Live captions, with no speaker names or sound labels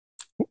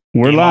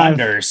We're Game live.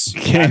 Onders.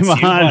 Game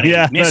That's you, on. buddy.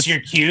 Yeah, Miss your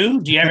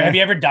cue. Have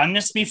you ever done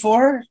this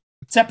before?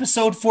 It's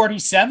episode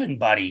 47,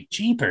 buddy.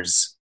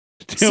 Jeepers.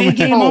 Say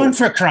game on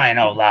for crying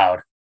out loud.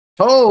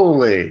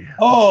 Holy.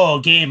 Oh,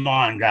 game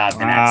on. God, the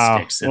net Wow.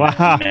 sticks in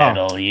Wow. the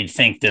middle. You'd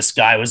think this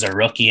guy was a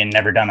rookie and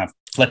never done a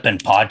flipping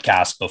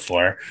podcast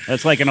before.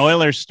 That's like an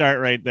Oilers start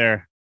right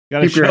there.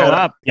 Got to Keep your show head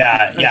up.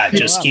 Yeah. Keep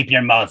Just up. keep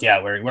your mouth.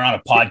 Yeah, we're on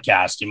a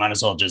podcast. You might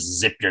as well just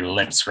zip your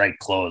lips right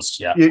closed.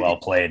 Yeah, well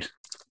played.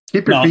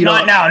 Keep your No, feet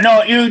not on. now.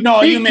 No,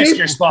 you missed keep-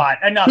 your spot.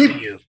 Enough keep-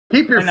 of you.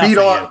 Keep your Enough feet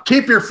of on. you.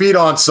 Keep your feet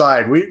on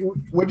side.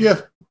 Would you?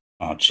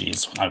 Oh,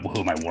 geez. Who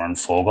am I, Warren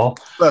Fogle?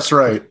 That's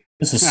right.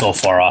 This is so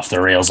far off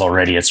the rails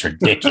already. It's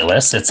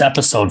ridiculous. It's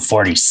episode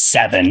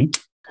 47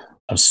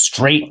 of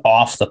Straight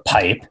Off the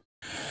Pipe,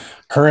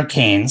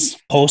 Hurricanes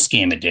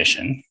post-game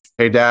edition.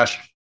 Hey, Dash.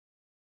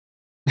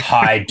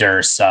 Hi,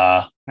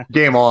 Dursa.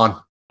 Game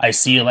on. I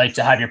see you like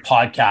to have your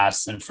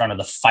podcasts in front of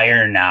the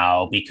fire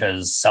now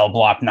because Cell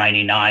Block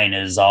 99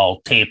 is all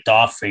taped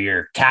off for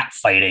your cat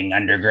fighting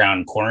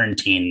underground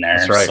quarantine there.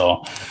 That's right.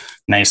 So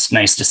nice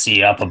to see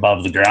you up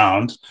above the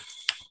ground.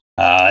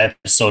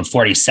 Episode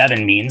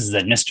 47 means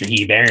that Mr.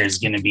 Hebert is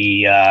going to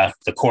be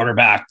the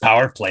quarterback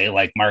power play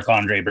like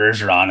Marc-Andre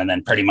Bergeron and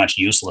then pretty much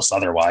useless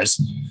otherwise.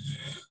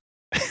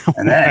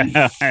 And then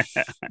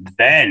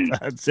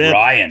That's it.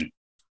 Ryan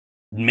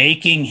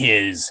making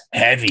his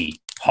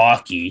heavy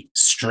hockey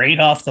straight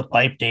off the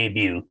pipe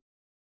debut.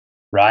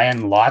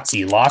 Ryan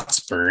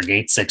Lotsberg,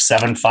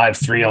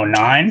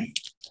 8675309.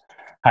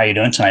 How you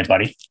doing tonight,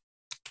 buddy?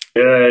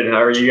 Good.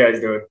 How are you guys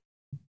doing?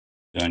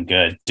 Doing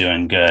good.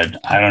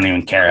 I don't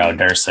even care how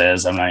Dursa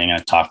is. I'm not even going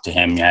to talk to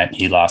him yet.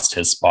 He lost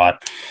his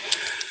spot.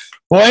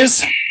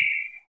 Boys,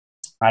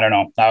 I don't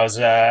know. That was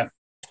a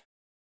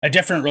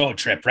different road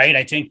trip, right?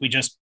 I think we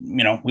just,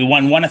 we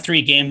won 1 of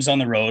 3 games on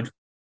the road.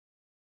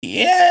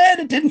 Yeah,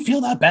 it didn't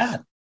feel that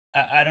bad.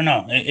 I don't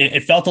know.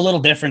 It felt a little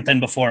different than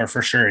before,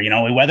 for sure.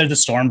 We weathered the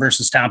storm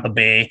versus Tampa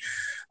Bay.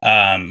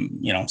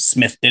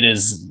 Smith did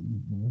his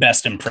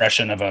best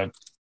impression of a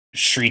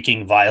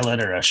shrieking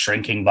violet or a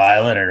shrinking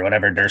violet or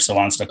whatever Dursa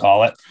wants to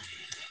call it.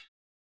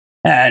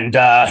 And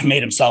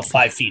made himself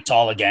 5 feet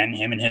tall again,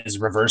 him and his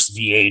reverse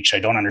VH. I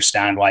don't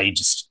understand why he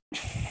just...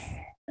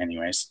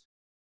 Anyways.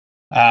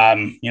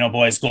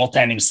 Boys,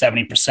 goaltending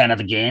 70% of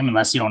the game,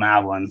 unless you don't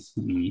have one,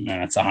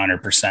 and it's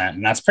 100%.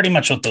 And that's pretty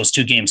much what those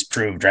 2 games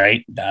proved,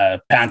 right?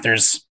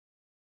 Panthers,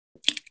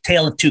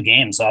 tale of 2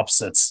 games,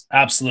 opposites,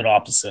 absolute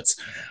opposites.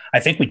 I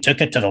think we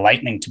took it to the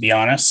Lightning, to be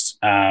honest.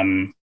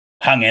 Hung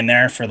in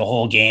there for the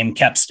whole game,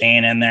 kept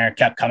staying in there,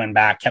 kept coming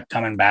back,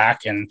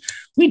 and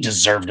we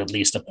deserved at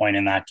least a point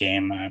in that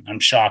game. I'm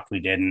shocked we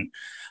didn't.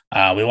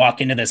 We walk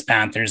into this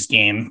Panthers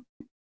game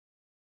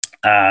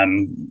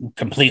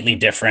completely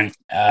different.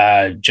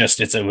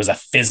 It was a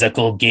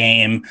physical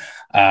game.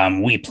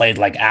 We played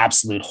like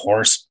absolute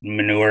horse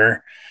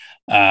manure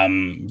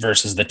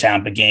versus the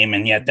Tampa game,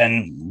 and yet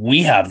then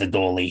we have the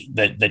goalie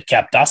that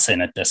kept us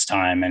in at this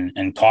time,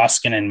 and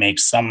Koskinen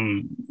makes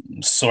some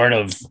sort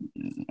of,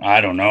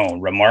 I don't know,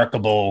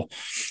 remarkable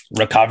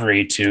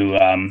recovery to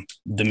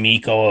the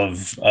Mikko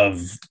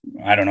of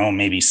I don't know,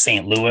 maybe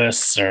St.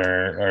 Louis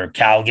or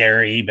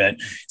Calgary, but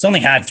he's only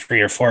had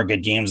 3 or 4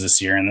 good games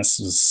this year, and this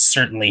is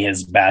certainly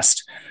his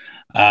best.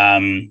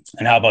 And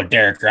how about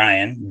Derek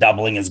Ryan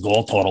doubling his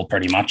goal total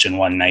pretty much in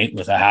one night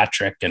with a hat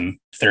trick, and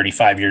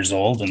 35 years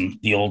old and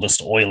the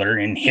oldest Oiler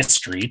in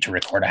history to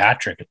record a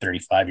hat trick at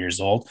 35 years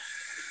old.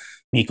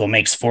 Mikko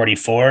makes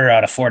 44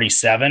 out of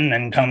 47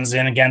 and comes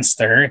in against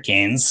the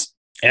Hurricanes.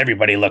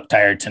 Everybody looked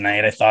tired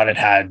tonight. I thought it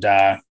had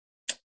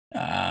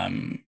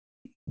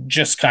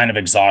just kind of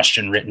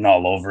exhaustion written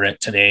all over it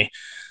today.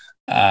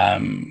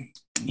 The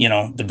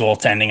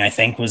goaltending, I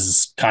think,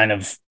 was kind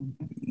of,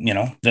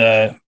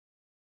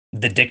 the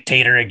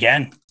dictator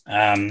again.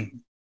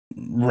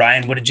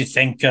 Ryan, what did you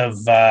think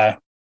of the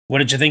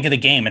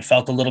game? It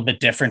felt a little bit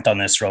different on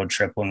this road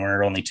trip when we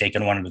were only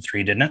taking 1 of the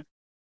 3, didn't it?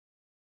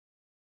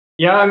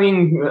 Yeah, I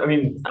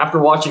mean, after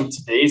watching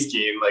today's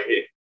game,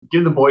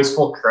 give the boys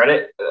full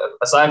credit.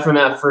 Aside from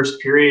that first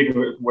period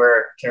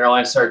where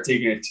Carolina started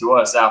taking it to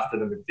us after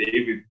the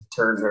McDavid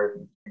turn or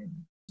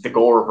the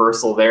goal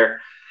reversal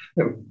there,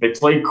 they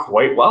played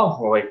quite well.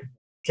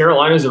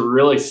 Carolina's a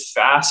really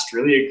fast,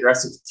 really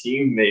aggressive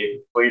team. They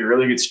played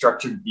really good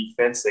structured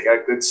defense. They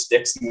got good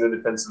sticks in the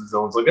defensive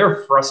zones.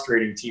 They're a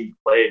frustrating team to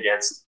play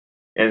against.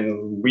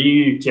 And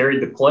we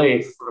carried the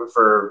play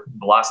for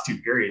the last 2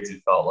 periods,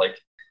 it felt like.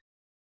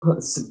 But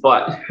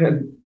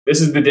this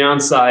is the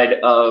downside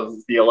of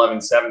the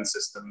 11-7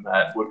 system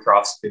that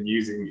Woodcroft's been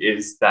using,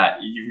 is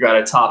that you've got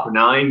a top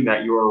 9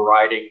 that you're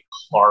riding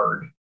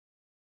hard.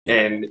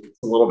 And it's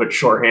a little bit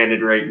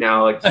shorthanded right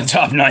now. A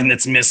top 9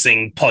 that's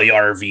missing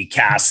Puljujarvi,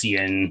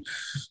 Cassian,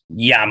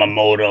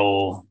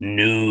 Yamamoto,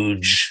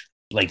 Nuge.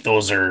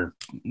 Those are,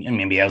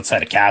 maybe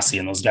outside of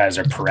Cassian, those guys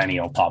are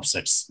perennial top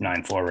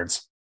 6-9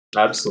 forwards.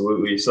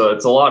 Absolutely. So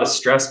it's a lot of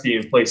stress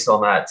being placed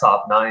on that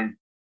top 9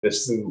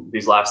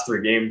 these last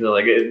 3 games.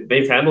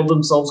 They've handled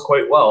themselves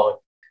quite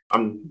well.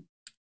 I'm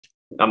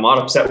not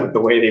upset with the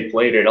way they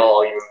played at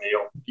all. Even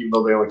even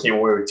though they only came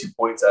away with 2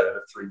 points out of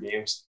the 3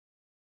 games.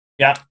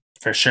 Yeah,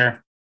 for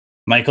sure.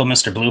 Michael,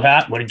 Mr. Blue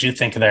Hat, what did you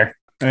think of there?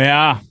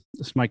 Yeah,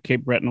 this is my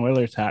Cape Breton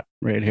Oilers hat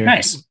right here.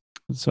 Nice.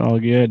 It's all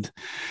good.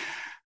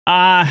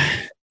 I'm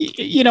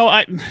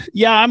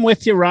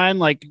with you, Ryan.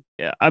 Like,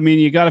 I mean,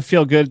 you got to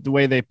feel good the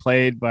way they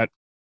played, but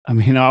I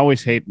mean, I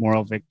always hate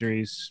moral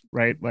victories,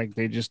 right? Like,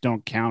 they just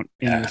don't count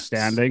in the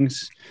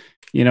standings.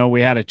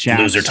 We had a chance.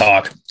 Loser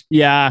talk.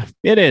 Yeah,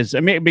 it is.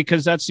 I mean,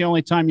 because that's the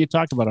only time you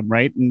talk about them,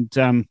 right?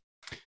 And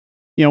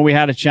we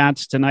had a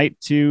chance tonight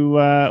to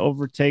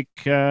overtake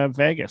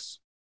Vegas,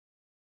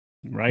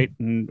 right?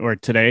 Or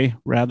today,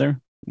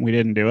 rather. We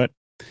didn't do it.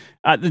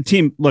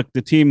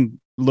 The team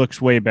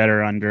looks way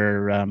better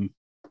under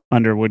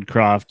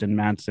Woodcroft and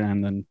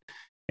Manson,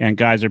 and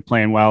guys are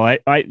playing well. I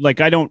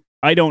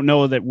don't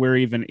know that we're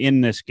even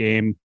in this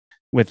game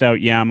without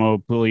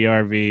Yamo,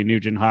 Puljujarvi,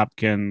 Nugent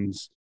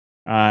Hopkins,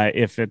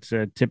 if it's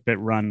a Tippett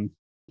run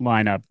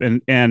lineup.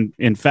 And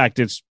in fact,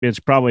 it's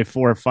probably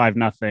 4 or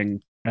 5-0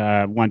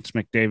 once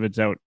McDavid's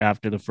out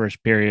after the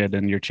first period,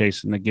 and you're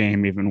chasing the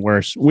game even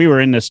worse. We were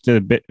in this to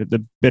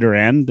the bitter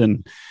end,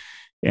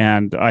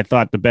 and I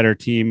thought the better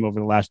team over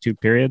the last 2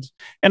 periods.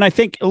 And I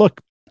think,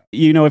 look,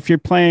 if you're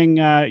playing,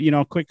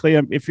 quickly,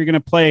 if you're going to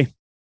play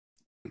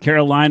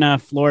Carolina,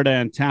 Florida,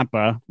 and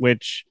Tampa,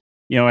 which,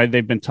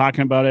 they've been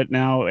talking about it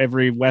now,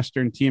 every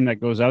Western team that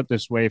goes out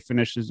this way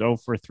finishes 0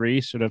 for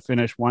 3. So to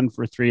finish 1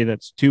 for 3,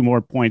 that's 2 more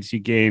points you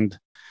gained.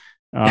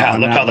 Look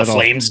how the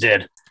Flames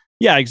did.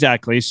 Yeah,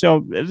 exactly.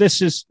 So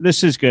this is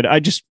good. I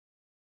just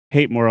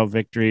hate moral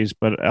victories,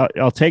 but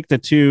I'll take the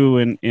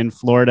 2 in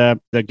Florida.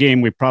 The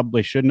game we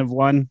probably shouldn't have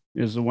won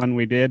is the one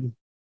we did.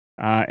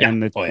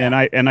 And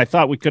I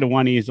thought we could have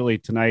won easily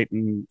tonight,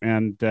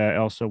 and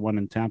also won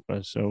in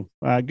Tampa. So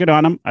good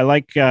on him. I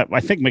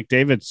think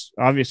McDavid's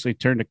obviously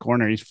turned a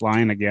corner. He's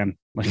flying again.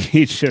 Like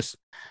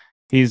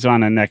he's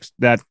on a next,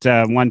 that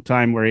one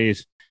time where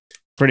he's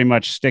pretty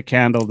much stick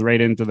handled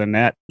right into the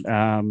net.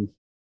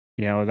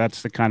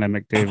 That's the kind of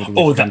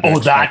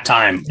McDavid. That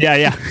time.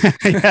 Yeah.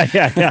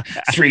 yeah.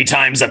 3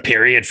 times a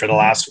period for the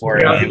last 4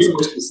 games.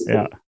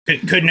 Yeah.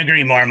 Couldn't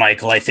agree more,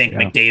 Michael. I think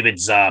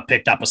McDavid's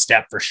picked up a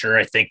step for sure.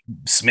 I think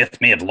Smith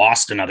may have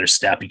lost another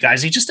step. You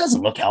guys, he just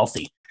doesn't look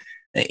healthy.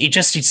 He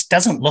just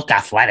doesn't look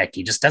athletic.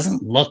 He just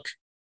doesn't look,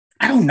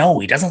 I don't know.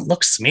 He doesn't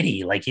look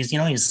Smitty. Like he's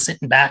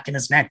sitting back in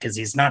his net because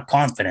he's not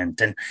confident,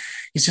 and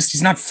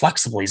he's not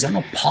flexible. He's got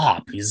no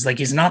pop.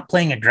 He's not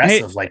playing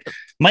aggressive. Hey, like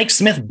Mike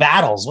Smith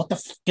battles. What the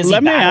fuck is he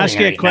battling? Let me ask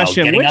you a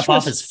question. Getting up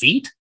off his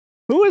feet?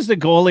 Who was the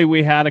goalie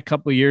we had a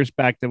couple of years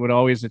back that would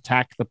always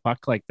attack the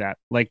puck like that?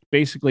 Like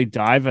basically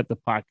dive at the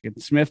puck.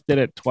 And Smith did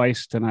it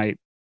twice tonight.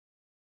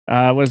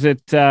 Was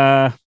it?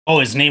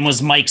 His name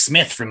was Mike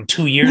Smith from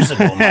 2 years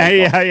ago.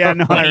 yeah.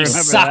 No, but he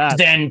sucked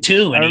then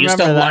too, and he used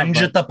to lunge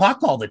at the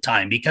puck all the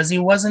time because he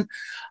wasn't.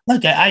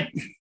 Look, I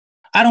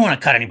don't want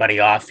to cut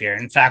anybody off here.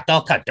 In fact,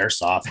 I'll cut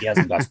Durst off. He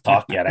hasn't got to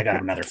talk yet. I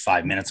got another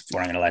 5 minutes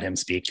before I'm going to let him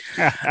speak.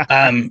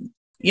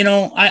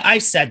 I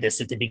said this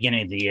at the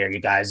beginning of the year, you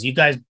guys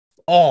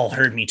all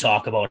heard me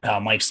talk about how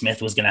Mike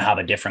Smith was going to have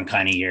a different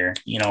kind of year.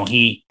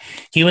 He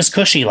was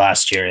cushy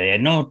last year. They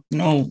had no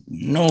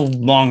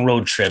long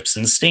road trips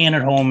and staying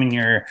at home in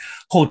your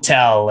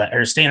hotel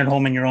or staying at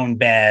home in your own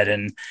bed,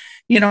 and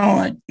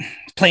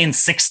playing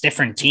 6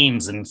 different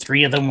teams, and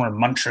 3 of them were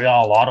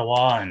Montreal,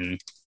 Ottawa,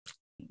 and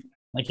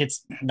like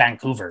it's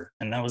Vancouver,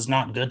 and that was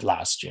not good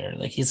last year.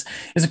 Like he's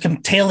a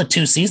tale of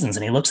 2 seasons,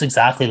 and he looks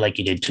exactly like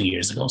he did 2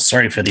 years ago.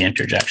 Sorry for the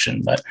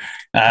interjection, but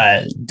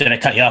did I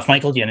cut you off,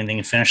 Michael? Do you have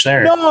anything to finish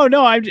there?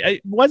 No,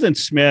 I wasn't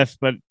Smith,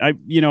 but I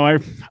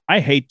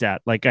hate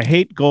that. Like I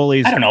hate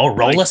goalies. I don't know,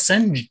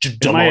 Rolison,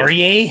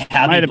 Delorier,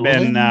 might have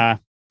been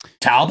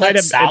Talbot,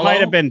 it might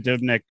have been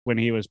Dubnyk when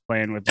he was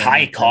playing with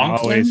Ty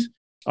Conklin.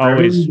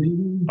 Always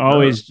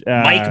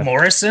Mike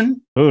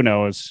Morrison. Who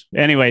knows?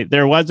 Anyway,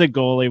 there was a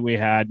goalie we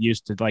had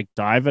used to like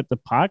dive at the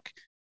puck.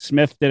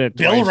 Smith did it.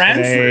 Bill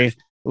Ranford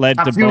led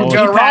to both.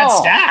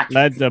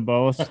 Led to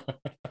both. All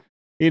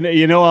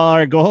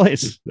our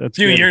goalies. That's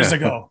a few years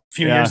ago.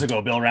 Years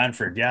ago, Bill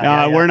Ranford.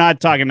 We're not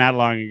talking that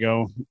long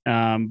ago.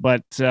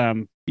 But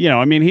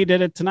he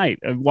did it tonight.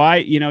 Why?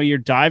 You're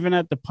diving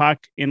at the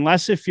puck,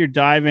 unless if you're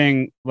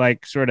diving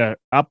like sort of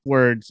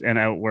upwards and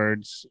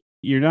outwards.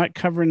 You're not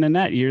covering the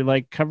net. You're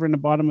like covering the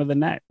bottom of the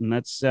net. And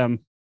that's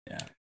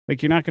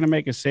like, you're not going to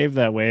make a save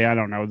that way. I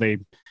don't know. They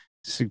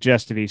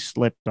suggested he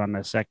slipped on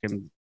the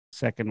second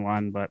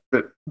one, but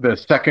the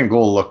second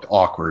goal looked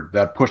awkward.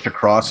 That push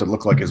across, it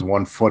looked like his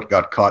 1 foot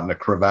got caught in a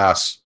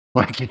crevasse.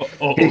 Like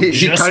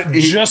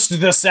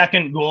just the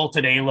second goal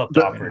today looked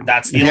awkward.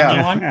 That's the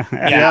only one.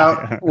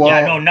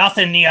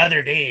 Nothing the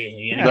other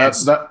day.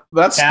 That's the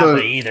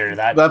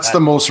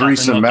most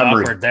recent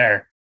memory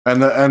there.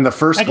 And the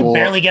first I could goal,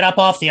 barely get up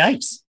off the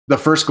ice. The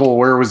first goal,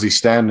 where was he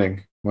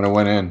standing when it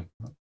went in?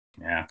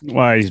 Yeah.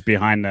 Well, he's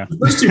behind the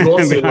first 2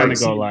 goals behind the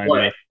goal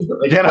line.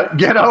 Get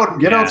out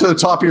to the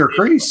top of your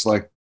crease.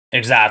 Like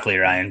Exactly,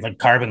 Ryan. Like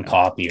carbon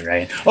copy,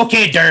 right?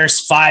 Okay,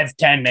 Durst,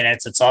 5-10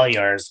 minutes. It's all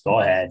yours.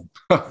 Go ahead.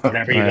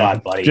 Whatever you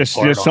got, buddy. Just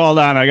hold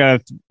on. I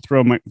gotta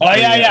throw my. Oh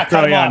yeah.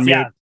 Throw you on mute.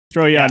 Yeah.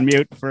 Throw you on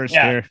mute first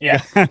here.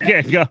 Yeah.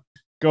 Okay,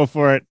 go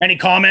for it. Any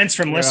comments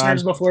from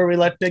listeners before we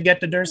get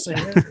to Durst?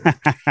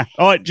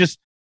 Just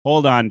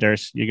hold on,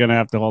 Durst. You're gonna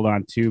have to hold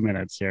on 2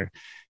 minutes here.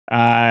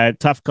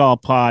 Tough Call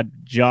Pod.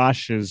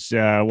 Josh is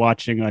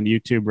watching on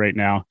YouTube right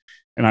now.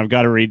 And I've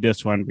got to read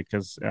this one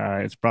because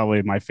it's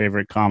probably my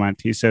favorite comment.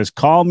 He says,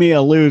 "Call me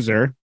a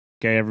loser."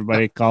 Okay,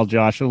 everybody, call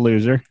Josh a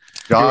loser.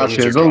 Josh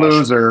is a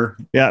loser.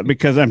 Yeah,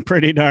 because I'm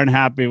pretty darn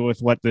happy with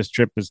what this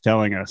trip is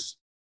telling us.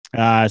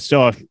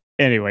 So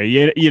anyway,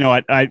 you know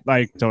what?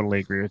 I totally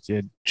agree with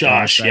you,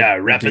 Josh.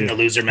 Repping the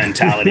loser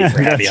mentality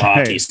for heavy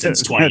hockey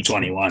since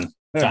 2021.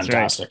 That's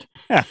fantastic.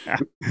 Right.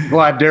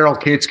 Glad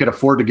Daryl Cates could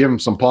afford to give him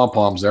some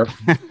pom-poms there.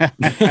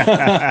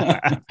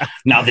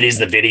 Now that he's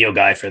the video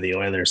guy for the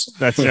Oilers.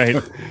 That's right.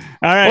 All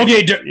right.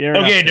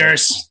 Okay,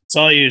 Durst. It's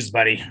all yours,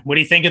 buddy. What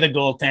do you think of the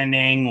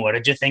goaltending? What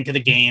did you think of the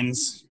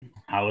games?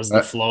 How was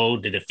the flow?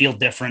 Did it feel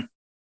different?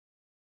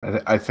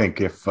 I think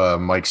if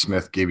Mike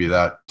Smith gave you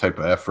that type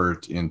of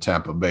effort in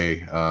Tampa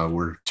Bay,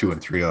 we're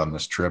 2-3 on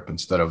this trip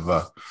instead of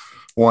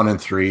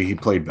 1-3. He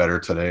played better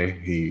today.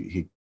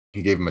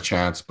 He gave him a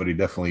chance, but he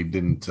definitely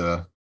didn't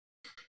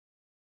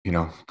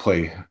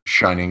play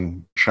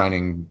shining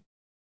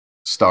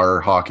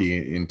star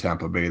hockey in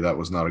Tampa Bay. That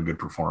was not a good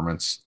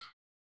performance.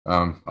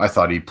 I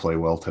thought he'd play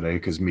well today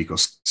because Mikko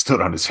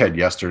stood on his head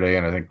yesterday,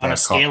 and I think on a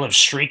scale of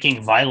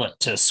streaking violet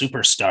to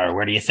superstar,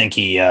 where do you think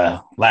he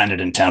landed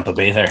in Tampa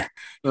Bay there?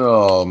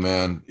 Oh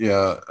man,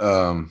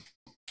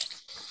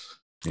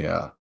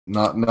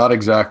 not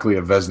exactly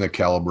a Vezina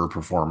caliber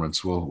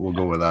performance. We'll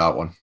go with that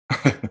one.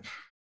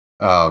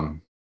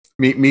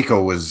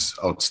 Mikko was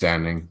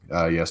outstanding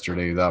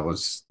yesterday. That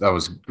was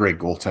great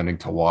goaltending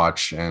to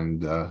watch,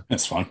 and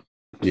that's fun.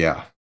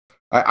 Yeah,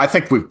 I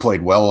think we've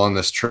played well on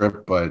this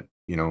trip, but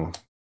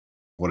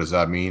what does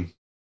that mean?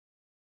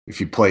 If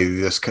you play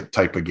this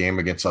type of game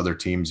against other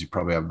teams, you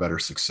probably have better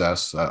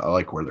success. I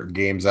like where their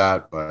game's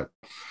at, but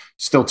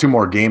still 2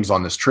 more games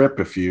on this trip.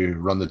 If you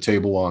run the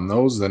table on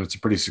those, then it's a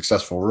pretty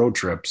successful road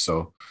trip.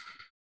 So,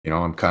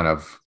 I'm kind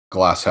of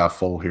glass half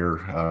full here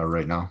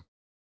right now.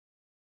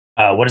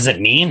 What does it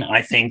mean?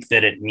 I think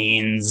that it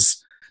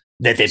means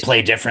that they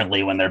play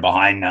differently when they're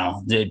behind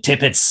now. The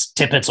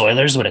Tippett's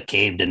Oilers would have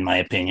caved, in my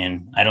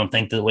opinion. I don't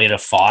think the way to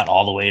fought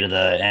all the way to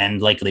the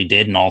end like they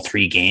did in all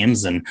 3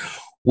 games. And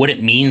what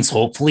it means,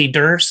 hopefully,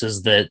 Durst,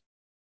 is that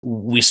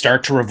we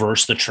start to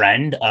reverse the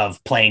trend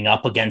of playing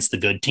up against the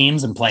good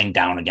teams and playing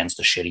down against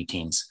the shitty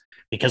teams,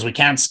 because we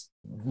can't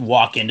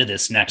walk into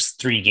this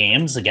next 3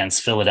 games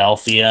against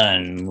Philadelphia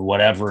and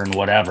whatever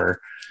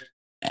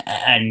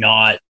and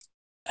not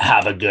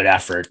have a good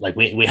effort. Like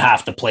we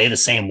have to play the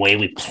same way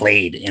we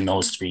played in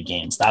those 3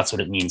 games. That's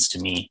what it means to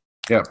me.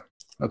 Yeah,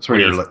 that's where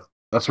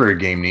your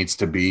game needs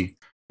to be.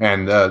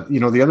 And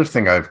the other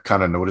thing I've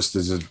kind of noticed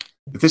is if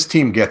this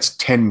team gets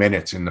 10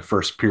 minutes in the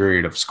first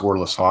period of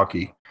scoreless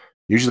hockey,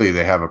 usually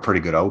they have a pretty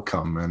good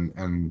outcome,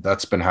 and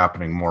that's been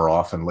happening more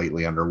often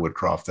lately under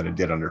Woodcroft than it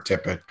did under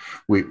Tippett.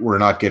 We're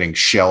not getting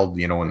shelled,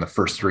 in the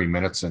first 3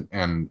 minutes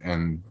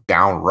and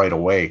down right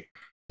away.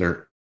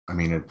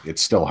 It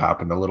still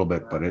happened a little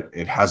bit, but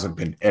it hasn't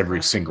been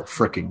every single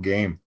freaking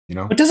game,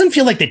 It doesn't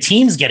feel like the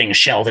team's getting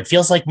shelled. It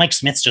feels like Mike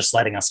Smith's just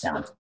letting us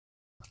down.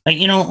 I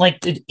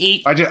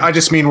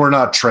just mean we're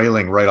not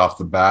trailing right off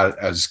the bat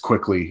as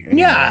quickly anymore.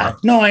 Yeah,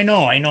 no, I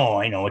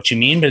know what you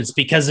mean, but it's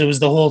because it was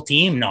the whole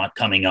team not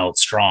coming out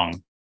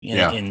strong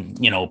in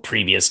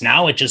previous.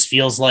 Now it just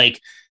feels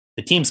like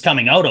the team's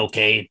coming out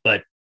okay,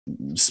 but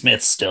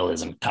Smith still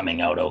isn't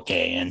coming out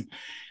okay. And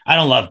I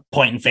don't love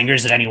pointing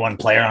fingers at any one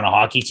player on a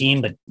hockey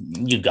team, but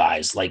you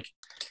guys,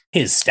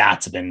 his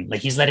stats have been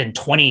he's let in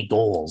 20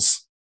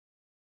 goals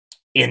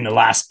in the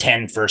last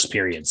 10 first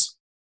periods.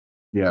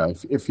 Yeah,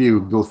 if you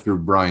go through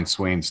Brian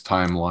Swain's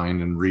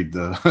timeline and read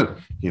the,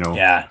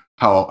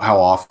 how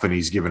often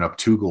he's given up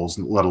 2 goals,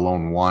 let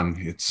alone 1,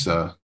 it's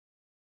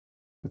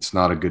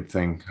not a good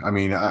thing.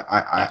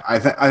 I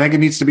think it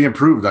needs to be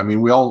improved.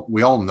 We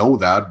all know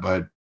that,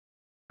 but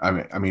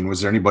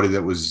was there anybody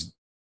that was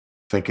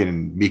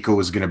thinking Mikko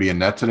was going to be in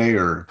net today,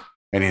 or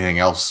anything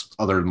else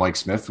other than Mike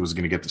Smith was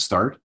going to get the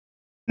start?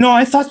 No,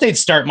 I thought they'd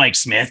start Mike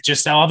Smith,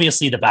 just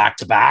obviously the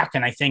back-to-back.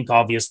 And I think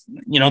there's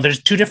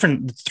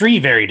 3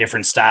 very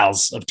different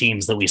styles of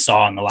teams that we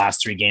saw in the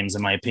last 3 games,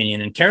 in my opinion.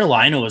 And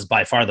Carolina was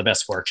by far the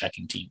best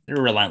forechecking team.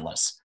 They're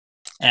relentless.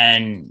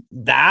 And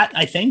that,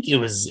 I think it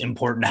was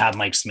important to have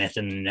Mike Smith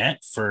in the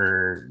net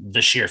for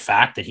the sheer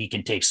fact that he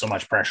can take so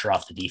much pressure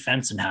off the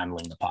defense and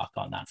handling the puck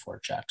on that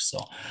forecheck. So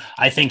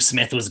I think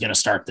Smith was going to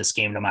start this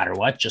game no matter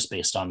what, just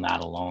based on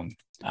that alone.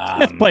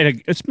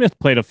 Smith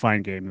played a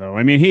fine game, though.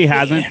 He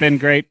hasn't been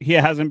great. He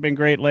hasn't been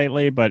great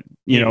lately, but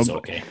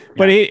okay.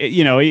 But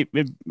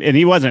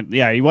he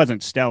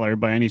wasn't stellar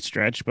by any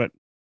stretch. But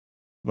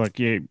look,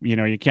 you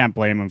can't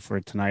blame him for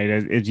tonight.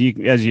 As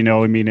you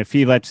know, if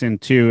he lets in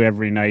 2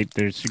 every night,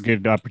 there's a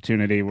good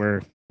opportunity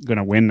we're going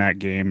to win that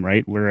game,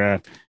 right?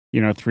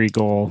 three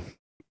goal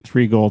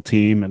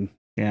team,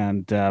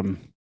 and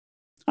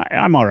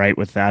I'm all right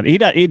with that. He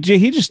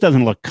just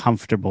doesn't look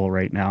comfortable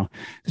right now.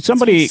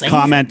 Somebody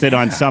commented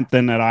on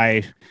something that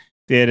I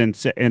did and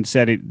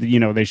said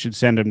they should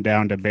send him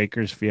down to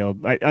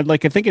Bakersfield. I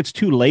think it's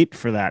too late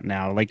for that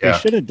now. They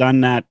should have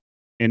done that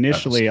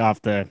initially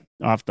off the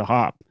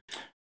hop.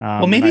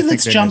 Well, maybe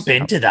let's jump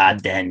into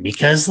that then,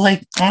 because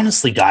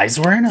honestly, guys,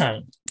 we're in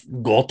a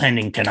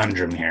goaltending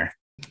conundrum here.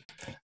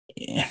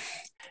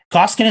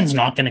 Koskinen's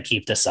not going to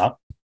keep this up.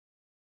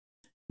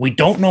 We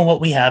don't know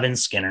what we have in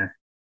Skinner.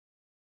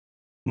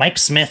 Mike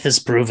Smith has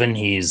proven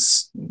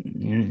he's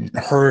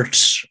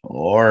hurt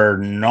or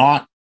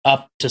not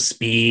up to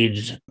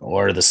speed,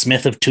 or the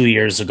Smith of 2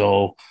 years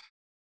ago,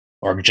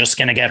 or just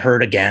going to get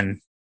hurt again.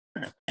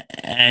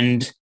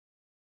 And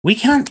we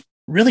can't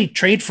really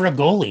trade for a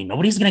goalie.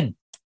 Nobody's going to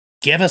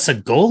give us a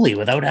goalie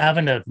without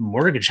having to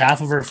mortgage half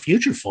of our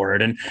future for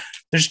it. And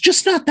there's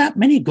just not that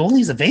many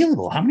goalies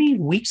available. How many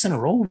weeks in a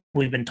row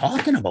we've been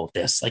talking about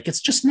this? It's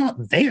just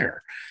not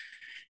there.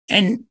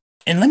 And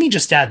let me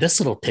just add this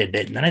little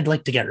tidbit, and then I'd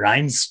like to get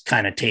Ryan's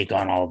kind of take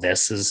on all of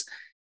this is,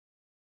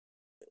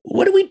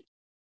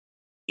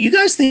 you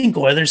guys think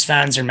Oilers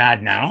fans are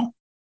mad now?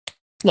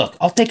 Look,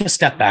 I'll take a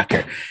step back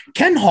here.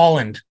 Ken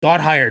Holland got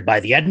hired by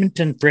the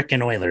Edmonton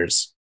frickin'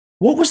 Oilers.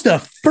 What was the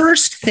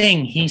first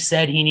thing he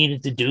said he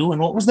needed to do?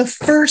 And what was the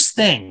first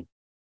thing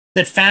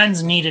that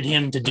fans needed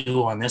him to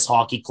do on this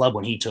hockey club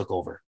when he took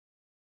over?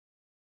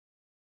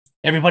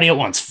 Everybody at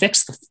once,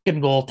 fix the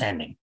freaking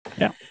goaltending.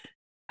 Yeah.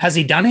 Has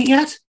he done it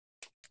yet?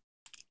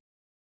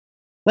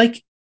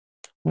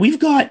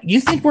 You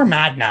think we're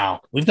mad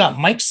now. We've got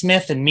Mike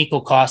Smith and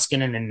Mikko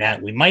Koskinen in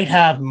net. We might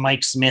have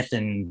Mike Smith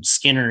and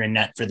Skinner in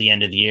net for the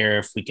end of the year.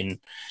 If we can,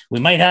 we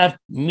might have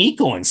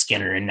Mikko and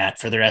Skinner in net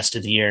for the rest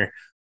of the year.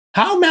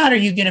 How mad are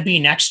you going to be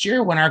next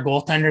year when our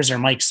goaltenders are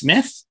Mike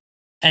Smith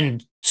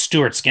and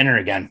Stuart Skinner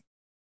again?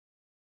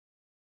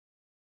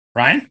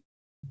 Ryan?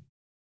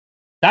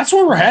 That's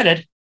where we're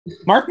headed.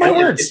 Mark my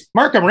words.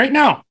 Mark them right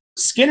now.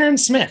 Skinner and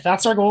Smith.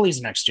 That's our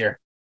goalies next year.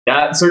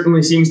 That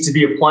certainly seems to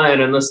be a plan,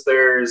 unless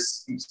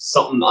there's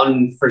something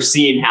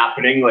unforeseen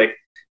happening.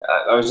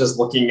 I was just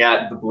looking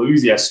at the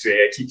Blues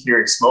yesterday. I keep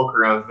hearing smoke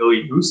around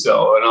Ville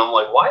Husso, and I'm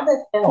like, why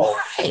the hell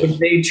would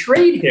they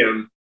trade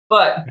him?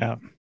 But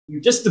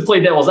just to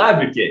play devil's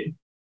advocate,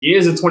 he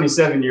is a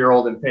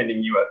 27-year-old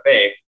impending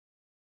UFA.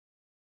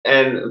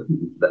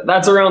 And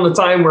that's around the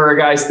time where a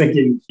guy's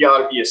thinking he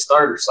ought to be a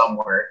starter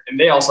somewhere. And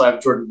they also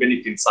have Jordan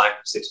Binnington signed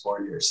for 6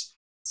 more years.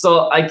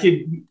 So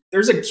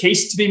there's a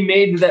case to be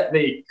made that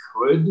they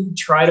could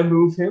try to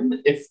move him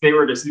if they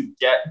were to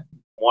get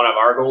one of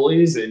our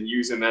goalies and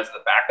use him as the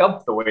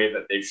backup the way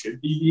that they should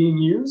be being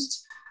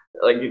used.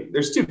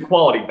 There's 2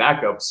 quality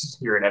backups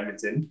here in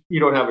Edmonton.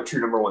 You don't have a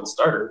true number 1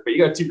 starter, but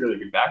you got 2 really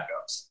good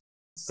backups.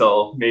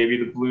 So maybe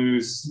the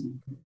Blues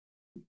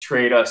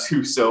trade us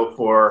Husso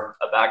for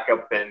a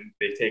backup and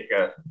they take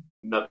a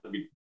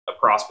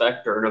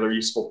prospect or another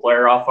useful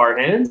player off our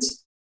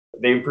hands.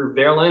 They improve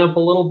their lineup a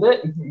little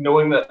bit,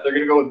 knowing that they're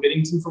going to go with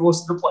Binnington for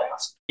most of the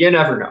playoffs. You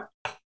never know.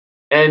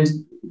 And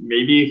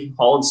maybe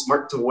Holland's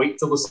smart to wait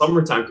till the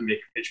summertime to make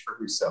a pitch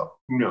for Husso.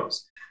 Who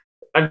knows?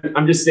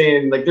 I'm just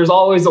saying, there's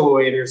always a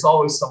way. There's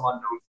always some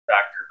unknown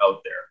factor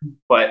out there.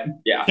 But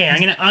yeah. Okay,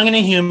 I'm gonna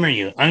humor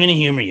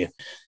you.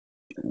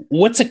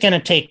 What's it gonna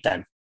take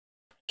then?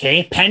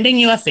 Okay, pending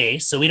UFA,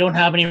 so we don't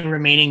have any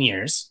remaining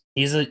years.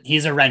 He's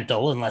a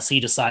rental unless he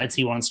decides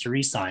he wants to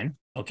re-sign.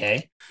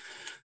 Okay,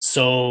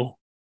 so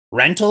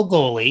rental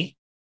goalie.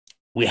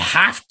 We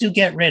have to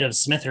get rid of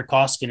Smith or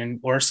Koskinen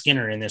or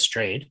Skinner in this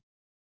trade.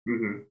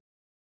 Mm-hmm.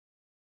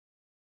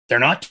 They're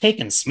not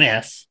taking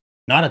Smith.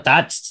 Not at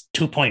that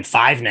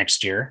 2.5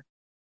 next year.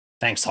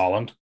 Thanks,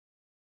 Holland.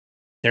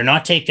 They're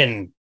not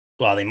taking,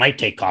 they might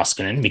take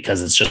Koskinen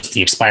because it's just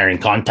the expiring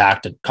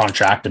contract,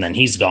 and then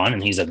he's gone,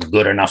 and he's a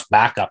good enough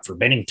backup for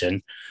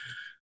Binnington.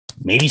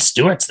 Maybe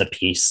Stewart's the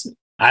piece.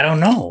 I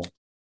don't know.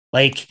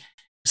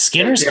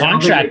 Skinner's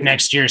contract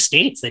next year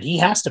states that he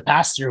has to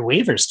pass through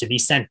waivers to be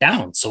sent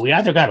down. So we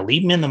either got to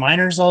leave him in the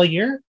minors all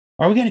year,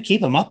 or we got to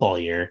keep him up all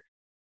year.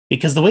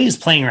 Because the way he's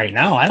playing right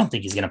now, I don't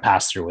think he's going to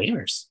pass through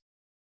waivers.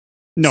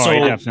 No, I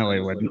definitely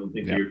wouldn't. I don't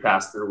think you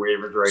pass through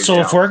waivers right now. So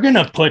if we're going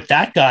to put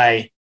that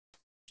guy,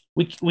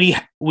 we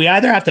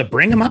either have to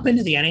bring him up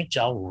into the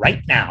NHL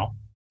right now,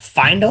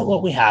 find out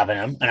what we have in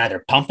him, and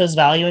either pump his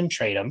value and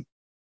trade him,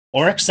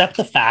 or accept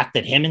the fact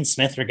that him and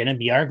Smith are going to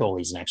be our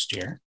goalies next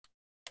year.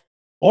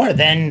 Or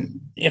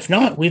then, if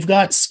not, we've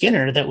got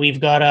Skinner that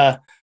we've got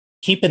to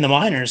keep in the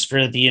minors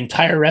for the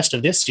entire rest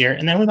of this year,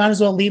 and then we might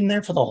as well leave him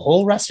there for the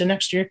whole rest of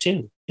next year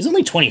too. He's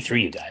only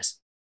 23, you guys.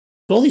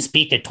 Goalies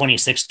peak at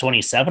 26,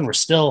 27.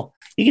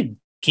 You could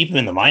keep him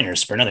in the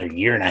minors for another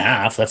year and a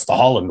half. That's the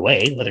Holland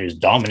way, whether he's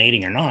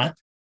dominating or not.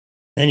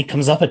 Then he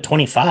comes up at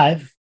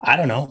 25. I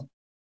don't know.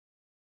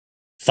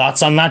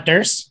 Thoughts on that,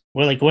 Durs?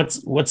 We're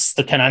what's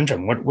the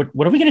conundrum?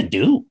 What are we going to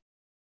do?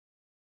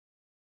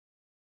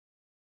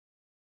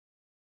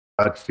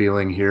 Gut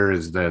feeling here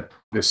is that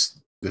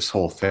this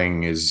whole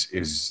thing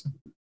is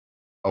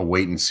a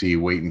wait and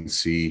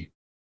see,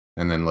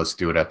 and then let's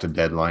do it at the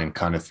deadline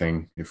kind of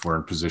thing if we're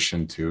in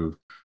position to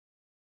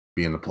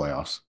be in the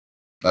playoffs.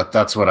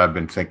 That's what I've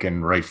been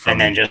thinking right from.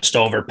 And then just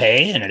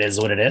overpay, and it is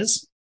what it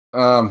is.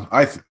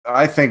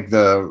 I think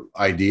the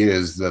idea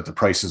is that the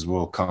prices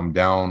will come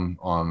down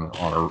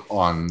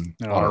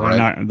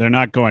they're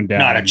not going down.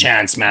 Not a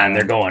chance, man.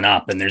 They're going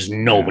up, and there's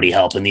nobody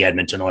helping the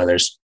Edmonton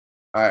Oilers.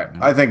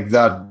 I think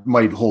that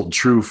might hold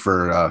true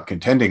for a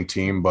contending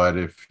team, but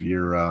if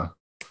you're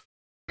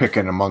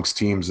picking amongst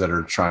teams that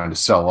are trying to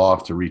sell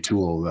off to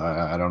retool,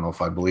 I don't know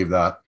if I believe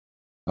that.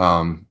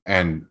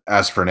 And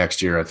as for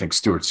next year, I think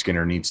Stuart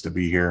Skinner needs to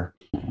be here.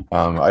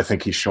 I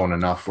think he's shown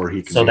enough where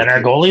he can. So then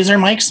our goalies are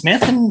Mike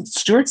Smith and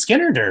Stuart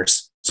Skinner.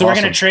 So we're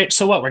going to trade.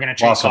 So what? We're going to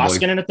trade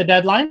Koskinen at the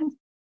deadline.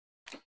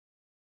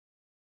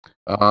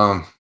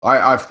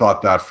 I've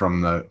thought that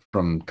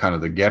from kind of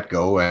the get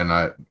go, and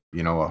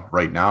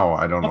right now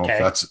I don't know if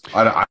that's.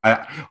 I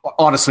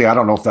honestly I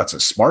don't know if that's a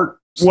smart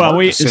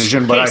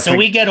decision. But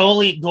we get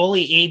goalie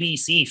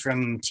ABC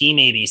from Team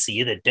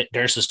ABC that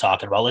Durst is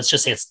talking about. Let's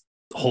just say it's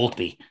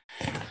Holtby.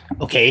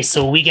 Okay,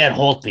 so we get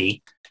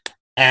Holtby.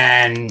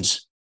 And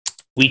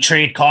we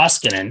trade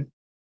Koskinen,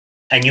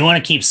 and you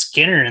want to keep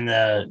Skinner in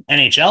the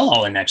NHL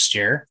all in next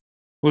year.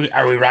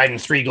 Are we riding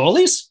 3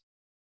 goalies?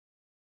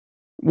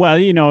 Well,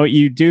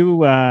 you do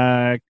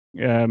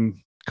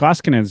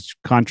Koskinen's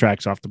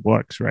contracts off the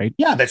books, right?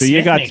 Yeah, but so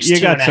Smith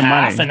you got some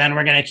half, money, and then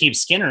we're going to keep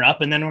Skinner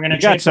up, and then we're going to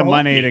got some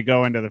money to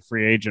go into the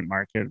free agent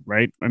market,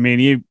 right? I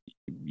mean,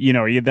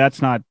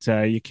 that's not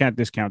you can't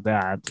discount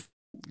that.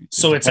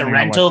 So it's a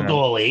rental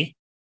goalie.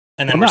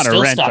 And then we're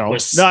still stuck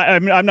with. No,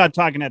 I'm not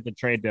talking at the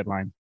trade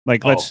deadline.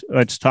 Like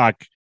let's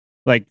talk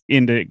like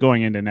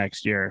going into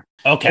next year.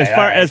 Okay.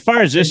 As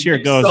far as this year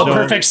goes, so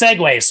perfect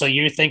segue. So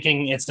you're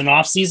thinking it's an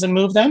off-season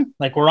move then?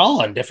 Like we're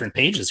all on different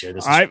pages here.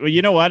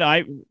 You know what?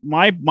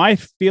 My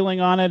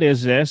feeling on it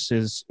is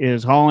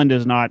Holland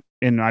is not,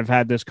 and I've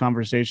had this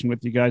conversation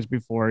with you guys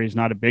before. He's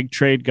not a big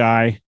trade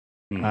guy.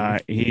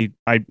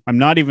 Mm-hmm. I'm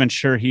not even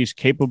sure he's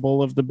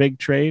capable of the big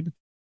trade.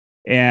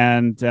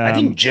 And I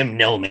think Jim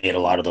Nill made a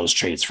lot of those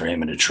trades for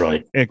him in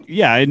Detroit.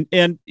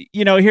 And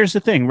here's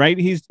the thing, right?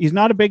 He's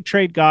not a big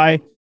trade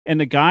guy,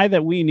 and the guy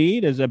that we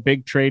need is a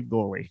big trade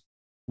goalie,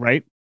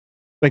 right?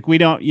 Like we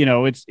don't,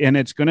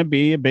 it's going to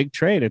be a big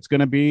trade. It's going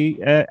to be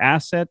an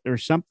asset or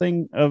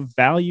something of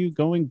value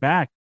going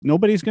back.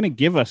 Nobody's going to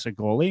give us a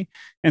goalie,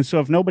 and so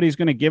if nobody's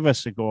going to give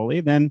us a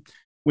goalie, then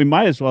we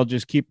might as well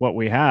just keep what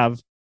we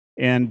have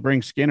and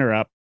bring Skinner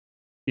up.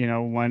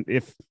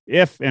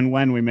 If and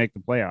when we make the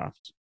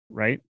playoffs.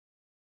 Right.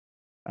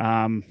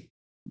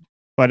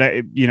 But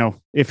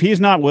if he's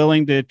not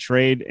willing to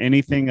trade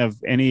anything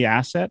of any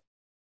asset,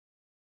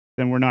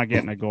 then we're not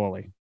getting a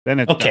goalie. Then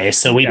it's okay. Done.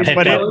 So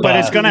but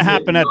it's going to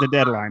happen at the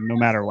deadline, no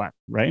matter what.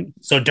 Right.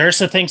 So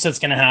Dursa thinks it's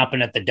going to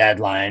happen at the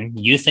deadline.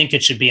 You think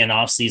it should be an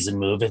off-season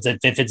move? If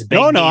it's big.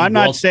 No, I'm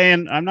not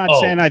saying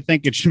I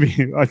think it should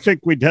be. I think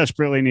we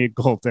desperately need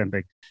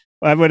goaltending.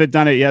 I would have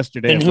done it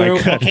yesterday. Then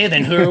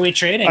who are we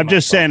trading? I'm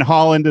just saying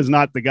Holland is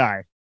not the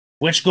guy.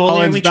 Which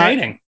goalie are we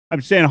trading? I'm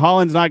saying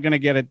Holland's not going to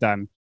get it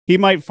done. He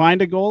might find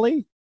a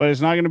goalie, but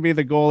it's not going to be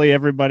the goalie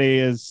everybody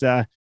is.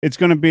 It's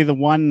going to be the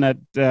one that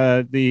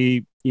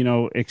the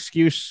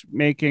excuse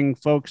making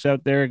folks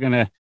out there are going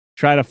to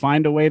try to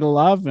find a way to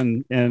love,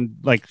 and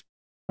like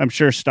I'm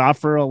sure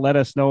Stauffer will let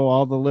us know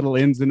all the little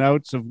ins and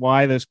outs of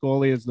why this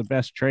goalie is the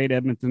best trade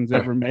Edmonton's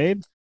ever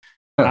made.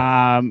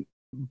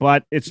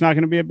 But it's not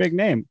going to be a big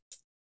name.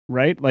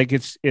 Right. Like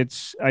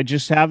I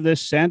just have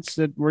this sense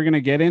that we're going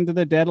to get into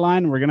the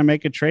deadline. We're going to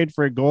make a trade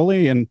for a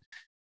goalie, and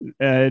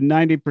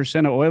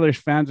 90% of Oilers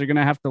fans are going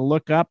to have to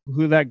look up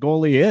who that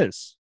goalie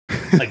is.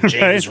 Like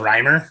James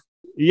Reimer.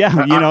 Yeah.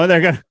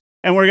 They're going to,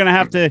 and we're going to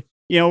have to,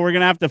 we're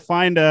going to have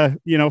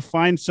to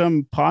find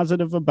some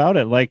positive about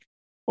it. Like,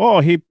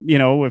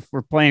 if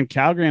we're playing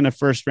Calgary in the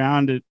first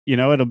round,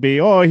 it'll be,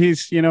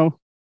 he's,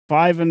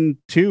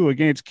 5-2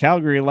 against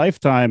Calgary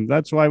lifetime.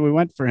 That's why we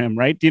went for him.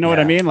 Right. Do you know what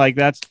I mean? Like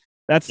that's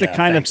the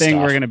kind of thing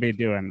we're going to be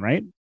doing,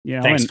 right?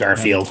 Thanks,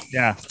 Garfield.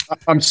 Yeah.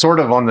 I'm sort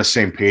of on the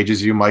same page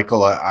as you,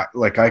 Michael. I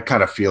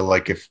kind of feel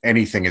like if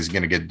anything is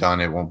going to get done,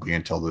 it won't be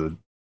until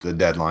the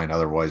deadline.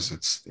 Otherwise,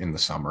 it's in the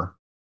summer.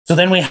 So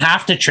then we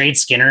have to trade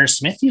Skinner or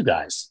Smith, you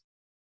guys.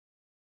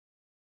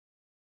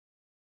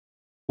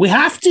 We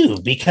have to,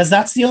 because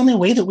that's the only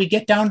way that we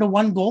get down to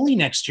one goalie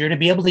next year to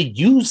be able to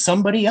use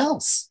somebody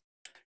else.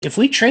 If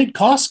we trade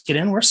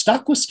Koskinen, we're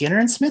stuck with Skinner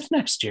and Smith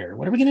next year.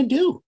 What are we going to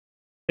do?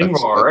 I think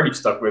we're already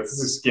stuck with this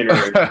is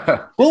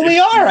Skinner. Well, we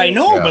are, I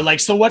know, but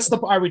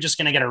are we just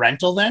going to get a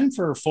rental then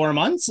for 4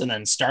 months and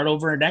then start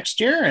over next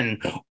year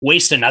and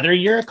waste another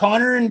year of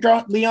Connor and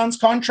Leon's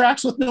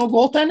contracts with no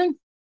goaltending?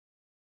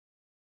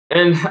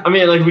 And I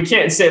mean, we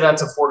can't say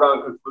that's a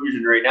foregone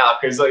conclusion right now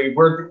because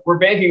we're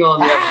banking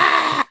on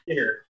the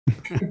Skinner,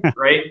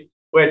 right?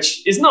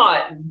 Which is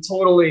not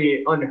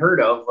totally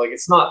unheard of.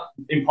 It's not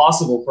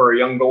impossible for a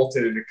young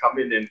goaltender to come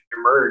in and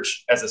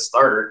emerge as a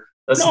starter.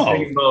 That's the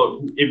thing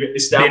about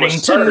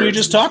established Binnington. We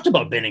just talked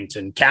about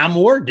Binnington. Cam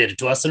Ward did it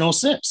to us in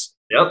 2006.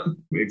 Yep,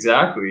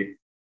 exactly.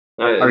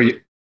 Are you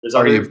There's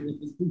are other.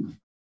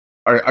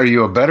 are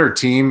you a better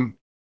team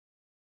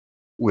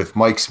with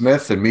Mike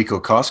Smith and Mikko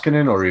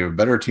Koskinen, or are you a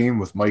better team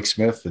with Mike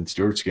Smith and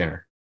Stuart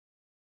Skinner?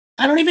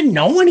 I don't even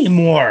know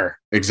anymore.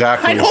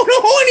 Exactly. I don't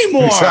know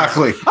anymore.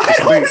 Exactly. I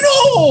don't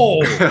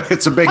know.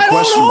 It's a big I don't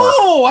question mark.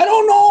 know. I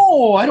don't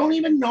know. I don't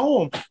even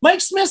know.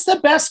 Mike Smith's the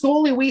best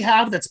goalie we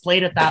have that's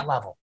played at that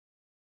level.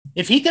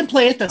 If he can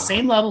play at the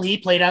same level he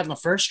played at in the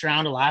first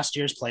round of last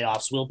year's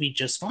playoffs, we'll be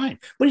just fine.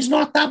 But he's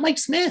not that Mike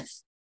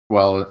Smith.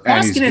 Well,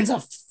 Koskinen's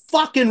a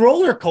fucking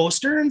roller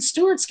coaster, and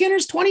Stuart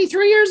Skinner's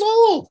 23 years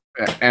old.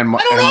 and I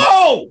don't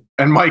know.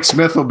 And Mike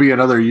Smith will be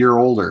another year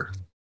older.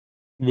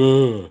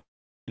 Ugh.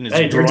 And his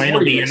Hey, groin will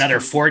 40 be years. another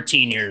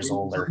 14 years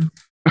older.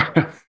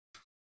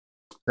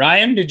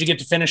 Ryan, did you get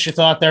to finish your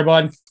thought there,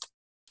 bud?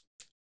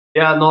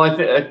 Yeah, no, I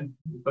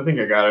think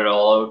I got it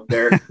all out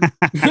there.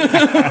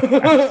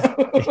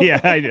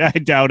 Yeah, I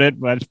doubt it,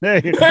 but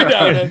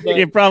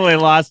you probably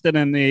lost it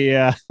in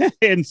the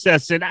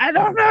incessant. I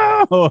don't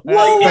know. Well,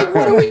 like,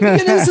 what are we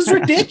doing? This is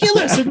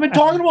ridiculous. We've been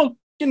talking about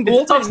fucking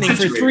It's a tough goaltending for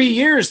situation. 3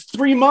 years,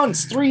 3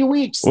 months, 3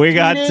 weeks. We 3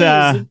 got, days.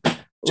 It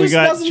we just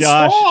got doesn't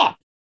Josh. stop.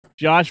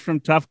 Josh from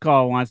Tough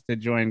Call wants to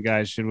join,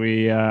 guys. Should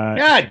we?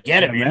 Yeah,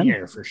 get him him in in?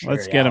 here for sure.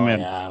 Let's get him in.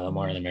 Yeah, the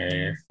more the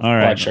merrier. All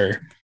right. Watch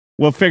her.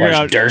 We'll figure Watch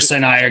out. Durst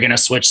and I are going to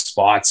switch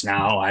spots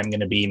now. I'm going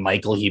to be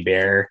Michael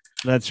Hebert.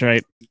 That's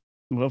right.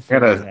 We'll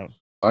figure it out.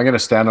 I'm going to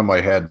stand on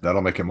my head.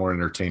 That'll make it more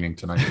entertaining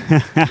tonight.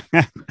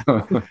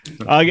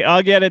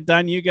 I'll get it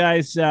done. You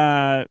guys,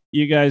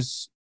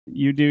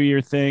 you do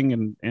your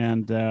thing,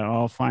 and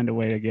I'll find a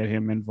way to get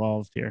him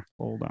involved here.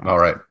 Hold on. All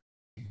right.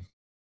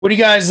 What do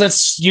you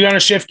guys? You want to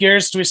shift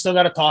gears? Do we still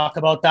got to talk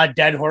about that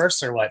dead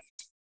horse or what?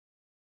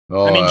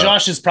 Oh, I mean,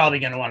 Josh is probably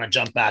going to want to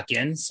jump back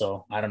in,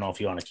 so I don't know if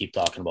you want to keep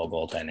talking about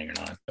goaltending or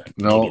not. But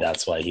No. maybe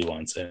that's why he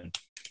wants in.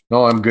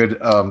 No, I'm good.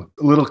 A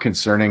little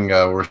concerning.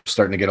 We're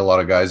starting to get a lot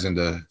of guys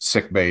into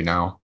sick bay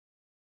now.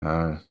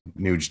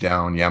 Nuge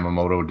down,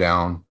 Yamamoto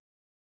down.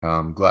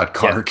 Glad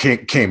Connor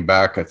came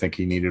back. I think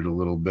he needed a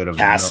little bit of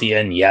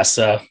Cassian,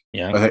 Yessa.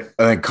 Yeah.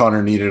 I think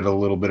Connor needed a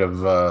little bit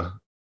of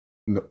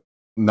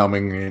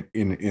numbing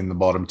in the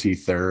bottom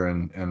teeth there,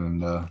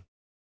 and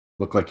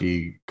looked like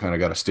he kind of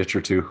got a stitch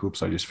or two.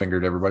 Oops, I just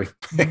fingered everybody.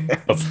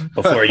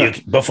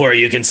 before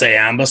you can say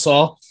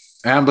Ambasol.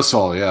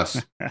 Ambasol,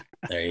 yes.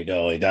 There you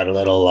go. He got a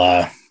little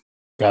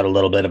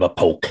bit of a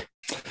poke.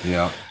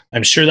 Yeah.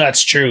 I'm sure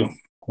that's true.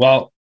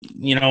 Well,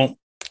 the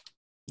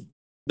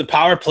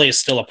power play is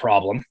still a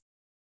problem.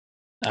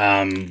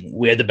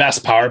 We had the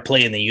best power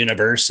play in the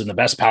universe and the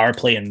best power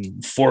play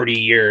in 40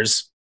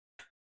 years.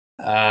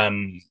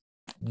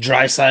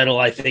 Draisaitl,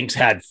 I think,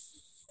 had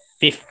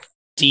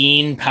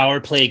 15 power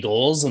play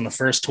goals in the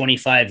first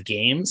 25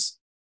 games.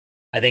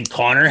 I think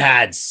Connor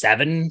had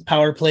 7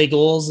 power play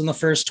goals in the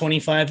first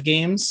 25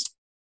 games.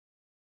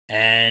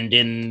 And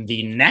in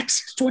the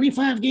next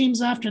 25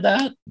 games after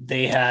that,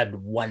 they had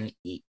 1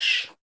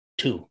 each,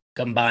 2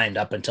 combined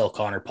up until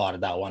Connor potted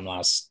that one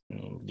last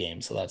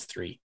game. So that's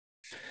 3.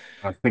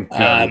 I think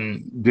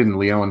didn't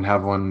Leon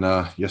have one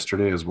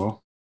yesterday as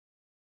well?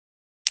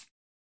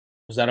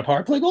 Was that a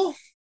power play goal?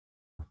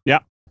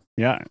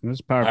 Yeah, it was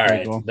a power All play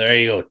right, goal. there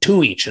you go.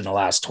 2 each in the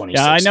last 26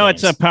 Yeah, I know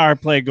games. it's a power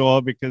play goal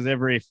because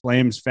every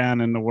Flames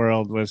fan in the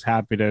world was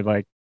happy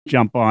to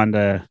jump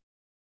onto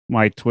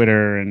my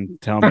Twitter and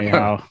tell me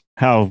how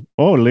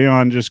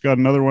Leon just got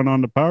another one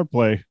on the power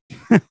play.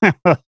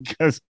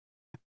 Because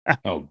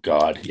Oh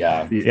God,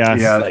 yeah.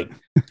 Yeah. Like,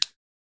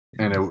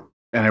 And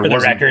it for the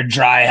wasn't record,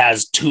 Dry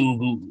has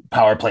 2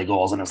 power play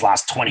goals in his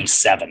last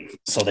 27.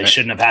 So they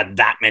shouldn't have had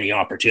that many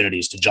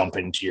opportunities to jump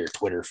into your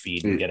Twitter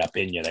feed and get up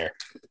in you there.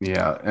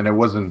 Yeah, and it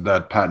wasn't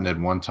that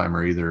patented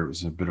one-timer either. It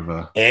was a bit of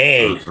a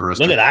Hey, a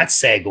look at that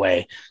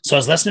segue. So I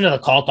was listening to the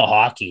Call to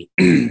Hockey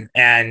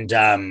and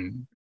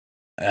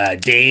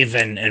Dave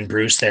and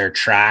Bruce there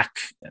track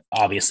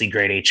obviously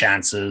grade A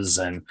chances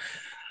and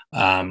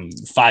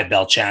 5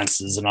 bell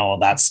chances and all of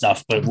that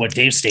stuff. But what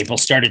Dave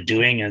Staples started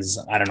doing is,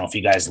 I don't know if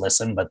you guys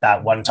listen, but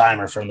that one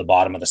timer from the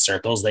bottom of the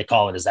circles, they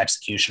call it his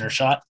executioner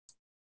shot.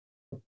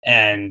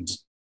 And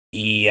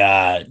he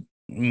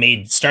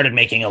started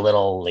making a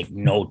little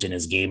note in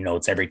his game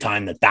notes every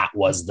time that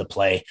was the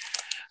play.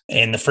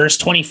 In the first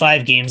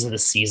 25 games of the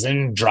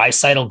season,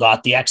 Draisaitl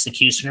got the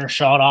executioner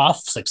shot off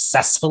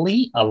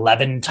successfully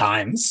 11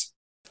 times.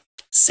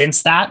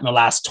 Since that, in the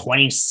last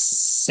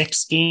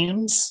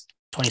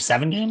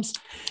 27 games,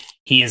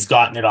 he has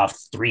gotten it off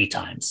 3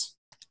 times.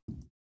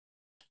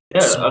 Yeah,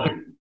 So-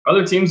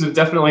 other teams have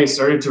definitely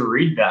started to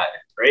read that,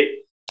 right?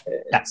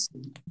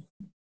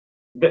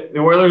 The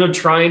Oilers are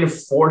trying to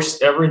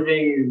force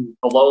everything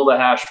below the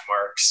hash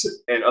marks,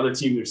 and other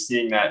teams are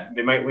seeing that.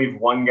 They might leave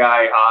one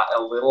guy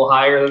a little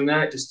higher than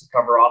that just to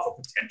cover off a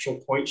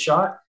potential point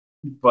shot,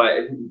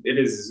 but it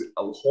is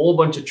a whole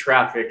bunch of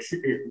traffic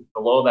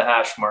below the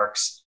hash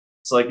marks.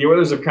 So the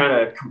Oilers have kind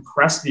of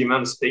compressed the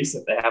amount of space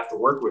that they have to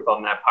work with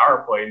on that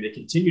power play, and they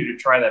continue to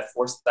try that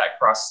force that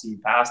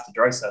cross-seam pass to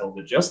Draisaitl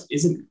that just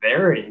isn't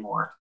there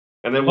anymore.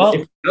 And then Well-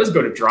 if it does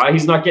go to Dry,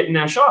 he's not getting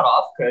that shot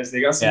off because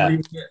they got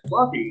somebody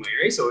blocking me,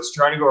 right? So it's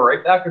trying to go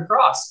right back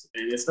across,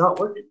 and it's not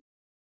working.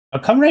 I'll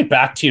come right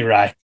back to you,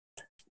 Rye.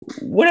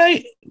 What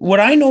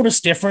I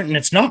noticed different, and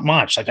it's not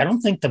much. Like I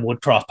don't think the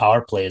Woodcroft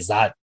power play is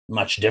that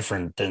much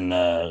different than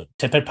the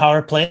Tippett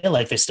power play.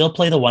 Like they still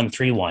play the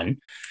 1-3-1,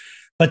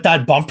 but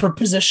that bumper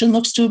position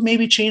looks to have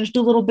maybe changed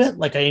a little bit.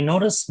 Like I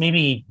noticed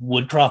maybe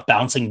Woodcroft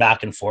bouncing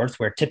back and forth,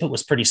 where Tippett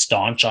was pretty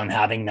staunch on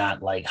having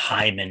that like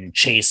Hyman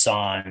chase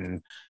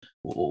on,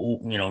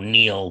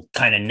 Neil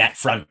kind of net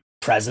front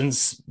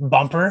presence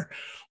bumper.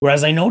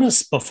 Whereas I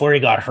noticed before he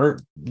got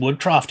hurt,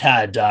 Woodcroft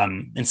had,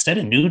 instead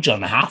of Nuge on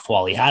the half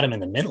wall, he had him in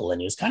the middle, and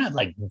he was kind of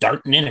like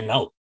darting in and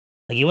out.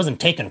 Like he wasn't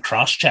taking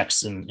cross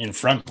checks in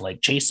front like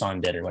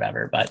Chason did or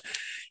whatever. But,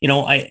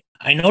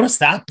 I noticed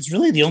that was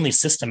really the only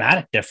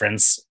systematic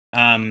difference.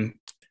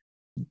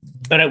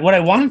 But what I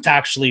wanted to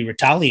actually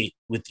retaliate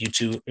with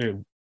to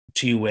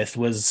you with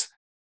was,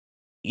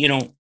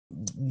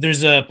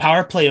 there's a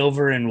power play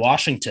over in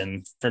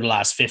Washington for the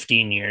last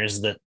 15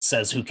 years that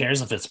says, who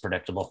cares if it's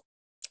predictable?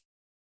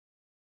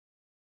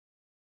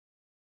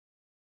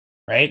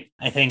 Right?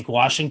 I think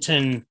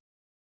Washington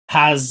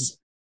has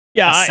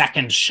a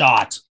second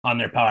shot on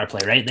their power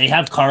play, right? They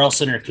have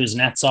Carlson or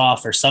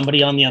Kuznetsov or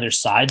somebody on the other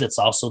side that's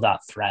also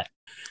that threat.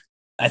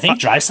 I think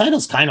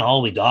Draisaitl's kind of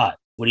all we got.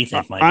 What do you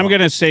think, Michael? I'm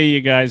going to say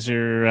you guys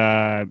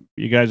are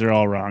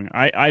all wrong.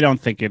 I don't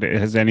think it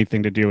has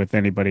anything to do with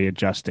anybody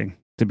adjusting,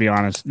 to be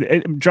honest.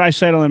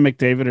 Draisaitl and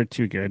McDavid are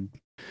too good.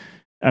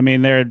 I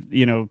mean, they're,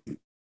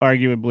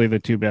 arguably the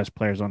two best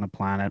players on the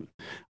planet.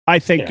 I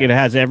think it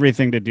has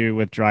everything to do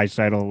with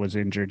Draisaitl was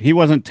injured. He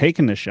wasn't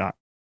taking the shot.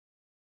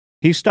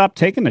 He stopped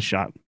taking the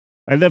shot.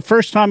 The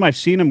first time I've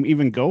seen him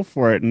even go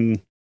for it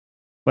in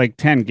like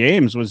 10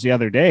 games was the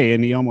other day,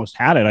 and he almost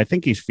had it. I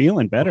think he's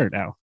feeling better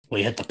now. Well,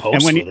 he hit the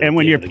post. And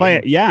when you're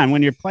playing, and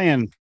when you're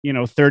playing,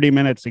 30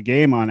 minutes a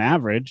game on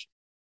average,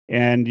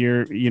 and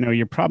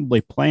you're probably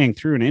playing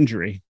through an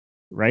injury,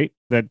 right?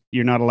 That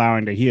you're not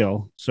allowing to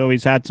heal. So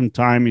he's had some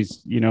time.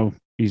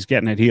 He's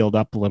getting it healed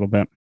up a little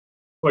bit.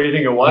 What do you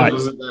think it was?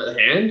 Was it the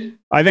hand?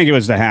 I think it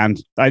was the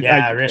hand.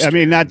 I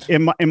mean, that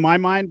in my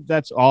mind,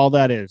 that's all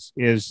that is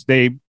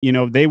they,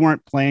 they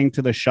weren't playing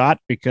to the shot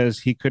because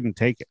he couldn't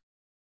take it.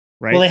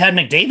 Right. Well, they had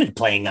McDavid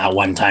playing that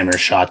one-timer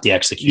shot, the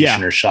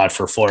executioner shot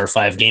for 4 or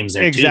 5 games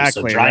there too.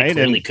 So Dry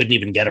clearly couldn't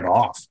even get it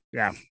off.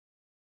 Yeah.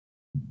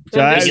 So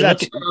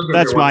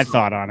that's my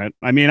thought on it.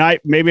 I mean,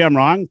 maybe I'm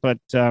wrong, but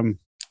yeah.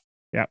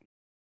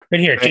 Right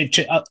here,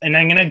 and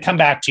I'm going to come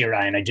back to you,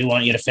 Ryan. I do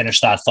want you to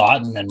finish that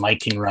thought, and then Mike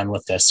can run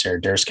with this, or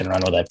Durst can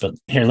run with it. But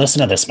here, listen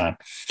to this, man.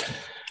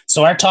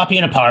 So our top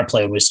unit power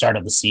play when we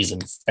started the season,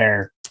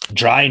 fair,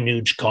 Dry,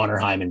 Nuge, Connor,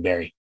 Hyman,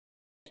 Barrie.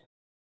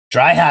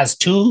 Dry has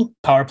 2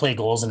 power play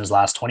goals in his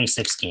last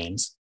 26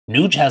 games.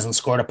 Nuge hasn't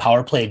scored a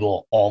power play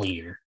goal all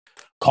year.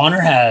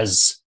 Connor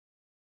has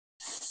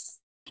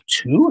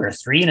 2 or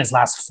 3 in his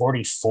last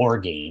 44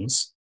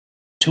 games.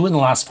 2 in the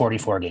last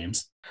 44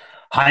 games.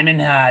 Hyman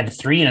had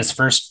 3 in his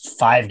first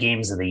 5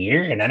 games of the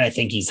year, and then I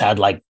think he's had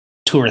like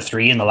 2 or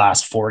 3 in the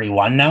last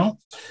 41 now.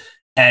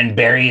 And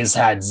Barrie has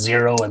had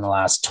 0 in the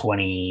last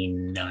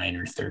 29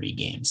 or 30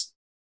 games.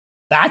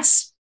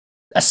 That's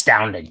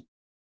astounding.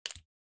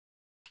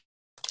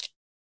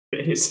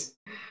 It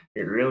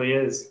really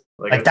is.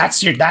 Like that's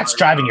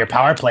driving your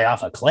power play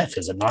off a cliff,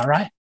 is it not,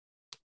 right?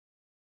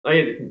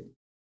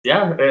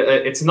 Yeah,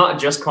 it's not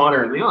just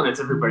Connor and Leon; it's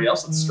everybody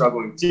else that's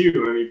struggling too.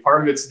 I mean,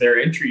 part of it's their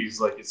entries.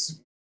 Like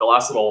it's the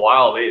last little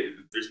while.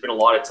 There's been a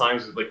lot of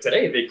times like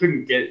today they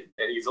couldn't get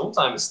any zone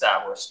time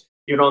established.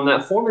 Even on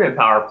that 4-minute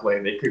power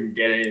play, they couldn't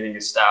get anything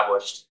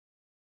established.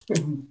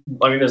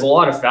 I mean, there's a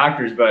lot of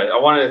factors, but I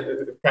want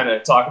to kind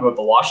of talk about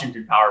the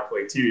Washington power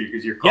play too,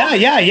 because you're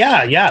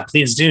yeah.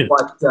 Please do.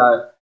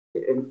 But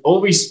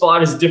Ovi's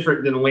spot is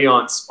different than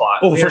Leon's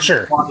spot. Oh, Leon's for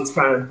sure. Spot is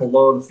kind of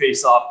below the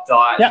face-off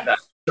dot. Yep. That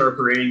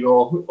sharper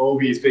angle.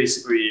 Ovi is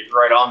basically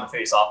right on the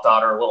face-off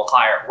dot or a little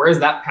higher. Where's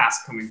that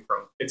pass coming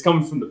from? It's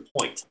coming from the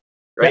point,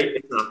 right?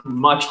 Yep. It's a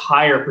much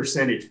higher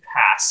percentage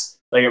pass.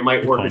 Like it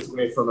might work its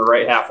way from the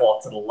right half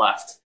wall to the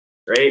left.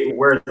 Right,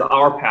 where's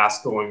our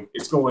pass going?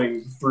 It's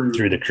going through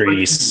the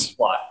crease,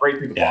 right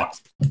through the box.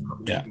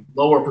 Yeah,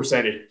 lower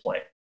percentage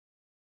play.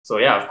 So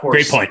yeah, of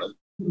course. Great point.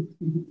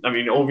 I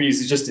mean, Ovi's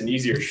is just an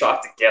easier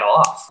shot to get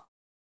off.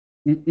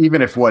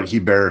 Even if what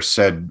Hebert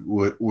said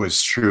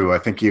was true, I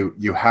think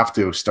you have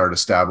to start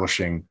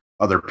establishing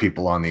other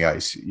people on the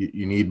ice.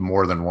 You need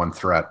more than one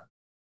threat,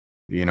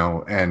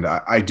 And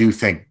I do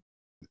think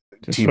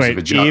just teams have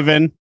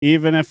adjusted.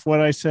 Even if what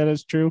I said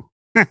is true.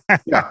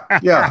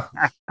 Yeah.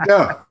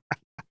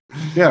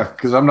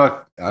 Because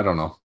I don't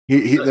know.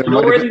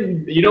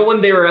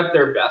 When they were at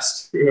their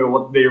best,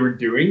 what they were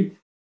doing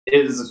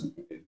is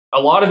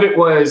a lot of it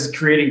was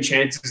creating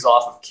chances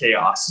off of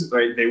chaos.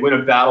 Right? They win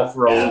a battle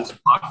for a loose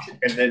puck,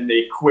 and then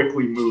they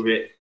quickly move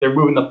it. They're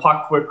moving the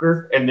puck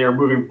quicker, and they're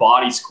moving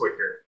bodies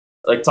quicker.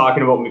 Like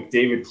talking about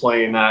McDavid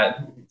playing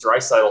that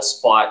Draisaitl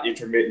spot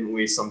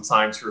intermittently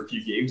sometimes for a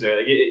few games there.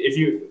 Like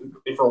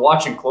if we're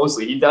watching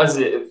closely, he does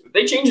it.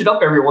 They change it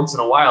up every once in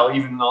a while,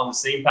 even on the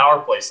same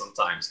power play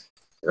sometimes.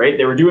 Right?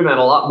 They were doing that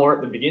a lot more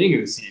at the beginning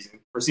of the season.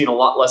 We're seeing a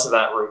lot less of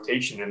that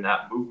rotation and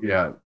that movement.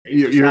 Yeah,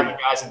 right? You're having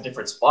guys in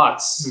different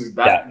spots.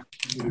 That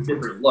is a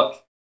different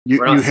look.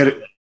 You hit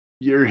it.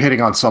 You're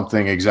hitting on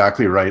something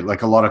exactly right.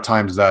 Like a lot of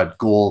times that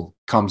goal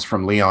comes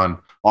from Leon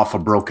off a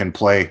broken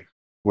play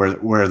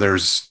where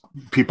there's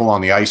people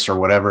on the ice or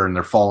whatever and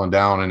they're falling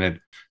down and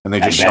they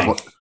just shovel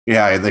it.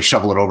 Yeah, they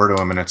shovel it over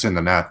to him and it's in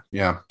the net.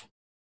 Yeah.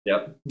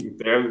 Yep.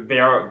 They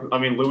are. I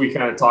mean, Louis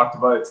kind of talked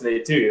about it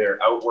today too.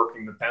 They're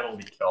outworking the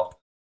penalty kill,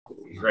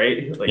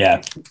 right? Like,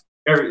 yeah.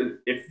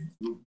 If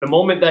the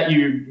moment that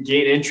you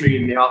gain entry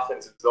in the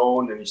offensive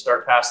zone and you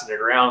start passing it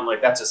around,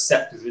 like that's a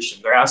set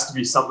position. There has to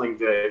be something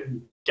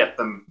to get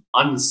them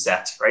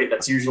unset, right?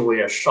 That's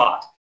usually a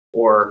shot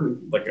or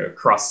like a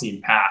cross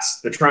seam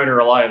pass. They're trying to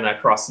rely on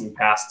that cross seam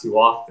pass too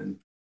often.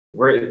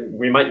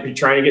 We might be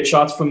trying to get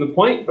shots from the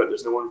point, but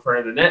there's no one in front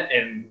of the net,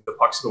 and the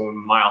puck's going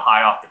mile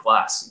high off the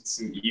glass.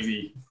 It's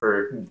easy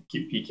for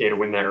PK to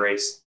win that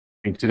race.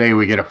 And today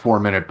we get a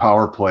 4-minute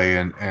power play,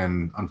 and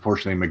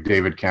unfortunately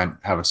McDavid can't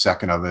have a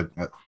second of it,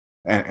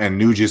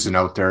 and Nuge isn't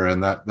out there,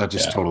 and that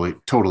just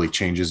totally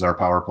changes our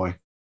power play.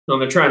 So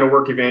they're trying to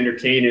work Evander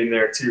Kane in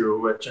there too,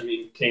 which I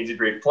mean, Kane's a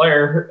great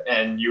player,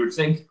 and you would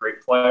think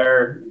great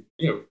player,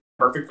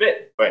 perfect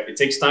fit, but it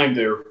takes time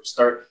to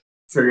start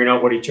figuring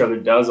out what each other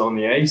does on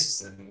the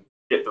ice and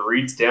get the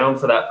reads down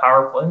for that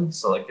power play.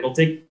 So like it'll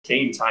take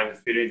Kane time to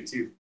fit in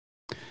too.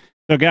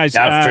 So guys,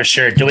 for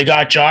sure. Do we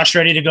got Josh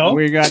ready to go?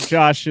 We got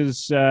Josh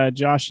is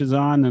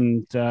on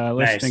and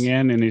listening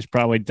in, and he's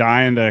probably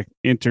dying to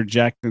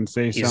interject and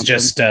say something.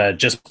 He's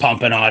just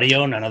pumping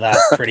audio. None of that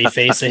pretty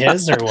face of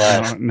his, or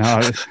what? No.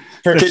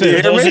 For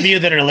those of you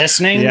that are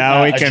listening, we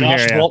can Josh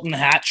hear you. Bolton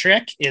hat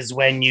trick is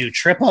when you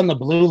trip on the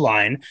blue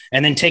line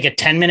and then take a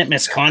 10-minute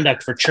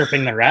misconduct for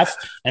chirping the ref,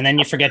 and then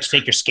you forget to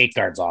take your skate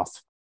guards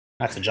off.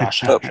 That's a Josh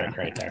hat trick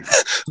right there.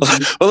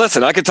 Well,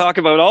 listen, I could talk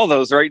about all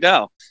those right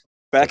now.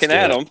 Back in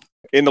Adam,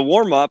 in the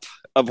warm-up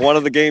of one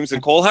of the games in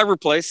Cole Harbour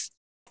Place,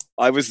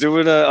 I was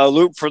doing a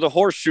loop for the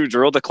horseshoe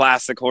drill, the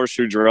classic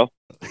horseshoe drill,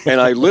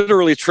 and I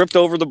literally tripped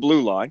over the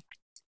blue line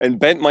and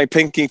bent my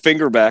pinky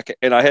finger back,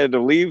 and I had to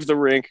leave the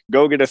rink,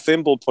 go get a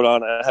thimble put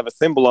on. I have a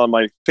thimble on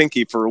my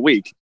pinky for a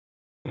week.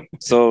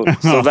 So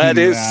that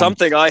is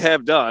something I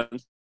have done,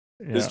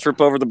 is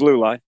trip over the blue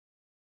line.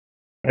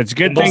 It's a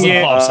good thing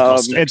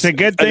it's a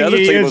good thing you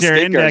use your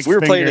index we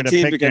were playing finger a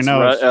team to pick your against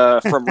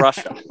nose. from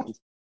Russia.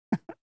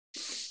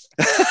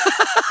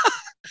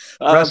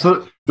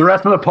 The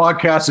rest of the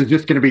podcast is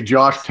just going to be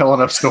Josh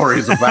telling us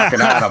stories of back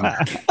in Adam.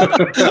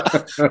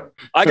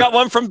 I got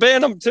one from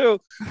Bantam too.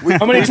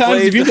 How many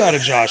times have you got a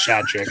Josh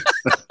hat trick?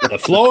 The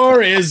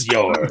floor is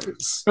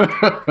yours.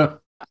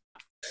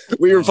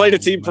 We were playing a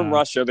team from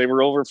Russia. They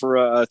were over for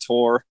a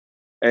tour,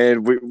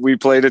 and we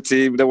played a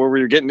team where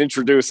we were getting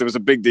introduced. It was a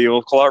big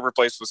deal. Cole Harbour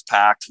Place was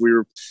packed. We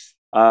were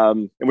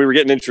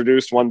getting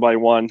introduced one by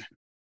one,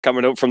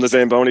 coming out from the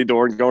Zamboni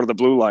door and going to the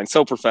blue line.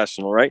 So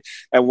professional, right?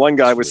 And one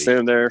guy was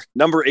standing there,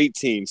 number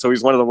 18. So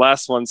he's one of the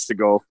last ones to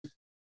go,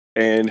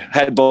 and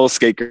had both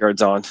skate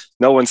guards on.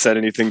 No one said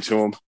anything to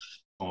him.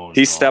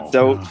 He stepped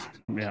out.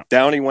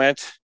 Down he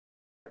went.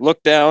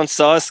 Looked down,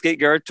 saw a skate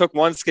guard, took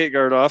one skate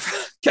guard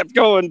off, kept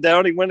going,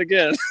 down he went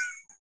again.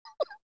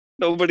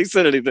 Nobody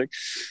said anything.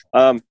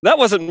 That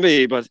wasn't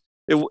me, but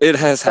it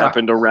has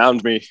happened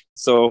around me.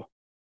 So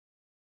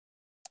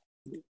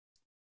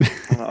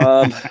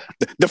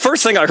the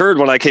first thing I heard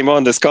when I came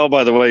on this call,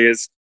 by the way,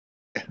 is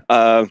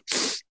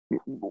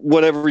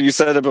whatever you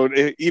said about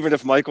it, even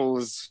if Michael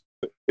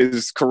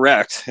is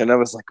correct. And I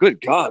was like, good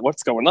God,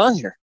 what's going on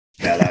here?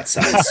 Yeah, that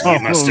sounds.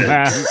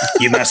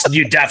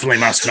 You definitely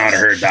must not have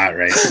heard that,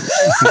 right?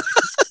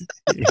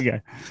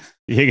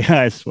 you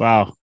guys,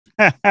 wow.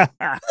 You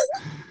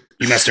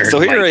must have heard. So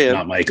here Mike, I am,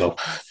 not Michael.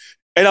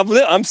 And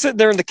I'm sitting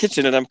there in the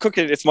kitchen and I'm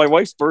cooking. It's my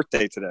wife's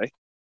birthday today.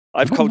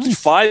 I've coached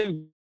 5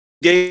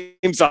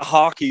 games of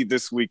hockey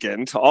this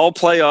weekend, all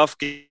playoff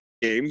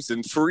games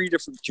in 3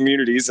 different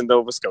communities in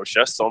Nova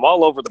Scotia. So I'm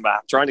all over the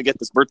map trying to get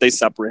this birthday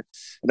separate.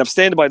 And I'm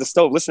standing by the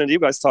stove listening to you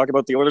guys talk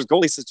about the Oilers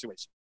goalie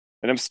situation.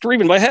 And I'm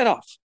screaming my head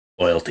off.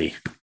 Loyalty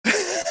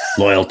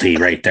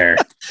right there.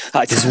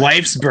 His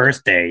wife's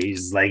birthday.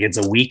 He's like, it's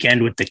a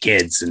weekend with the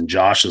kids, and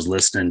Josh is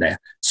listening to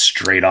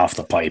Straight Off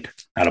the Pipe.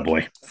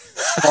 Attaboy.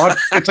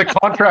 It's a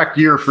contract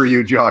year for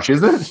you, Josh,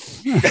 isn't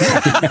it?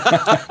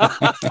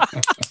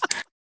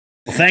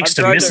 Well, thanks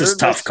to Mrs.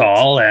 Tough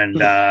Call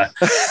and That's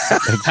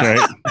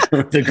right.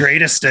 the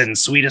greatest and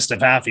sweetest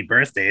of happy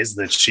birthdays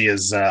that she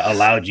has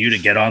allowed you to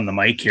get on the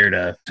mic here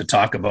to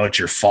talk about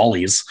your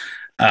follies.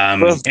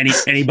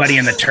 Anybody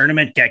in the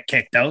tournament get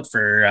kicked out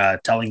for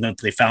telling them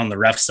they found the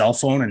ref's cell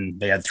phone and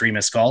they had 3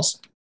 missed calls?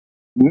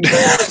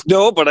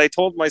 No, but I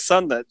told my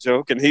son that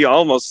joke and he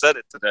almost said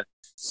it today.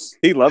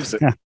 He loves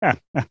it.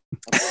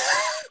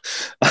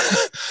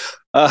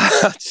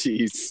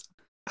 Jeez.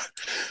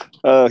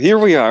 Here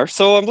we are.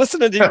 So I'm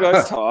listening to you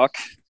guys talk,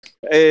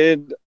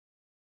 and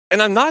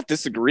and I'm not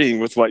disagreeing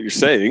with what you're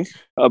saying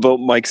about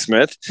Mike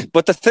Smith,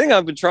 but the thing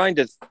I've been trying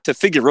to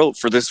figure out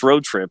for this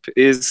road trip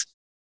is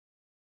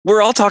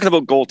we're all talking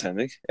about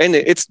goaltending, and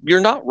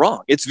you're not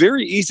wrong. It's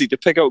very easy to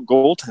pick out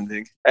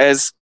goaltending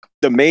as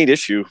the main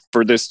issue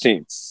for this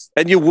team,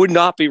 and you would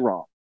not be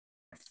wrong.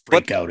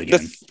 Freak out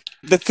again.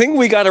 The thing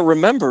we got to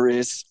remember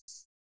is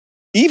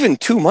even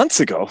 2 months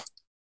ago,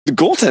 the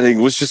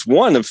goaltending was just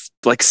one of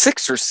like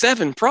 6 or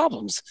 7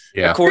 problems.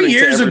 Yeah. 3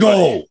 years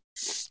ago.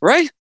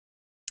 Right?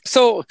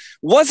 So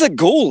was a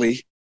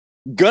goalie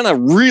going to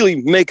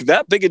really make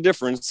that big a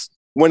difference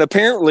when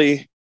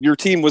apparently your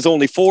team was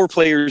only 4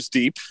 players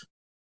deep?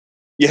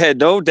 You had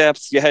no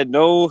depth. You had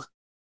no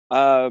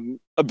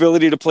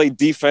ability to play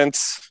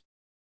defense.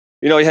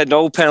 You had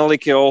no penalty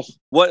kill.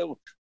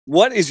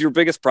 What is your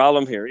biggest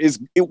problem here?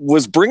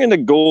 Was bringing a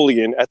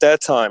goalie in at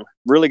that time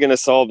really going to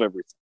solve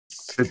everything?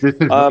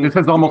 This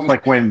is almost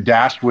like when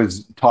Dash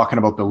was talking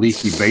about the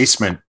leaky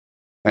basement,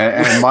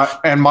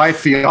 and my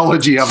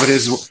theology of it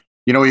is,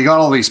 you got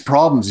all these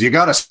problems. You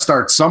got to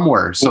start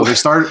somewhere. So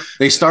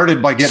they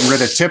started by getting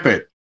rid of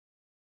Tippett.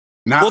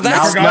 I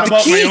forgot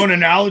about my own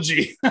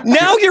analogy.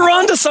 Now you're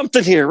onto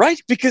something here,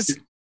 right? Because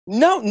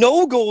no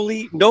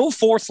goalie, no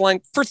fourth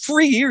line. For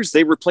 3 years,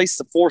 they replaced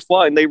the fourth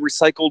line. They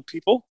recycled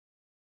people,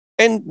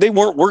 and they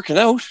weren't working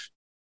out.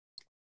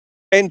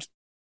 And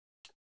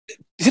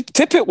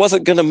Tippett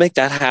wasn't going to make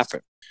that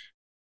happen.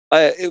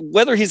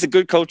 Whether he's a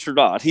good coach or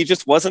not, he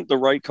just wasn't the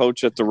right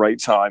coach at the right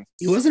time.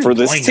 He wasn't for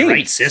this team. The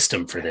right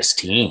system for this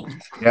team.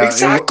 Yeah,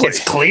 exactly.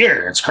 It's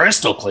clear. It's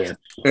crystal clear.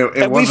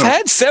 We've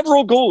had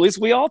several goalies.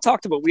 We all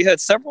talked about. We had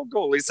several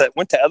goalies that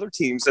went to other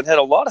teams and had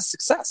a lot of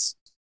success.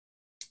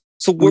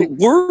 So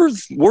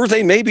were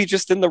they maybe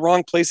just in the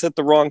wrong place at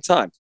the wrong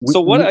time?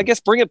 I guess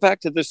bring it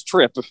back to this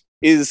trip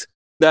is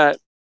that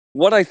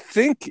what I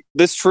think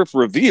this trip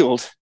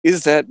revealed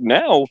is that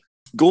now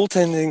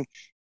goaltending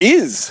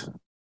is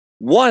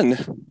one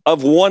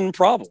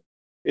problem,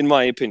 in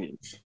my opinion.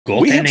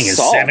 Goaltending is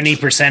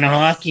 70% of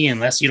hockey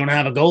unless you don't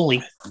have a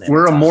goalie.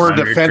 We're a more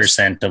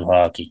 100% of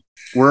hockey.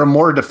 We're a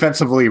more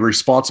defensively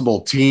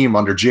responsible team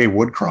under Jay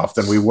Woodcroft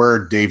than we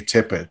were Dave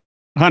Tippett.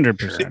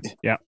 100%.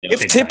 Yeah.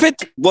 If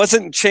Tippett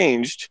wasn't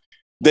changed,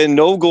 then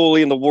no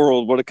goalie in the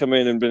world would have come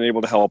in and been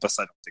able to help us.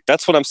 I don't think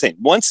that's what I'm saying.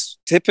 Once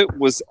Tippett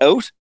was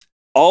out,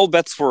 all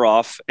bets were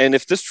off. And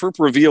if this trip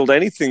revealed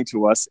anything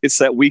to us, it's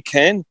that we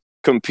can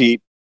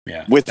compete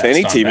with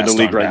any team in the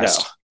league right now.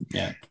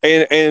 Yeah.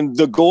 And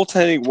the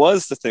goaltending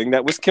was the thing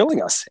that was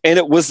killing us. And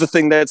it was the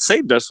thing that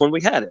saved us when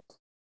we had it.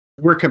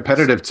 We're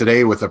competitive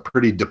today with a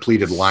pretty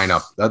depleted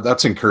lineup.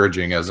 That's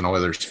encouraging as an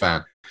Oilers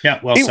fan.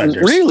 Yeah, well said. It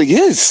really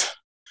is.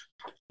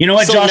 You know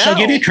what, so Josh, I'll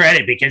give you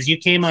credit because you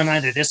came on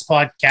either this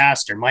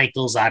podcast or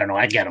Michael's. I don't know.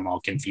 I get them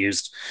all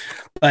confused.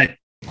 But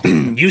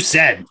you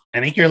said, I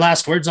think your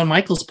last words on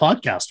Michael's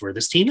podcast were,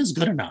 this team is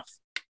good enough.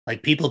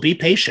 Like, people, be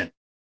patient.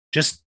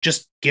 Just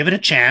give it a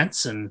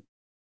chance. And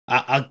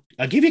I'll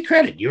give you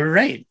credit. You were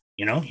right.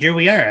 Here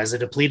we are as a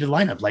depleted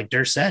lineup, like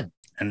Durr said.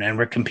 And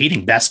we're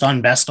competing best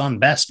on best on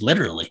best,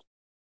 literally.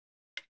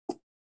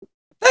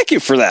 Thank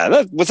you for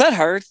that. Was that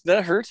hard? Did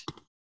that hurt?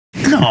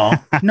 No.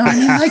 I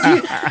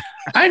mean,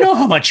 I know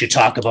how much you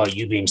talk about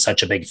you being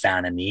such a big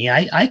fan of me.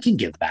 I can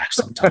give back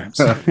sometimes.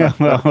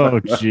 Oh,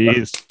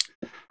 jeez.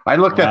 I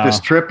looked at this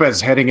trip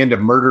as heading into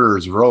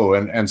Murderer's Row,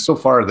 and so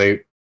far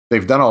they've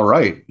done all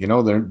right.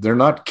 They're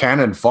not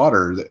cannon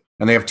fodder,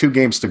 and they have 2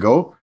 games to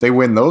go. They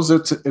win those.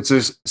 It's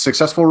a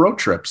successful road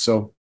trip.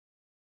 So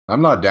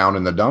I'm not down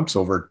in the dumps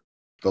over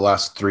the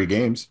last 3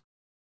 games.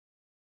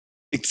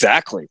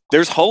 Exactly.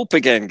 There's hope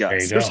again,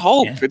 guys. There's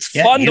hope. Yeah. It's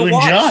fun to watch. You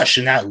and Josh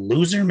and that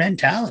loser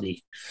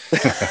mentality.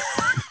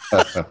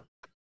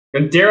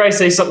 And dare I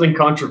say something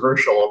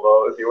controversial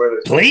about the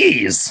Oilers?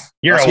 Please.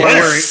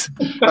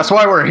 That's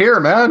why we're here,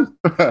 man.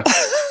 But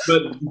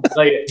does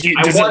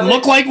it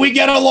look like we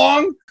get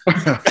along?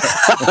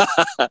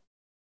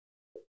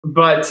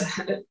 But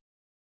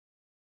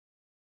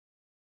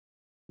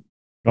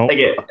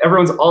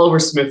everyone's all over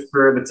Smith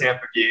for the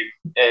Tampa game,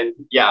 and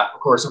of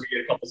course, if we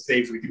get a couple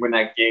saves, we can win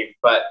that game.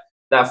 But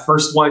that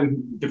first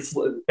one,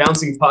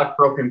 bouncing puck,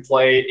 broken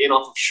play, in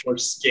off of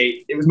short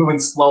skate. It was moving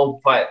slow,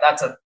 but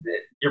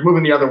you're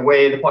moving the other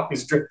way. The puck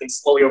is drifting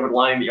slowly over the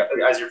line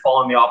as you're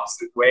falling the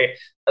opposite way.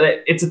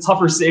 It's a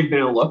tougher save than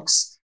it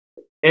looks.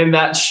 And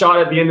that shot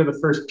at the end of the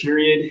first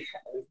period,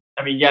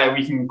 I mean,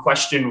 we can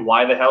question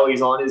why the hell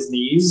he's on his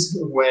knees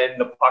when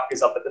the puck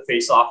is up at the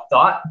face-off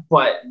dot,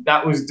 but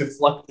that was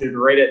deflected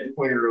right at the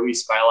point of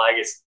release by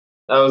Lagus.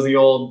 That was the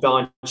old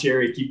Don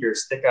Cherry, keep your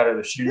stick out of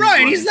the shoes.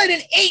 Right, he's let in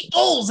 8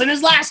 goals in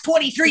his last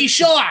 23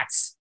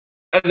 shots.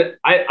 And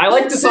I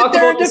like to talk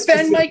there about and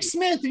defend Mike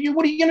Smith.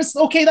 What are you going to say?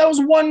 Okay, that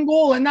was 1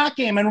 goal in that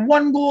game and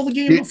 1 goal the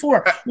game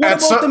before. What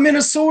about the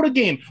Minnesota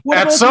game?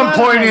 At some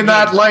point in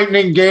that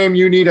Lightning game,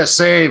 you need a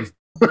save.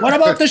 What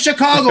about the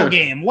Chicago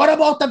game? What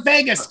about the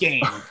Vegas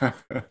game?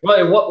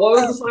 Wait, what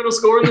was the final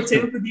score in the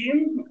Tampa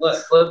game?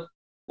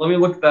 Let me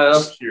look that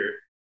up here.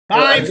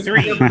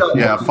 5-3.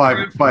 Yeah,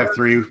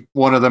 5-3.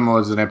 One of them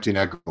was an empty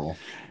net goal.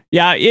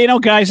 Yeah,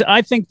 guys,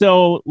 I think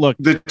though, look,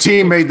 The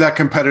team made that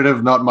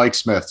competitive, not Mike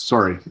Smith.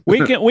 Sorry.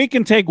 we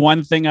can take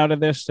one thing out of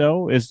this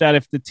though, is that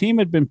if the team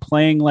had been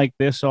playing like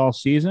this all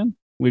season,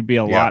 we'd be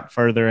a lot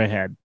further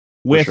ahead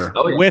with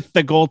with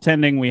the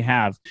goaltending we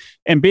have,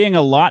 and being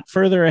a lot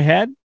further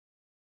ahead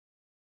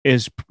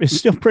is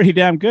still pretty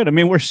damn good. I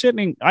mean, we're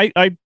sitting.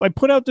 I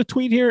put out the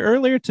tweet here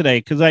earlier today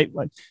because I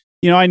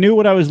knew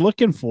what I was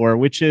looking for,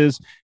 which is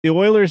the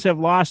Oilers have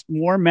lost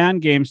more man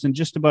games than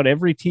just about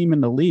every team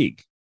in the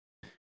league.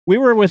 We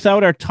were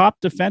without our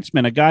top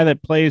defenseman, a guy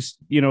that plays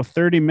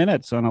 30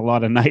 minutes on a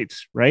lot of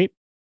nights, right?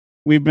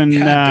 We've been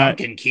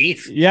Duncan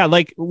Keith. Yeah,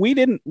 like we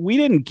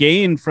didn't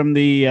gain from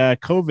the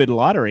COVID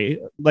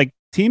lottery. Like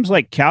teams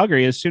like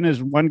Calgary, as soon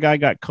as one guy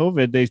got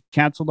COVID, they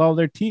canceled all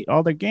their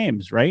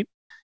games, right?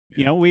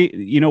 Yeah.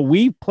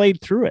 We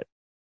played through it.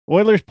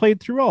 Oilers played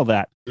through all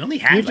that. We only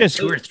had just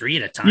 2 or 3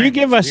 at a time. You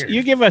give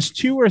us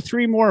 2 or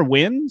 3 more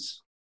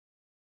wins,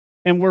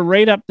 and we're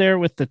right up there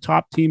with the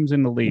top teams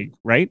in the league,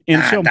 right?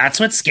 And so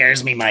that's what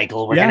scares me,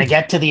 Michael. We're gonna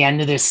get to the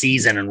end of this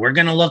season, and we're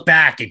gonna look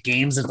back at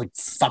games of like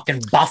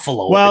fucking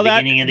Buffalo at the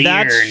beginning of the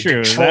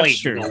year. That's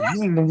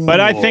true. But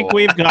I think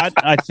we've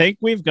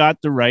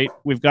got the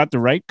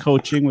right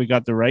coaching. They've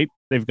got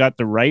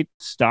the right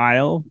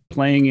style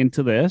playing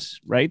into this,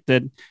 right?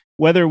 That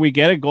whether we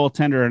get a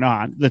goaltender or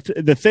not,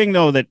 the thing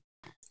though that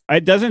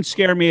it doesn't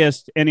scare me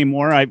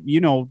anymore. A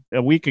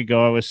week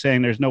ago I was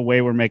saying there's no way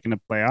we're making the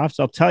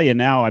playoffs. I'll tell you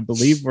now, I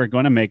believe we're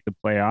going to make the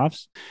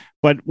playoffs.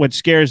 But what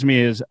scares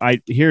me is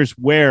here's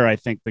where I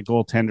think the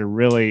goaltender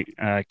really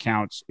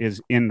counts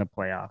is in the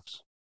playoffs.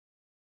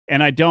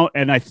 And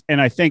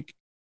I think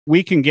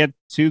we can get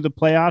to the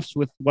playoffs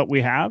with what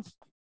we have.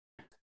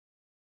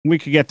 We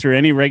could get through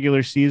any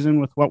regular season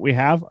with what we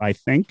have. I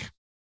think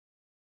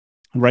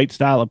right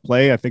style of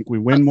play. I think we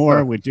win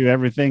more. We do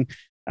everything,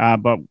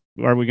 but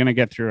are we going to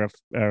get through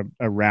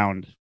a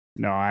round?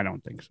 No, I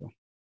don't think so.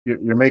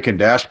 You're making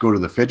Dash go to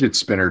the fidget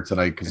spinner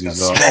tonight because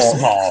he's all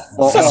stressed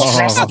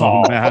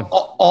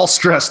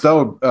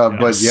out.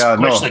 But yeah,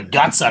 squish the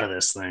guts out of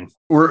this thing.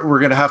 We're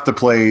going to have to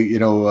play,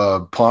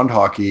 pond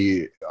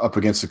hockey up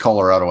against the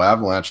Colorado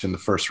Avalanche in the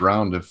first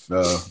round if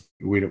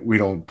we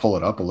don't pull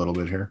it up a little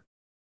bit here.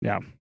 Yeah.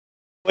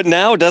 But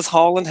now, does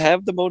Holland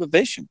have the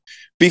motivation?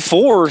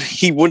 Before,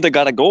 he wouldn't have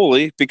got a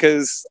goalie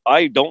because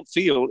I don't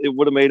feel it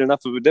would have made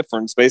enough of a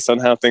difference based on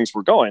how things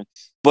were going.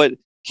 But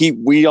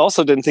we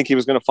also didn't think he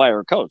was going to fire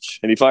a coach,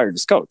 and he fired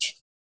his coach.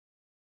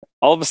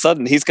 All of a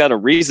sudden, he's got a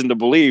reason to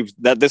believe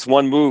that this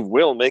one move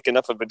will make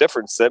enough of a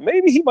difference that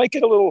maybe he might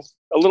get a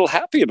little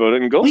happy about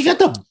it and go. You got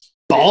the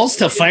balls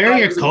to fire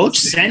your coach?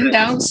 Send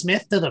down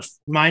Smith to the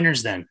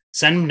minors then.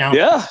 Send him down.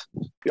 Yeah,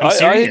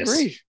 I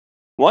agree.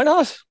 Why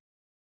not?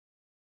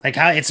 Like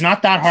how it's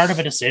not that hard of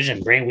a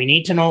decision. We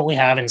need to know what we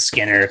have in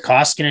Skinner.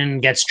 Koskinen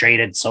gets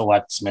traded. So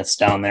what? Smith's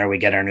down there. We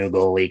get our new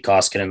goalie.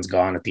 Koskinen's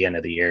gone at the end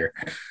of the year.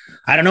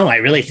 I don't know. I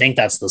really think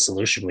that's the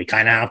solution. We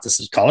kind of have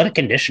to call it a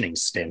conditioning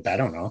stint. I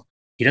don't know.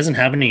 He doesn't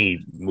have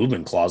any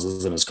movement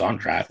clauses in his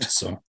contract.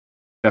 So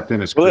kept in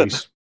his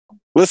crease.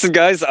 Listen,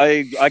 guys,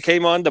 I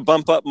came on to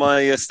bump up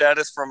my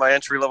status for my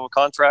entry-level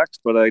contract,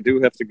 but I do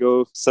have to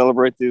go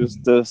celebrate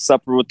the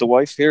supper with the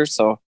wife here.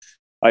 So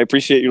I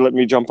appreciate you letting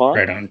me jump on.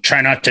 Right on.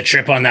 Try not to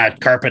trip on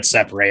that carpet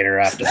separator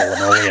after the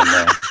linoleum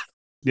there.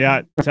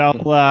 Yeah, tell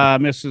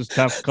Mrs.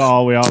 Tough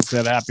Call we all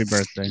said happy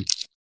birthday.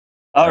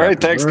 All right,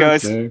 thanks,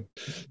 guys. All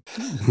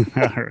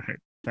right,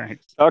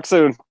 thanks. Talk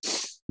soon.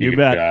 You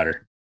bet. Got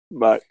her.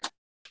 Bye.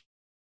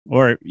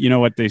 Or you know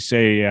what they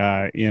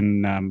say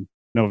in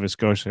Nova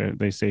Scotia?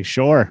 They say,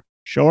 "Sure,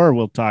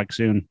 we'll talk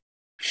soon."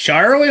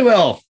 Sure, we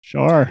will.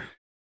 Sure.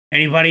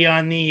 Anybody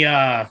on the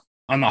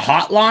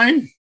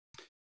hotline?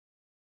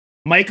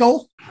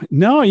 Michael?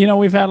 No,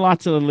 we've had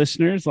lots of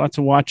listeners, lots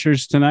of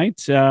watchers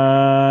tonight.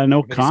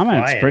 No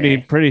comments.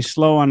 Quiet, pretty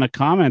slow on the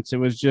comments. It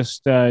was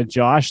just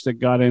Josh that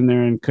got in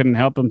there and couldn't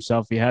help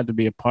himself. He had to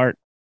be a part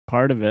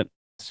of it.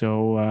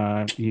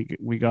 So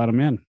we got him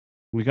in.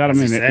 We got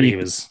him in. He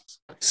was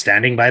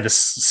standing by the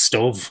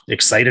stove,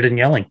 excited and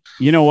yelling.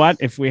 You know what?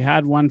 If we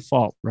had one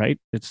fault, right?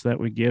 It's that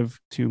we give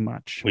too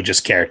much. We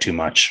just care too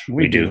much.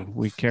 We do.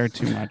 We care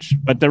too much.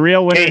 But the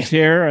real winners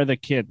here are the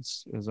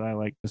kids, as I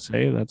like to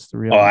say. That's the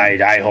real.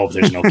 I hope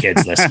there's no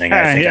kids listening.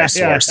 I think I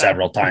swore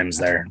several times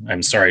there.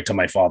 I'm sorry to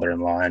my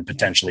father-in-law and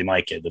potentially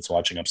my kid that's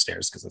watching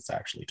upstairs because it's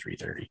actually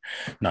 3:30,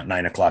 not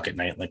 9 o'clock at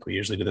night like we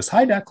usually do this.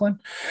 Hi, Declan.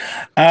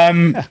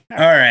 All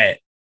right.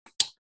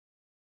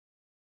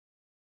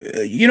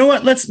 You know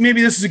what?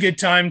 Maybe this is a good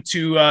time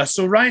to.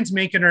 So Ryan's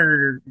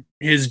making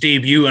his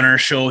debut on our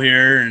show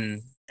here,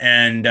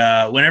 and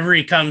whenever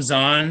he comes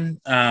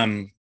on,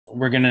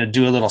 we're gonna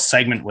do a little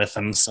segment with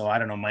him. So I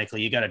don't know, Michael,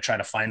 you got to try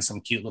to find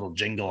some cute little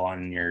jingle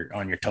on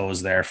your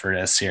toes there for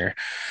this here.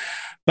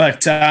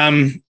 But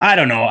I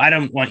don't know. I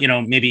don't want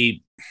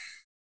maybe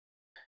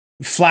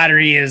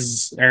flattery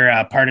is,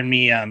 or pardon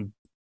me.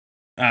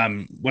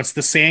 What's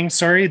the saying?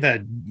 Sorry,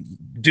 the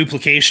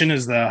duplication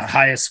is the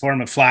highest form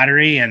of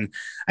flattery. And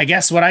I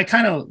guess what I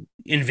kind of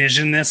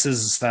envision this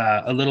is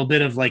a little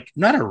bit of like,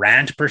 not a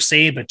rant per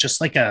se, but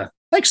just like a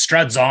like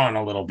struts on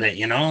a little bit,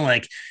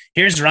 like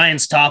here's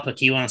Ryan's topic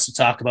he wants to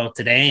talk about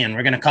today, and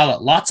we're going to call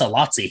it Lots of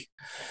Lotsy.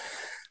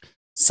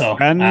 So,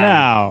 and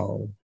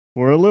now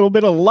for a little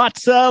bit of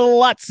Lots of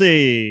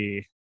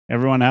Lotsy.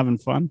 Everyone having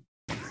fun?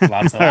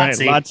 Lots of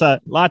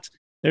Lotsy. Lots.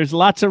 There's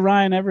lots of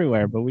Ryan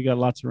everywhere, but we got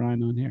lots of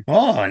Ryan on here.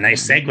 Oh, a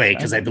nice segue,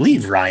 because I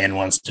believe Ryan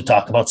wants to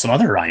talk about some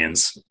other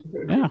Ryans.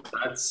 Yeah,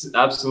 that's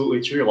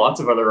absolutely true. Lots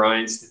of other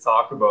Ryans to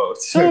talk about.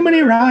 So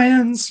many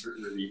Ryans.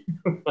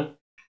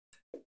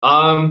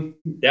 I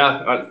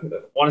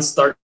want to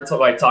start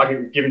by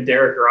giving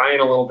Derek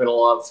Ryan a little bit of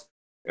love.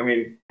 I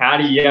mean,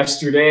 Hattie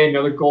yesterday,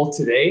 another goal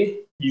today.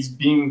 He's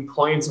been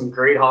playing some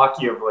great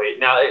hockey of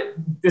late. Now,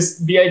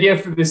 the idea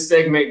for this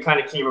segment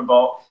kind of came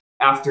about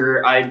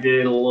after I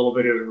did a little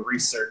bit of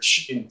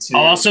research into.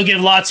 I'll also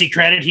give Lotsy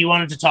credit. He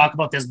wanted to talk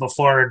about this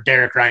before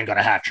Derek Ryan got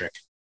a hat trick.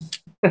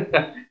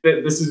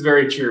 This is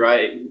very true.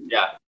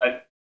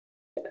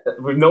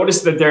 We've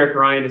noticed that Derek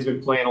Ryan has been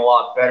playing a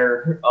lot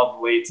better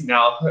of late.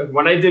 Now,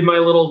 when I did my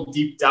little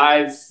deep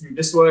dive,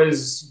 this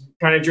was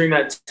kind of during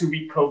that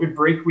 2-week COVID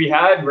break we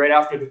had right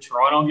after the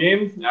Toronto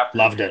game.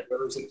 Loved it. The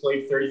Oilers had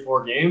played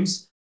 34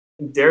 games.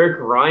 Derek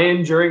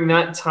Ryan, during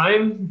that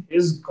time,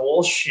 his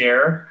goal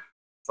share,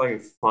 if I can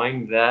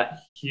find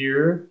that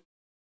here.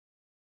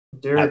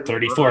 At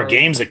 34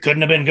 games, it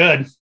couldn't have been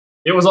good.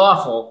 It was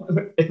awful.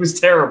 It was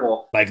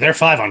terrible. Like their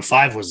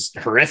 5-on-5 was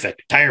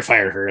horrific. Tire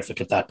fire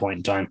horrific at that point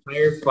in time.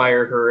 Tire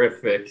fire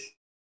horrific.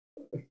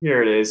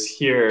 Here it is.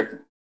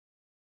 Here.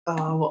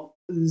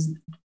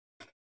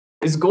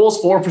 His goals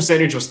for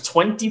percentage was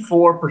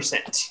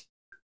 24%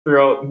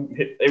 throughout.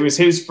 It was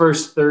his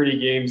first 30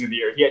 games of the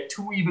year. He had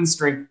 2 even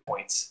strength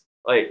points.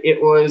 Like,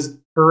 it was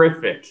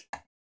horrific.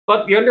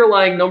 But the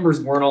underlying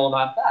numbers weren't all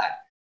that bad.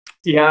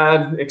 He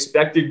had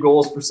expected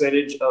goals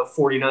percentage of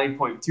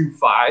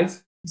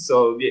 49.25.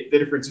 So the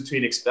difference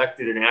between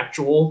expected and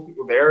actual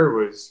there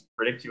was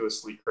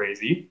ridiculously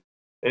crazy.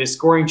 And his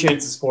scoring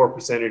chances for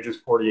percentage was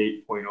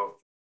 48.0.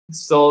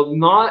 So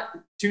not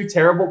too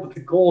terrible, but the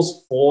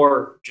goals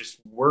for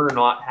just were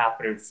not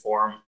happening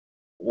for him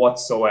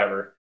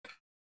whatsoever.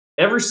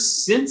 Ever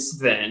since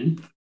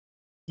then,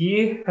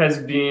 he has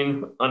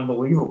been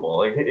unbelievable.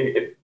 Like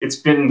it's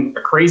been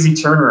a crazy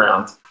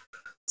turnaround.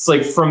 It's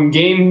like from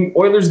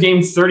Oilers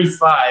game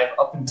 35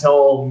 up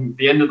until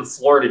the end of the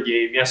Florida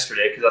game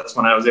yesterday, because that's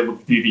when I was able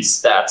to do these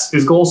stats.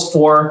 His goals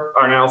for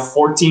are now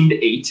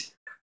 14-8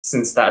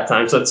 since that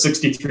time, so that's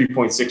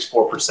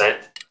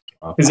 63.64%.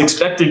 His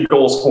expected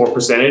goals for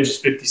percentage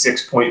is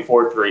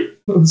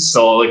 56.43.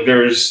 So like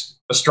there's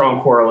a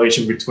strong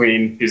correlation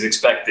between his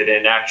expected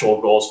and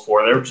actual goals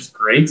for there, which is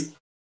great.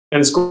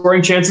 And the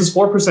scoring chances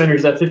for percentage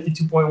is at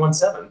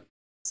 52.17.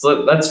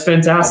 So that's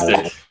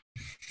fantastic.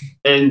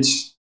 And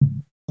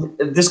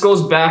this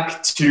goes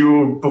back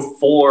to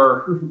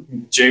before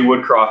Jay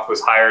Woodcroft was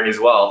hired as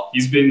well.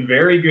 He's been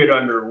very good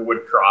under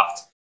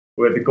Woodcroft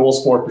with the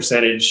goals for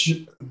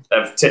percentage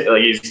of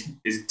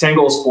he's 10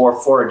 goals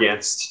for, 4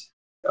 against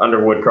under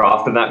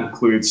Woodcroft, and that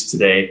includes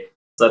today.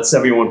 So that's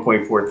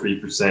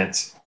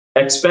 71.43%.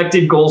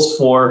 Expected goals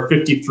for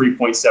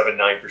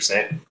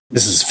 53.79%.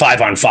 This is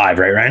 5-on-5,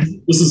 right,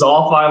 Ryan? This is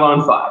all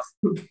 5-on-5.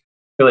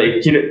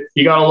 Like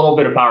he got a little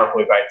bit of power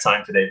play by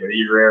time today, but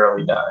he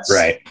rarely does.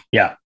 Right.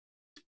 Yeah.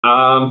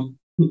 And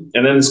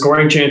then the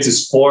scoring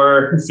chances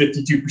for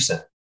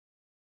 52%.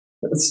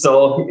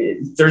 So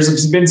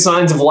there's been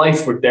signs of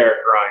life with Derek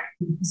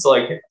Ryan. It's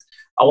like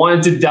I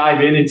wanted to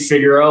dive in and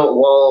figure out,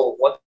 well,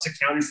 what's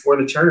accounted for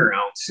the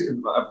turnaround.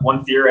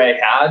 One theory I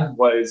had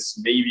was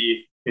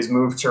maybe his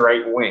move to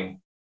right wing.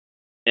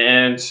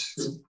 And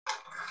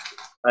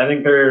I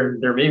think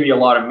there may be a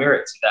lot of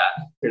merit to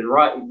that. Because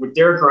with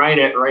Derek Ryan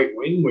at right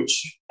wing,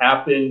 which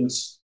happened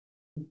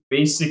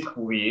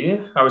basically,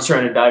 I was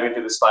trying to dive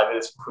into this 5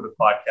 minutes before the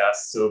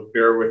podcast, so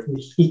bear with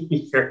me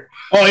here.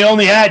 Oh, he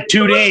only had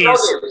 2 days.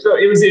 So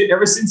it was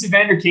ever since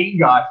Evander Kane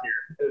got here.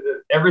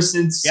 Ever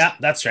since. Yeah,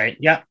 that's right.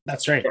 Yeah,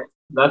 that's right.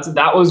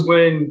 That was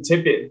when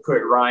Tippett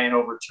put Ryan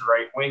over to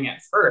right wing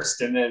at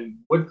first, and then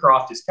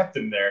Woodcroft has kept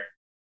him there.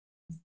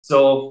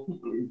 So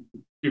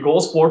your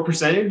goals for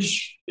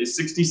percentage is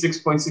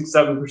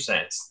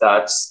 66.67%.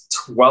 That's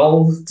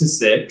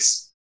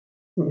 12-6.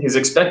 His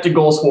expected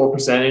goals for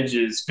percentage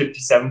is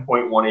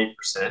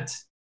 57.18%.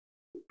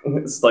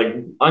 It's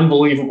like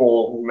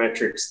unbelievable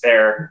metrics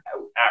there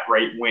at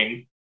right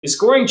wing. His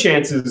scoring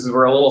chances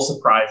were a little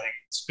surprising.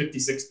 It's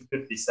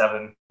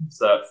 56-57.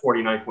 It's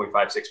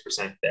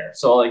 49.56% there.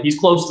 So like he's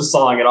close to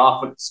sawing it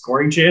off with the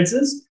scoring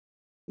chances,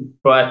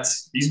 but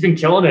he's been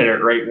killing it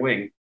at right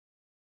wing.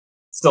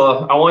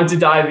 So I wanted to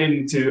dive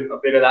into a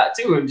bit of that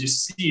too and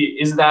just see,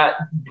 is that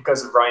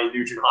because of Ryan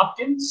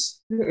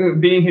Nugent-Hopkins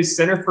being his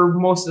center for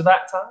most of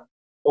that time?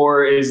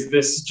 Or is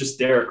this just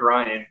Derek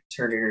Ryan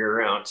turning it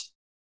around?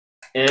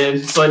 And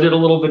so I did a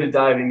little bit of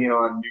diving in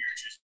on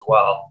Nuge as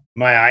well.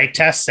 My eye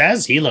test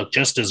says he looked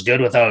just as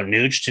good without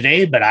Nuge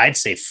today, but I'd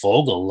say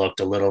Foegele looked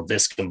a little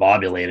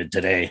discombobulated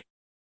today.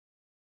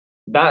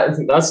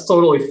 That's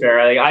totally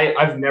fair. Like,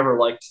 I've never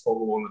liked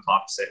Foegele in the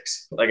top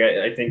 6. Like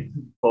I think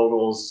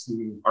Fogel's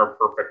our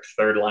perfect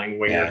third line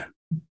winger. Yeah.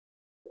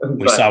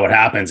 We saw what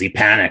happens. He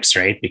panics,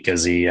 right?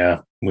 Because we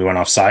went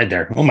offside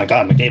there. Oh my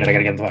God, McDavid, I got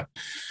to get the puck.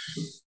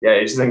 Yeah,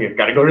 he's thinking,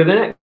 got to go to the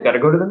net.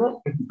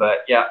 But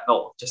yeah,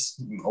 no, just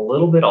a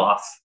little bit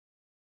off.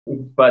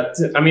 But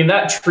I mean,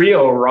 that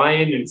trio,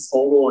 Ryan and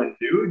Foegele and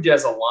Nuge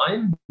as a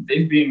line,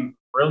 they've been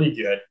really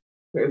good.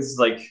 It's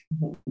like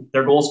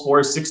their goals for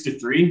is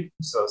 6-3,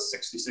 so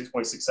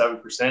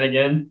 66.67%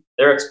 again.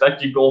 Their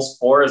expected goals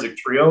for as a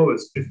trio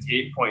is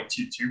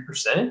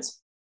 58.22%.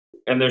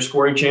 And their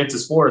scoring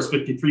chances for is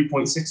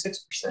 53.66%.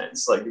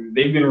 It's like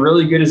they've been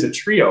really good as a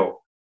trio.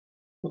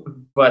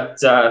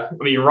 But I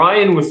mean,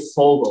 Ryan with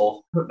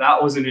Foegele,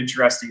 that was an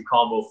interesting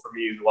combo for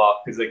me as well,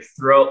 because like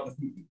throughout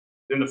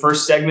in the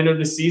first segment of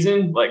the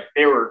season, like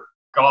they were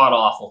god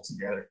awful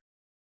together.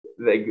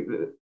 Like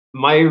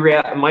my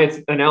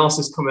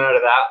analysis coming out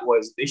of that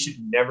was they should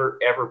never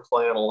ever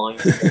play on a line.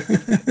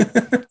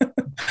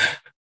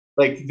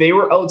 Like they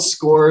were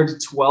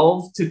outscored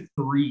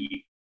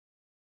 12-3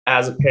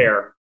 as a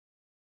pair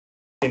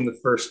in the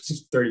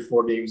first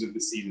 34 games of the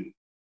season.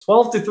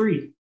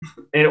 12-3.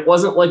 And it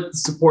wasn't like the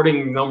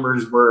supporting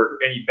numbers were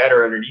any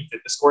better underneath it.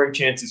 The scoring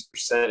chances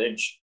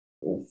percentage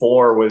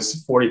for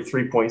was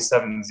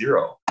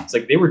 43.70. It's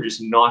like they were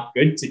just not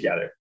good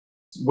together.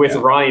 With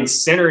Ryan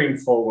centering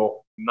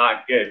Foegele,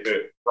 not good.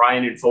 But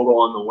Ryan and Foegele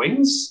on the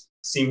wings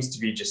seems to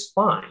be just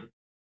fine.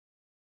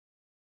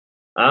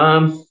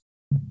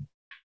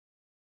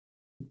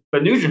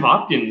 But Nugent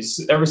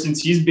Hopkins, ever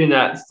since he's been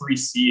at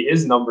 3C,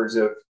 his numbers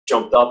have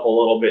jumped up a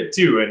little bit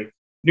too. And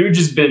Nuge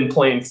has been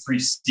playing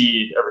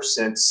 3C ever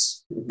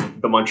since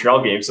the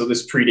Montreal game. So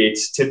this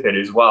predates Tippett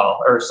as well.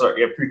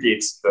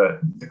 Predates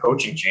the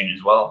coaching change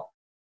as well.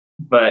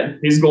 But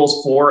his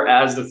goals for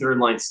as the third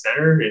line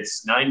center,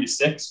 it's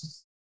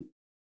 9-6.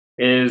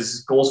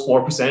 His goals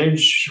for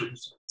percentage,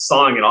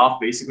 sawing it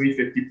off basically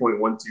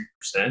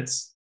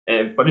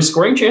 50.12%. But his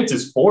scoring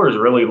chances for is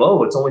really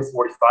low. It's only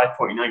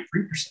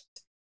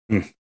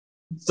 45.93%.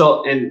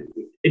 So, and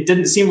it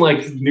didn't seem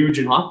like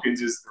Nugent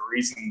Hopkins is the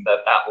reason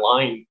that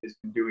line has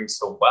been doing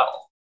so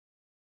well.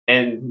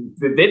 And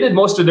they did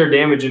most of their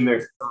damage in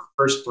their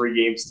first 3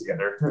 games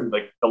together.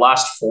 Like the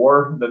last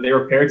 4 that they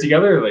were paired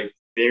together, like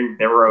they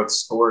were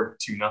outscored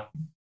 2-0.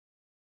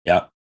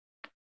 Yeah.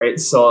 Right.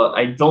 So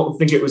I don't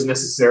think it was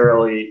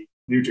necessarily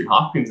Nugent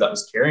Hopkins that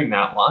was carrying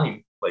that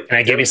line. Like, can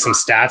I give you some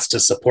stats to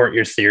support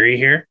your theory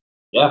here?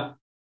 Yeah.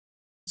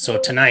 So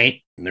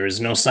tonight, there was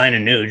no sign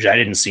of Nuge. I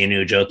didn't see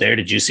Nuge out there.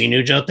 Did you see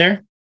Nuge out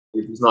there?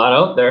 He's not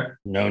out there.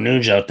 No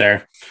Nuge out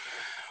there.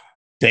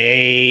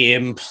 They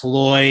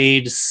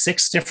employed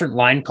 6 different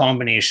line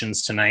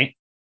combinations tonight.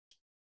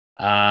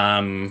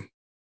 Ryan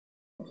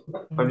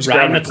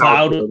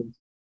McLeod.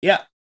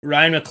 Yeah,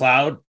 Ryan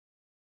McLeod.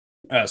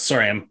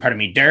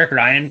 Derek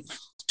Ryan.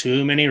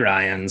 Too many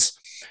Ryans.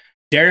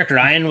 Derek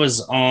Ryan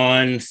was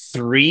on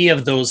 3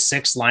 of those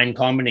 6 line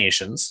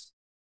combinations.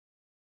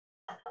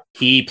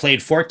 He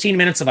played 14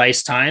 minutes of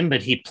ice time,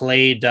 but he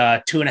played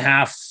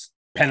 2.5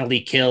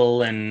 penalty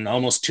kill and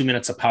almost 2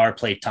 minutes of power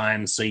play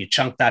time. So you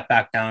chunk that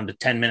back down to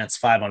 10 minutes,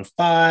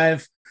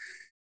 5-on-5.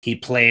 He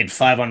played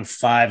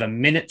 5-on-5,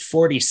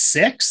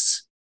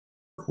 1:46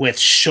 with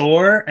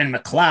Shore and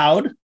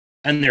McLeod,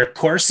 and their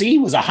Corsi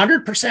was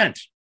 100%.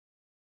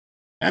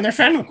 And their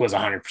Fenwick was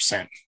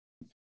 100%.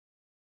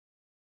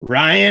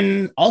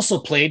 Ryan also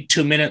played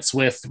 2 minutes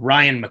with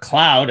Ryan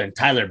McLeod and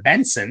Tyler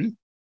Benson.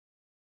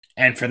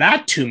 And for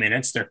that 2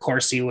 minutes, their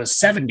Corsi was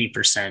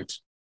 70%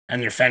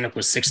 and their Fenwick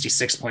was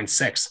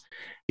 66.6.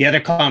 The other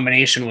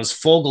combination was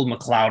Foegele,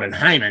 McLeod, and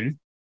Hyman,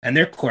 and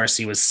their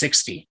Corsi was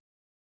 60.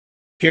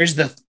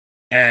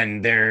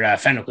 And their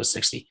Fenwick was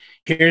 60.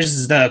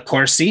 Here's the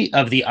Corsi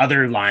of the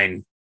other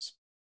line.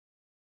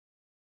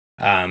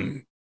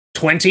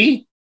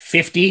 20,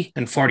 50,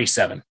 and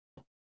 47.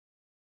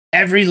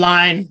 Every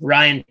line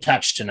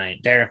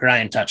Derek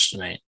Ryan touched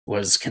tonight,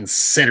 was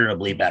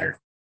considerably better.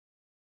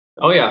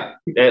 Oh yeah,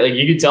 like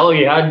you could tell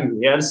he had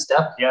a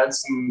step, he had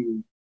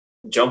some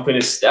jump in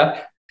his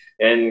step,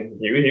 and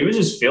he was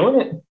just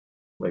feeling it.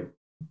 Like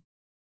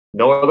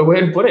no other way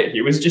to put it, he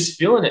was just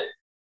feeling it.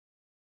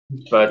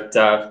 But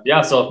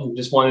so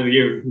just wanted to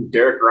give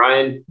Derek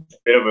Ryan a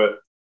bit of a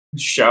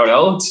shout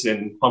out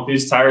and pump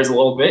his tires a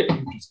little bit,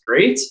 which is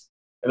great.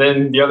 And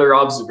then the other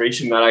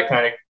observation that I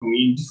kind of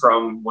gleaned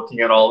from looking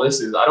at all this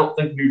is I don't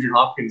think Nugent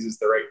Hopkins is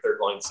the right third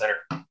line center.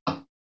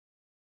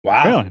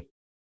 Wow. Really?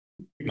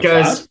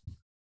 Because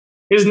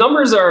his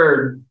numbers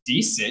are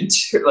decent,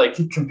 like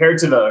compared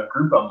to the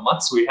group of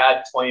mutts we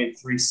had playing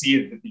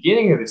 3C at the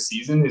beginning of the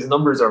season. His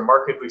numbers are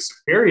markedly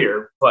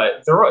superior,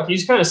 but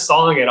he's kind of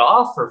sawing it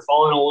off or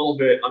falling a little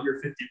bit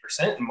under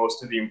 50% in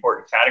most of the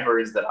important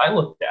categories that I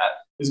looked at.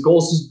 His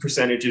goals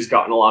percentage has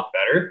gotten a lot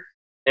better.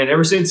 And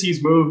ever since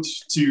he's moved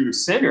to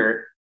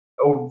center,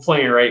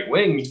 playing right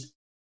wing,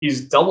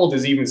 he's doubled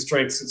his even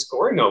strengths and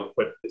scoring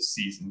output this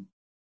season.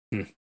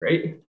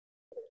 Right?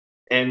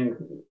 And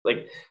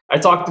like I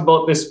talked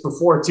about this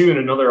before too in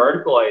another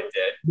article I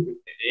did.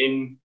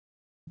 In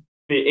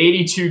the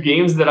 82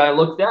 games that I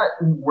looked at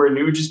where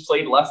Nuge just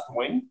played left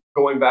wing,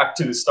 going back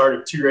to the start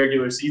of 2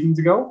 regular seasons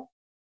ago,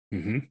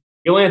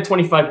 He only had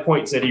 25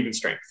 points at even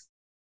strength.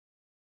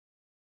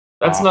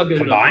 That's not good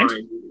combined?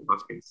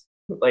 enough.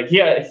 Like he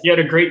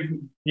had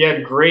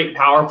great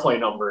power play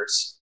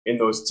numbers in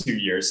those 2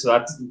 years. So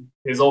that's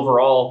his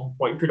overall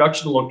point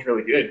production looked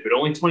really good, but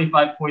only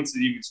 25 points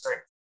at even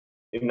strength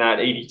in that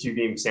 82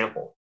 game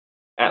sample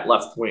at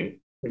left wing.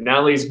 And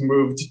now he's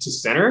moved to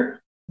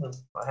center.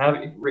 I have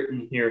it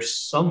written here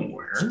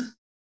somewhere.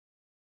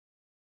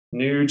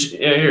 Nuge,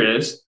 yeah, here it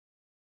is.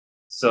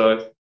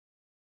 So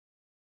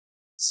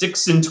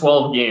 6 in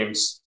 12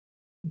 games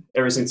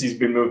ever since he's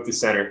been moved to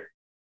center.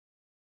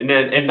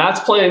 And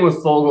that's playing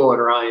with Foegele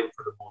and Ryan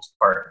for the most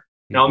part.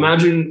 Now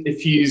imagine if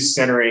he's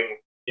centering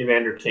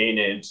Evander Kane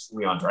and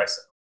Leon Draisaitl.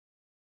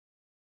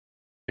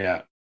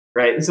 Yeah.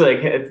 Right. So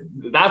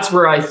that's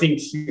where I think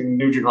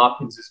Nugent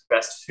Hopkins'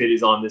 best fit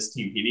is on this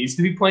team. He needs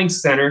to be playing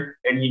center,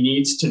 and he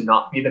needs to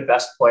not be the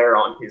best player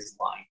on his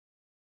line.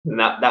 And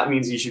that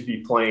means he should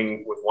be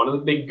playing with one of the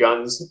big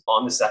guns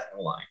on the second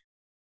line.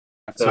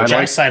 So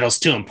Draisaitl's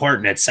too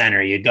important at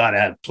center. You got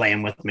to play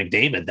him with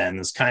McDavid then.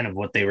 That's kind of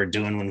what they were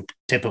doing when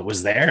Tippett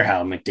was there,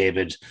 how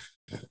McDavid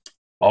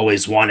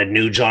always wanted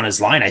Nuge on his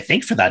line, I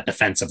think, for that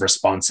defensive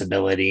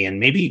responsibility. And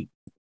maybe,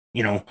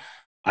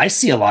 I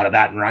see a lot of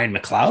that in Ryan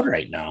McLeod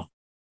right now,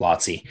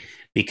 Lotzie,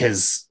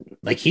 because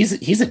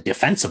he's a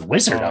defensive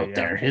wizard out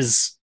there. He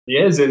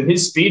is, and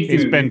his speed.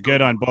 He's been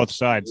good on both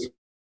sides.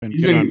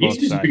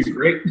 He's been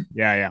great.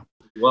 Yeah.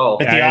 Well,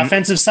 but the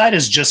offensive side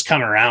has just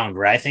come around,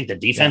 where I think the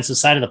defensive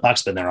side of the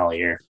puck's been there all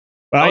year.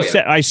 Well,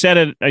 I said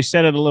it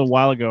a little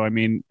while ago. I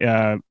mean,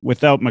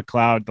 without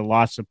McLeod, the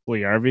loss of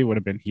Puljujarvi would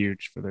have been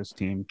huge for this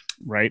team,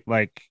 right?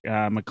 Like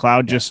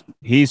McLeod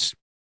he's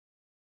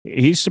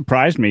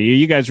surprised me.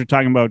 You guys were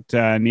talking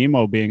about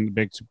Nemo being the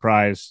big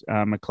surprise.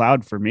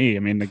 McLeod for me, I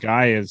mean, the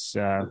guy is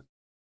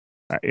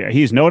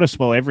he's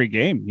noticeable every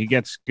game. He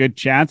gets good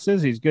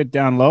chances. He's good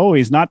down low.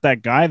 He's not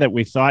that guy that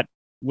we thought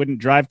wouldn't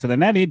drive to the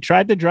net. He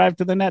tried to drive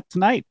to the net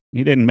tonight.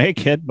 He didn't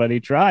make it, but he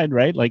tried,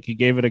 right? Like he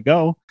gave it a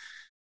go.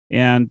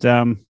 And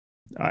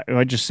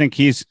I just think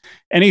he's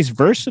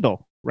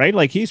versatile, right?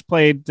 Like he's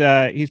played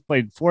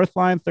fourth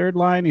line, third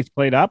line. He's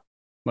played up,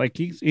 like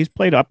he's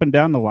played up and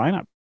down the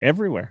lineup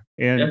everywhere,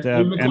 and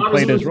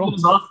played his role.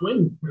 Off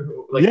wing.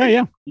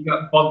 He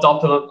got bumped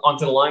up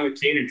onto the line with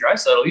Kane and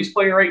Draisaitl. He's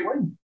playing right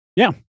wing.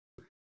 Yeah,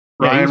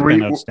 Ryan, he's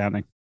been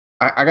outstanding.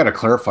 I got to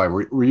clarify.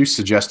 Were you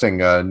suggesting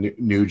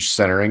Nuge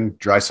centering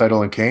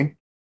Draisaitl and Kane?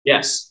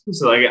 Yes.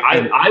 So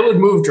I would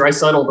move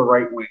Draisaitl to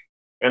right wing.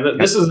 And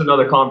this is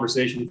another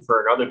conversation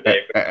for another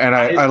day. And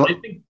I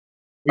think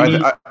we need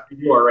to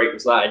do our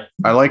right side.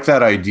 I like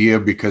that idea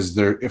because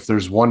if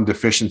there's one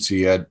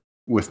deficiency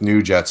with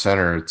Nuge at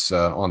center, it's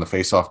on the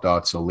faceoff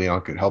dot. So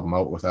Leon could help him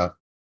out with that.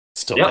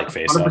 Still like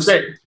faceoffs.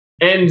 100%.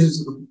 And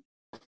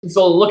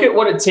so look at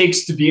what it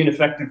takes to be an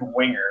effective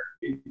winger.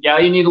 Yeah,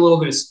 you need a little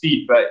bit of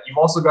speed, but you've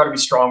also got to be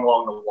strong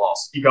along the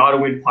walls. You got to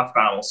win puck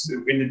battles.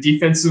 In the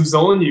defensive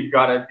zone, you've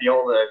got to be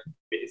able to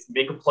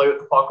make a play with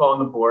the puck on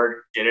the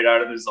board, get it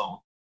out of the zone.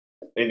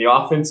 In the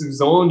offensive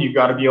zone, you've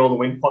got to be able to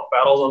win puck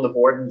battles on the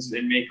board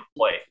and make a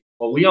play.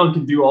 Well, Leon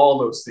can do all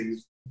those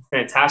things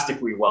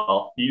fantastically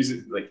well. He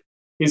uses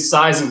his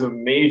size is a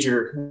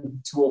major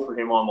tool for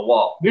him on the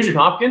wall. Nugent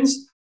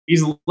Hopkins,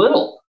 he's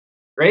little,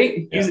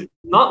 right? Yeah. He's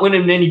not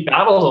winning many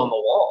battles on the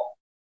wall.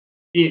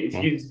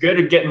 He's good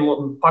at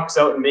getting pucks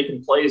out and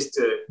making plays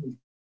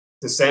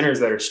to centers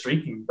that are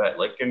streaking, but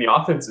like in the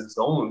offensive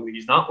zone,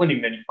 he's not winning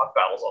many puck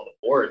battles on the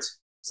boards.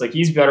 It's like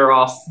he's better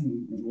off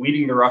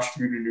leading the rush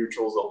through the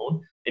neutral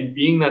zone and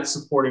being that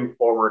supporting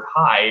forward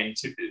high in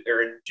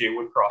Jay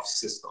Woodcroft's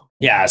system.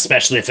 Yeah,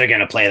 especially if they're going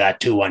to play that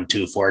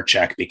 2-1-2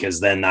 forecheck,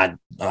 because then that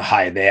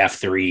high, the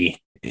F3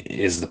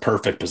 is the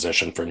perfect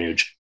position for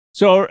Nuge.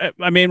 So,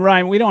 I mean,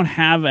 Ryan, we don't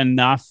have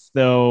enough,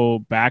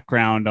 though,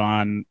 background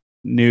on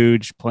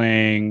Nuge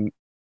playing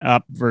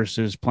up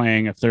versus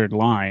playing a third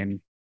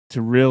line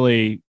to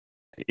really,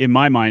 in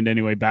my mind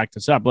anyway, back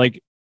this up.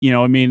 Like,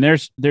 I mean,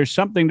 there's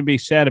something to be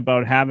said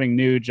about having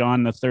Nuge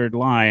on the third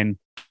line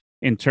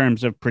in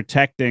terms of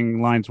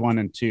protecting lines 1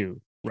 and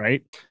 2,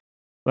 right?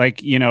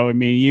 Like, I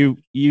mean,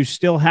 you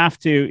still have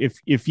to,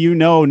 if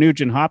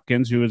Nugent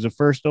Hopkins, who is a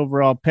first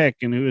overall pick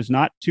and who is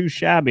not too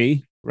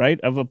shabby, right,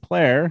 of a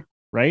player,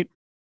 right,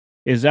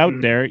 is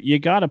out there, you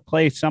got to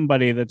play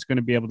somebody that's going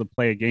to be able to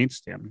play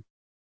against him,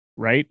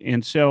 right?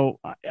 And so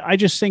I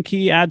just think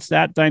he adds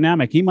that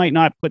dynamic. He might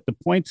not put the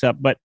points up,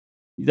 but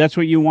that's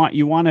what you want.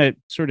 You want to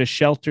sort of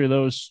shelter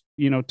those,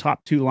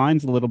 top two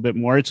lines a little bit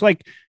more. It's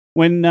like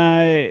when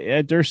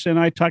Dursa and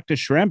I talked to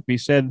Shrimp, he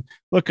said,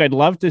 look, I'd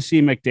love to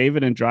see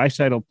McDavid and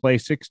Draisaitl play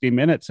 60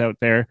 minutes out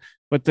there,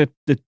 but the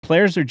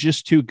players are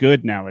just too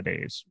good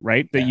nowadays,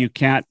 right? That you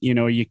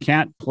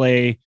can't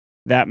play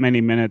that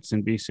many minutes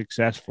and be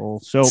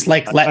successful. So it's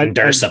like letting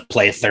Dursa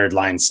play third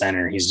line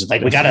center. He's just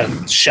like, we got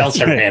to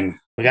shelter him.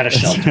 We got to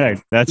shelter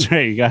him. That's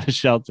right. You got to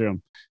shelter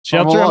him.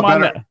 Shelter him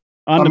on the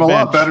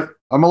bench.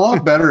 I'm a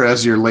lot better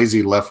as your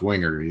lazy left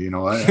winger,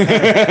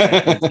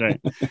 That's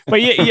right.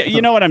 But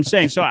you know what I'm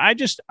saying. So I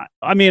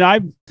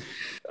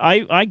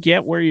I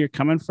get where you're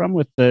coming from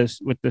with the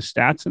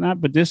stats and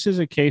that, but this is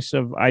a case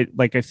of I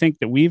think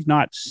that we've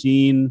not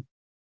seen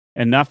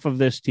enough of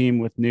this team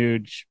with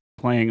Nuge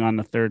playing on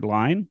the third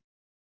line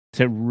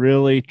to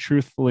really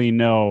truthfully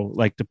know,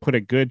 like, to put a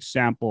good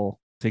sample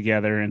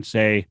together and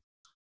say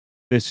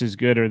this is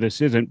good or this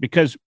isn't,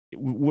 because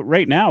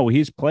right now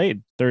he's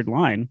played third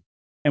line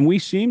and we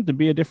seem to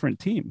be a different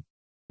team,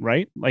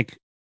 right? Like,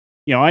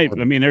 you know, I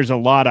mean, there's a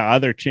lot of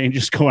other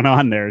changes going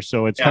on there,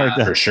 so it's hard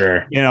to, for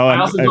sure. You know, I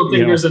also don't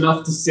think there's know,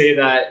 enough to say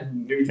that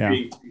Nuge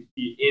being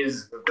 3C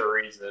is the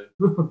reason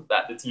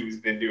that the team's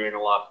been doing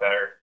a lot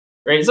better.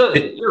 Right, so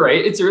you're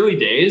right. It's early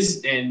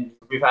days, and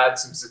we've had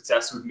some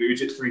success with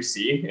Nuge at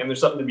 3C, and there's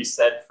something to be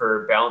said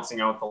for balancing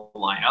out the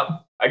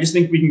lineup. I just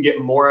think we can get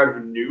more out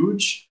of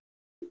Nuge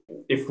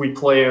if we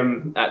play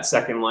him at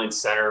second line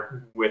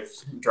center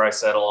with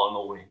Draisaitl on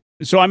the wing.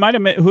 So I might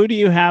admit, who do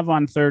you have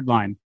on third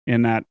line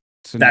in that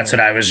scenario? That's what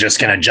I was just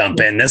going to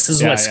jump in. This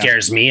is what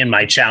scares me, and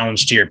my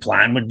challenge to your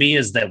plan would be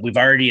is that we've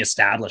already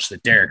established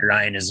that Derek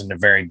Ryan isn't a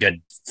very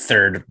good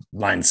third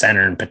line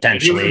center and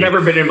potentially You've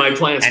never been in my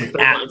plans for third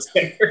line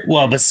center.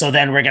 Well, but so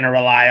then we're going to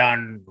rely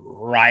on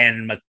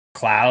Ryan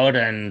McLeod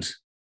and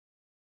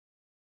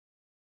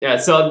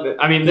so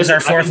I mean, this is our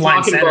fourth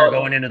line center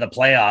going into the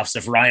playoffs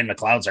if Ryan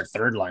McLeod's our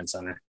third line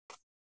center.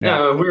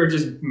 Yeah, we were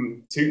just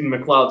tooting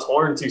McLeod's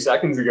horn 2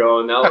 seconds ago,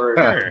 and now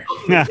we're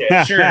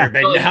sure.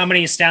 But how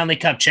many Stanley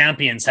Cup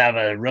champions have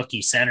a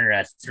rookie center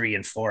at 3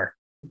 and 4?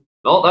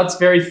 Well, that's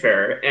very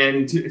fair.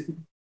 And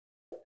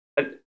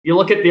you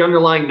look at the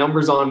underlying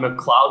numbers on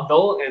McLeod,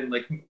 though, and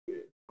like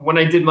when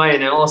I did my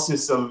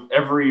analysis of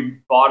every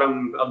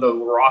bottom of the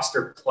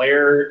roster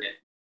player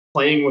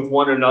playing with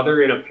one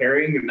another in a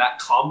pairing and that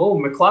combo,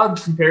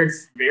 McLeod compared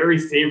very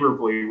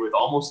favorably with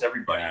almost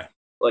everybody. Yeah.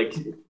 Like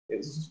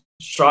his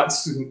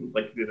shots,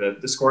 like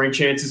the scoring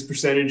chances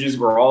percentages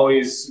were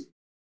always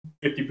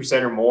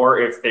 50% or more.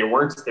 If they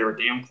weren't, they were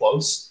damn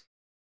close.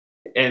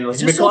 And like,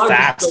 he's just so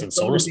fast and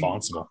so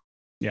responsible.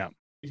 Yeah.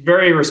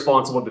 Very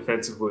responsible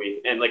defensively,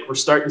 and like we're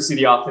starting to see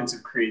the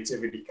offensive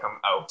creativity come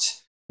out.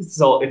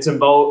 So it's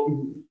about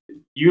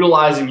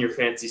utilizing your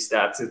fancy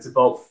stats. It's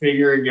about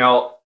figuring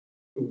out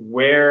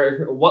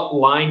what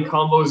line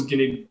combo is going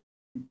to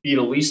be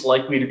the least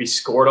likely to be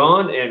scored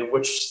on, and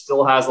which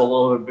still has a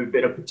little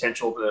bit of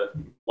potential to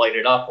light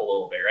it up a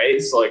little bit, right?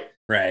 So like,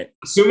 right.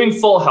 Assuming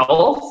full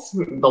health,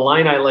 the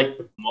line I like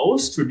the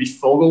most would be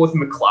Foegele with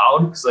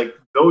McLeod, because like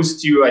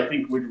those two I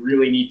think would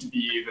really need to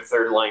be the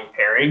third line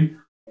pairing.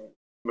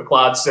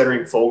 McLeod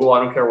centering Foegele,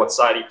 I don't care what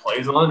side he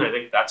plays on. I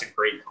think that's a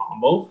great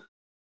combo.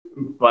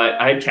 But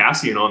I had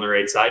Kassian on the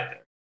right side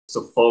there.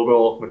 So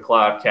Foegele,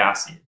 McLeod,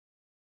 Kassian.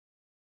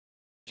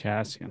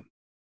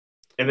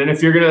 And then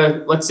if you're going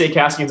to, let's say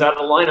Kassian's out of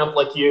the lineup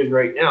like he is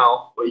right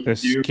now, what you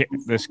this can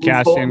do, this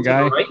Kassian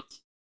guy, right?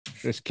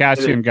 This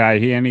Kassian guy,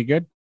 he any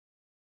good?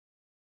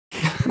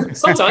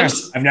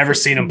 Sometimes. I've never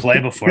seen him play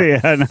before. Yeah,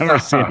 I've never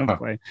seen him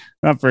play.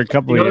 Not for a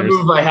couple of years. years.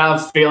 Another move I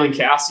have failing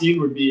Kassian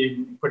would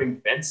be putting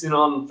Benson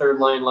on the third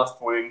line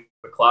left wing,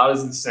 McLeod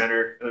is in the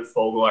center, and then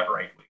Foegele at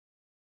right wing.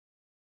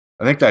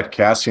 I think that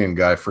Kassian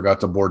guy forgot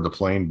to board the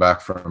plane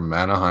back from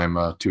Anaheim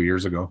 2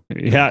 years ago.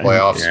 Yeah.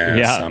 Playoffs.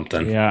 Yeah,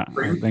 something. Yeah,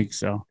 I think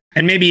so.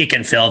 And maybe you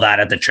can fill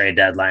that at the trade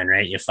deadline,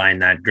 right? You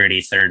find that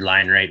gritty third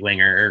line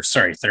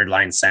third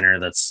line center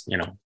that's, you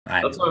know,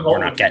 we're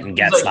not getting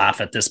Getzlaf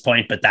at this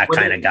point, but that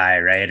kind of guy,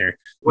 right? Or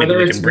maybe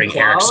we can bring McLeod,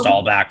 Eric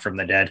Stahl back from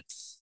the dead.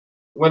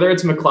 Whether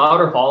it's McLeod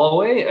or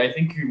Holloway, I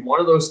think one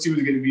of those two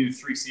is going to be the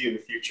 3C in the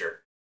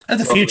future. Of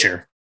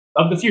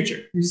the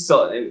future.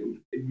 So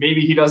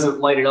maybe he doesn't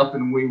light it up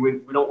and we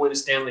don't win a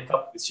Stanley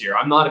Cup this year.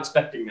 I'm not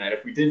expecting that.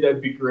 If we did,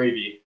 that'd be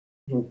gravy.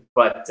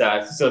 But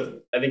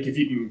so I think if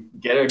you can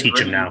get a teach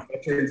him now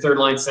third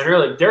line center,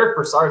 like Derek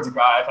Brassard's a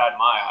guy I've had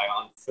my eye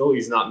on.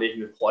 Philly's not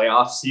making the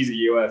playoffs. He's a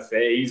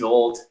UFA. He's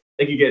old.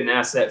 They could get an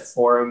asset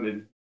for him,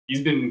 and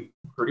he's been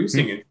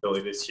producing in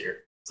Philly this year.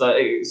 So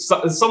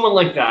someone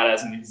like that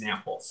as an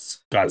example.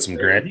 Got some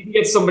grit. If you can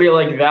get somebody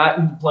like that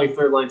and play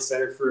third line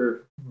center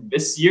for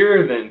this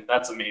year, then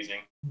that's amazing.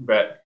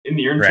 But in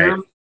the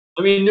interim,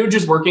 I mean, Nuge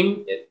is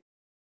working.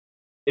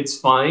 It's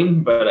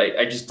fine, but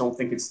I just don't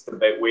think it's the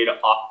right way to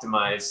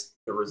optimize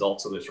the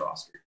results of this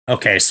roster.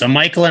 Okay, so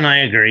Michael and I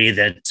agree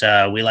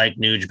that we like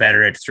Nuge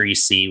better at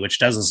 3C, which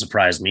doesn't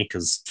surprise me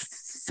because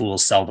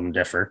fools seldom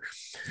differ.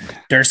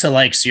 Dursa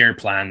likes your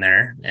plan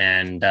there,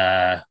 and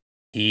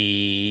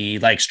he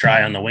likes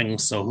Dry on the wing.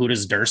 So who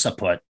does Dursa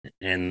put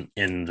in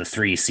the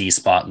 3C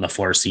spot and the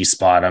 4C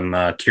spot?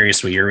 I'm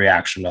curious what your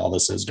reaction to all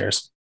this is,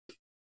 Dursa.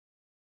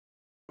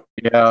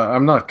 Yeah,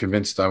 I'm not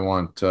convinced I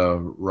want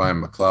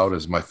Ryan McLeod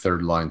as my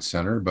third line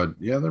center, but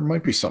yeah, there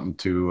might be something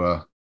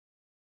to,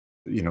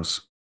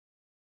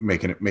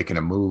 making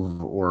a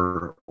move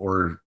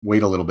or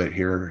wait a little bit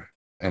here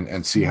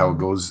and see how it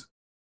goes,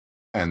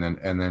 and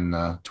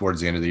then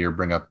towards the end of the year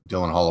bring up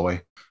Dylan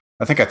Holloway.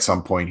 I think at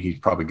some point he's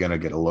probably going to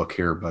get a look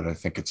here, but I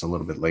think it's a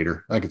little bit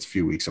later. I think it's a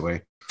few weeks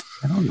away.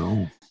 I don't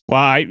know.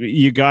 Well,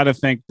 you got to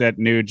think that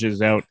Nuge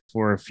is out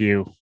for a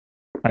few.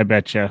 I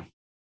bet you.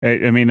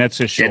 I mean, that's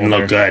a shoulder. Didn't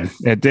look good.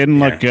 It didn't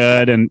look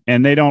good,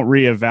 and they don't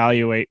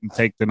reevaluate and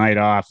take the night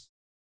off.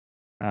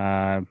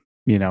 Sent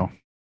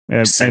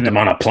him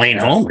on a plane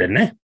home, didn't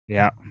they?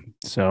 Yeah.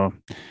 So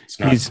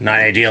it's not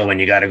ideal when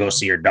you got to go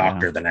see your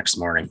doctor the next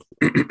morning.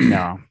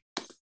 No.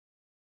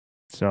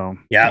 So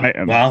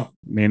I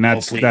mean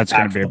that's going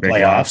to be a big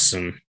playoffs,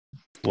 and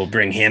we'll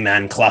bring him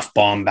and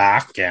Clefbaum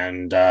back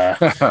and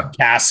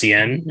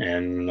Cassian,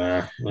 and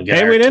we'll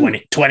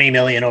get 20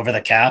 million over the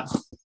cap.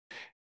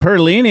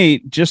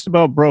 Perlini just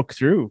about broke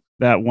through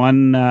that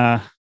one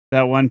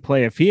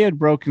play. If he had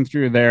broken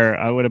through there,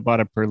 I would have bought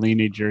a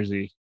Perlini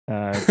jersey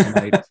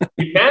tonight.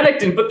 He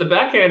panicked and put the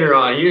backhander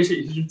on. You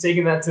should have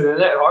taken that to the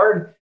net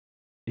hard.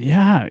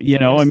 Yeah,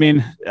 I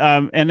mean,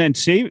 and then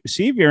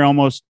Sevier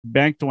almost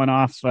banked one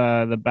off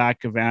the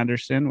back of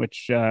Anderson,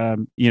 which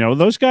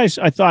those guys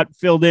I thought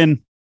filled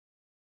in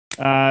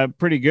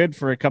pretty good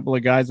for a couple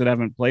of guys that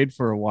haven't played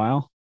for a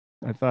while.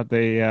 I thought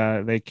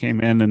they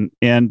came in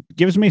and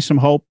gives me some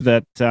hope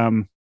that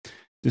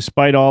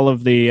despite all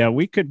of the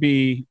we could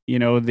be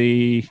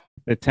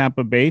the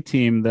Tampa Bay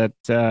team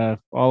that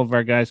all of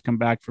our guys come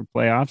back for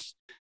playoffs.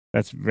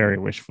 That's very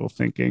wishful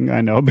thinking.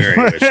 I know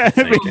before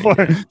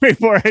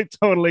I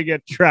totally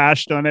get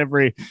trashed on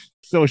every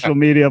social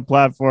media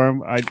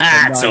platform.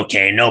 It's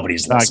okay.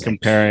 Nobody's not listening.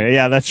 Comparing.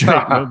 Yeah, that's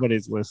right.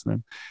 Nobody's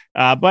listening.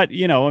 But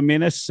I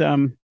mean,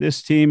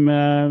 this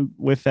team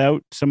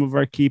without some of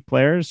our key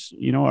players,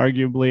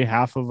 arguably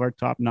half of our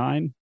top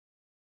 9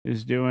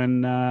 is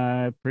doing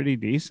pretty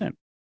decent,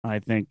 I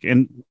think.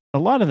 And a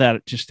lot of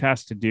that just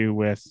has to do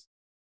with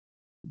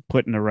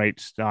putting the right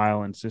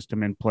style and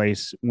system in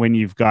place. When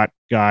you've got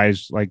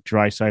guys like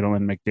Draisaitl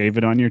and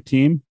McDavid on your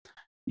team,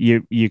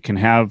 you can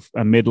have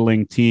a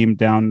middling team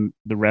down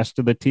the rest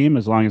of the team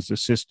as long as the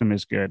system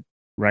is good,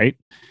 right?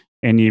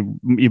 And you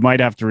might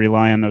have to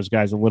rely on those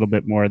guys a little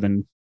bit more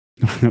than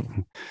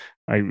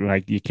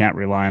you can't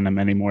rely on them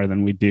any more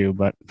than we do,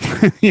 but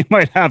you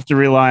might have to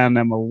rely on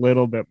them a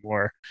little bit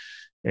more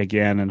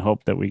again and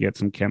hope that we get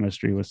some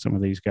chemistry with some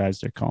of these guys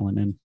they're calling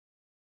in.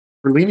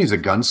 Perlini's a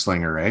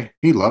gunslinger, eh?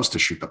 He loves to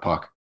shoot the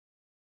puck.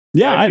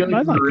 Yeah, I feel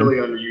like like we're really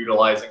him.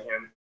 underutilizing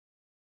him.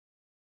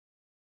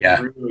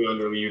 Yeah. Really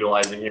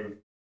underutilizing him.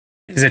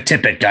 He's a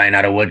Tippett guy,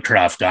 not a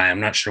Woodcroft guy.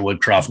 I'm not sure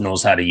Woodcroft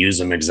knows how to use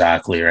him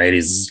exactly, right?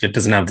 He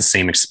doesn't have the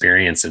same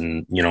experience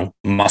and,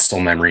 muscle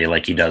memory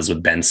like he does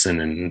with Benson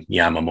and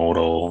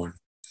Yamamoto.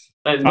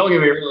 And don't get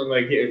me wrong,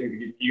 like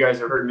you guys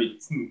have heard me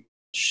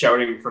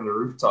shouting from the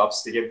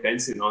rooftops to get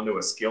Benson onto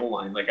a skill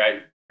line. Like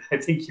I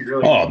think you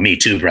really. Oh, me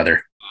too,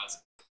 brother.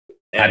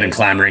 I've been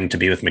clamoring to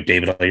be with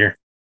McDavid all year.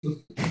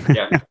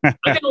 Yeah, I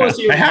can almost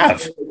see I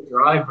have.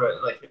 drive, but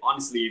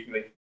honestly,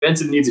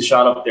 Benson needs a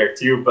shot up there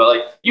too.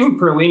 But even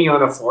Perlini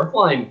on a fourth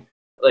line,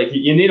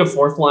 you need a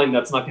fourth line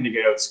that's not going to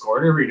get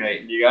outscored every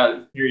night.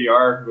 And here you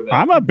are.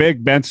 I'm a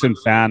big Benson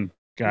fan,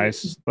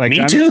 guys.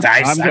 Me too.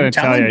 I'm going to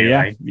tell you.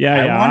 I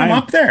want him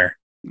up there.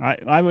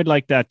 I would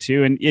like that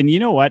too. And you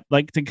know what?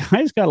 The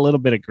guy's got a little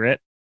bit of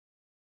grit.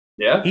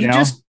 Yeah, he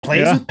just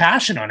plays with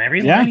passion on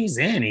every line he's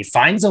in. He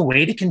finds a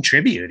way to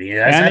contribute. He's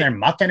either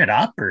mucking it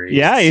up or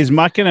he's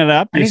mucking it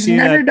up. And he's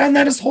never done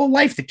that his whole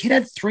life. The kid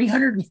had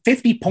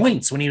 350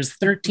 points when he was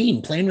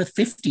 13, playing with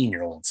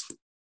 15-year-olds.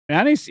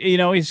 And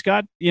he's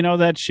got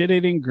that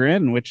shit-eating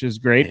grin, which is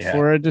great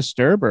for a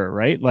disturber,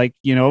 right?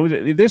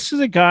 This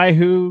is a guy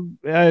who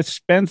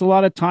spends a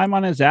lot of time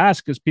on his ass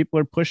because people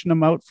are pushing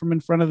him out from in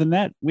front of the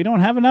net. We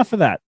don't have enough of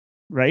that.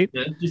 Right?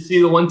 Yeah, did you see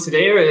the one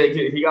today where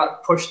he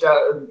got pushed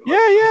out?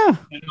 Yeah.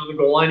 On the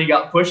goal line, he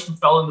got pushed and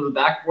fell into the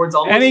backboards.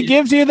 And he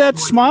gives you that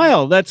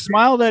smile that, as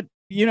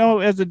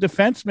a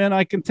defenseman,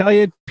 I can tell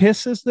you, it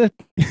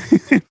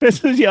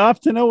pisses you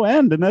off to no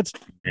end. And that's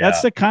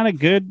the kind of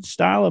good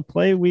style of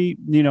play we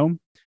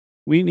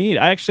need.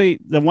 I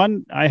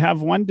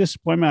have one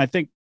disappointment. I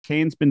think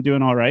Kane's been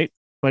doing all right,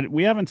 but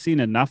we haven't seen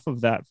enough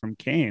of that from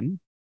Kane.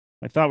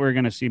 I thought we were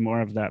going to see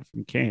more of that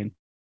from Kane.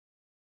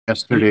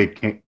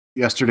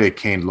 Yesterday,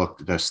 Kane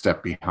looked a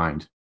step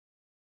behind.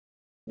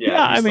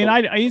 Yeah, I mean,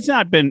 he's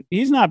not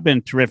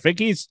been terrific.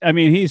 He's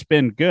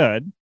been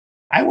good.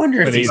 I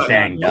wonder if he's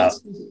banged up.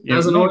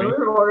 As an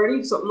owner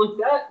already, something like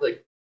that.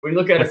 When you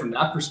look at it from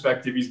that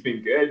perspective, he's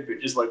been good. But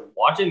just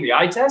watching the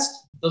eye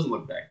test, it doesn't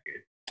look that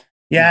good.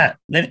 Yeah,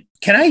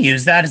 can I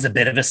use that as a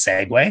bit of a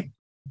segue?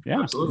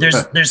 Yeah, absolutely.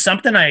 There's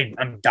something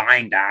I'm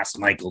dying to ask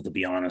Michael, to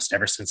be honest.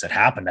 Ever since it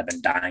happened, I've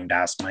been dying to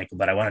ask Michael,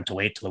 but I wanted to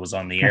wait till it was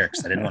on the air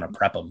because I didn't want to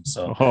prep him.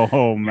 So,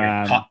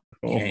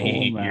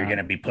 you're going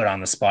to be put on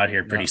the spot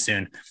here pretty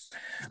soon.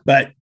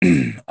 But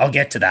I'll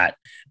get to that.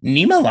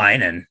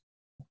 Niemelainen,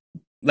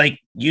 like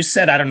you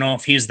said, I don't know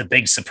if he's the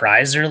big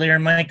surprise earlier,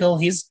 Michael.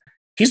 He's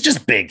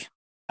just big.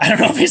 I don't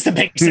know if he's the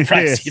big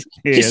surprise.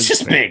 He's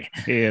just big.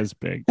 He is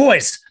big.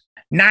 Boys,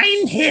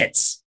 9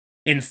 hits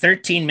in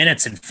 13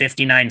 minutes and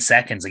 59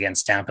 seconds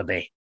against Tampa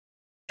Bay.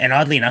 And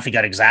oddly enough, he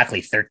got exactly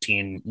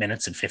 13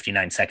 minutes and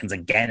 59 seconds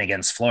again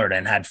against Florida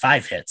and had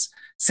 5 hits.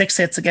 6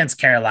 hits against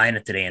Carolina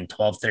today in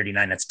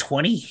 12:39. That's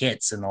 20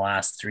 hits in the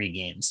last 3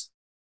 games.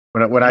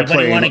 When I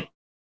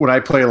when I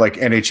play like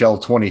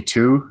NHL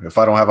 22, if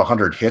I don't have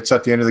 100 hits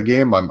at the end of the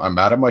game, I'm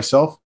mad at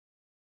myself.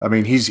 I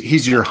mean,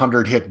 he's your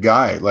 100 hit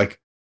guy. Like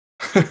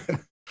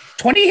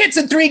 20 hits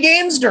in 3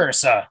 games,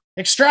 Dursa.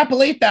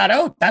 Extrapolate that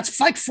out. That's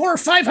like 400 or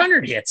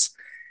 500 hits.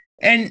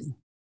 And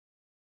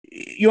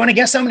you want to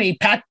guess how many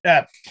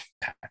Patrick?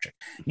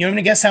 You want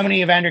me to guess how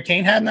many Evander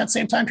Kane had in that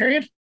same time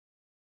period?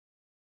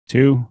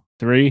 2,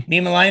 3.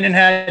 Niemelainen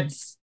had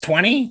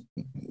 20.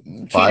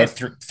 5.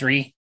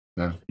 3.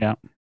 Yeah.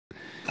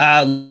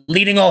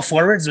 Leading all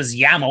forwards was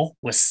Yamo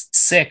with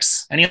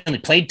 6, and he only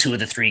played 2 of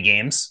the 3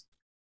 games.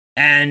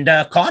 And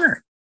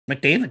Connor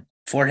McDavid,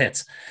 4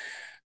 hits.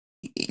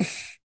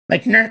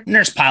 Like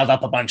Nurse piled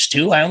up a bunch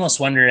too. I almost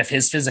wonder if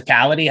his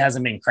physicality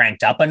hasn't been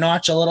cranked up a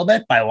notch a little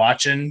bit by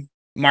watching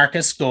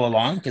Marcus go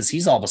along, because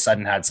he's all of a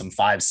sudden had some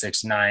 5,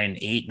 6, 9,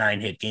 8,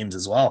 9 hit games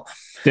as well.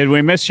 Did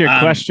we miss your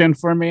question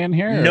for me in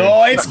here?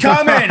 No, it's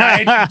coming.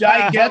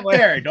 I get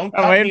there. Don't.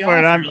 I'm waiting for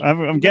it.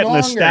 I'm getting the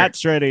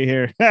stats ready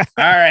here. All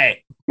right.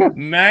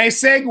 My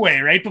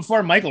segue right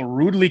before Michael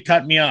rudely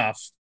cut me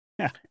off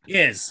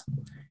is,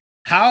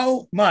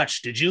 how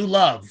much did you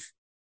love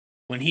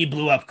when he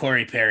blew up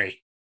Corey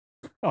Perry?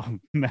 Oh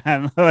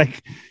man,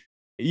 like,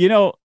 you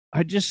know,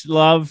 I just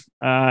love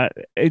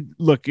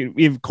look,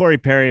 if Corey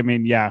Perry, I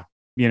mean, yeah,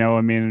 you know,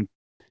 I mean,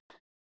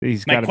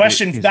 he's got my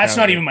question. That's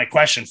not even my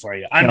question for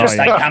you. I'm just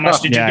like, how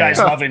much did you guys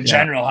love in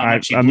general? How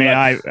much?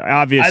 I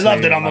obviously I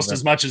loved it almost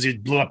as much as he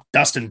blew up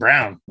Dustin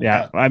Brown.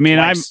 Yeah, I mean,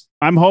 twice.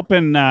 I'm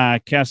hoping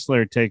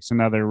Kessler takes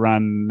another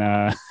run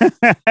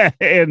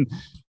and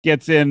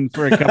gets in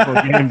for a couple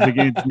of games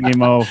against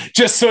Nemo.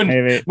 Just so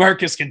maybe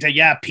Marcus can take,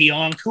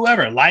 Pionk,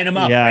 whoever, line him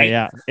up. Yeah, right?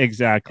 Yeah,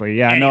 exactly.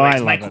 Yeah, anyways, I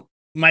love it.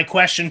 My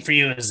question for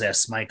you is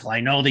this, Michael.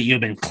 I know that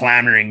you've been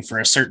clamoring for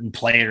a certain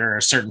player or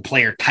a certain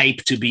player type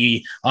to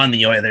be on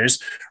the Oilers.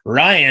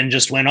 Ryan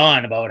just went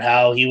on about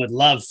how he would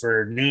love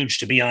for Nuge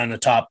to be on the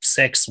top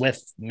 6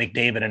 with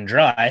McDavid and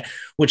Dry,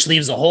 which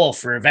leaves a hole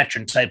for a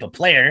veteran type of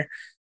player.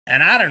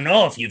 And I don't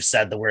know if you've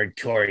said the word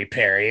Corey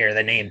Perry or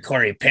the name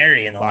Corey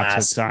Perry in the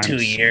last 2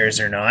 years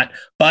or not.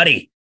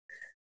 Buddy,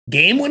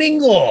 game-winning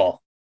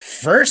goal,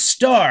 first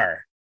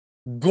star,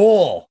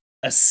 goal,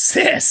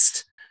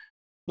 assist.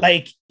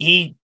 Like,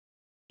 he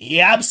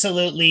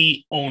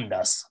absolutely owned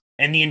us.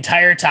 And the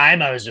entire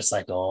time I was just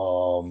like,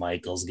 oh,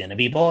 Michael's going to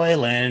be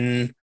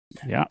boiling.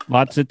 Yeah,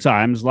 lots of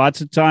times.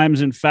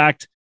 In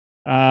fact,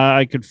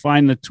 I could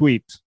find the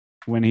tweet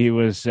when he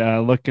was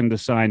looking to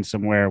sign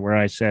somewhere where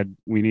I said,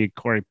 we need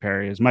Corey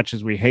Perry. As much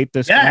as we hate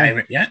this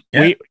guy. Yeah.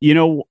 You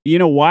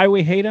know why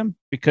we hate him?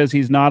 Because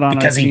he's not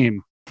on our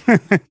team.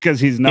 Because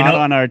he's not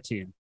on our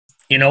team.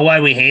 You know why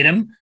we hate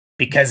him?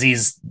 Because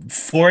he's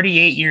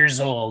 48 years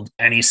old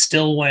and he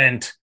still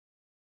went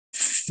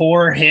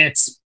 4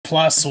 hits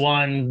plus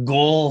 1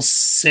 goal,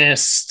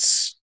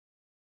 assists,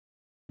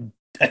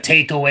 a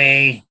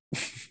takeaway.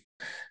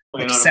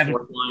 Playing on a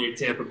fourth line in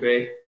Tampa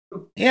Bay.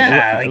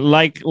 Yeah,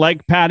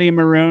 like Patty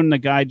Maroon, the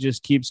guy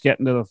just keeps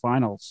getting to the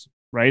finals,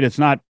 right? It's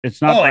not.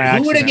 Oh, and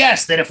who would have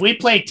guessed that if we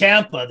played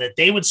Tampa, that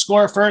they would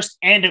score first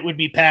and it would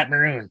be Pat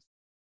Maroon?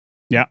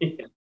 Yeah,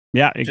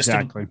 yeah,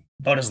 exactly.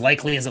 About as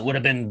likely as it would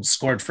have been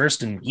scored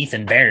first in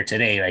Ethan Bear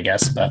today, I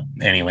guess. But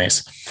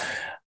anyways,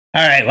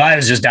 all right. Well, I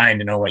was just dying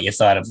to know what you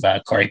thought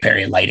of Corey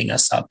Perry lighting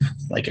us up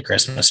like a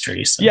Christmas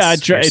tree. Yeah,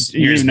 you're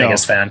his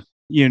biggest fan.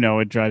 You know,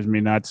 it drives me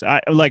nuts.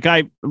 I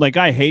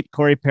hate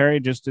Corey Perry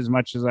just as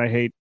much as I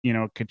hate, you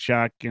know,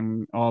 Kachuk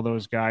and all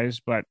those guys.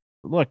 But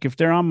look, if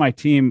they're on my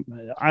team,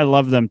 I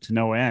love them to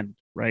no end,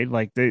 right?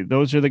 Like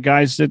those are the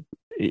guys that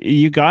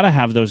you got to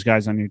have those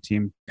guys on your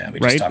team. Yeah, we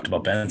just talked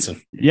about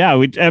Benson. Yeah,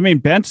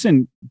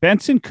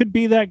 Benson could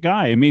be that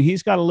guy. I mean,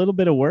 he's got a little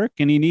bit of work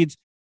and he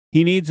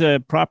needs a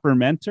proper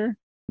mentor,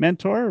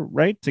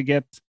 right, to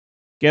get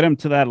him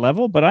to that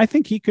level. But I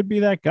think he could be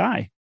that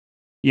guy.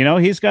 You know,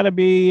 he's got to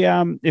be.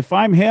 If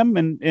I'm him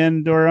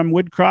or I'm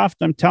Woodcroft,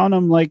 I'm telling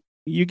him, like,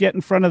 you get in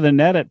front of the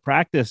net at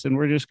practice, and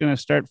we're just going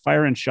to start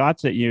firing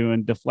shots at you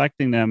and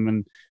deflecting them.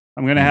 And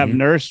I'm going to have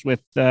Nurse with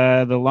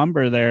the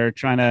lumber there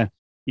trying to,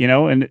 you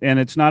know, and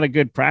it's not a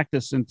good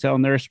practice until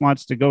Nurse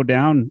wants to go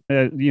down,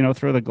 you know,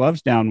 throw the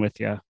gloves down with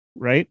you,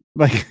 right?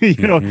 Like,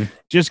 you know,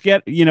 just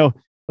get, you know,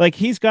 like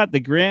he's got the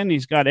grin,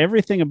 he's got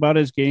everything about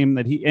his game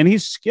and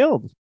he's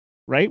skilled.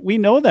 Right. We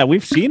know that.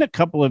 We've seen a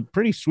couple of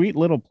pretty sweet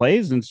little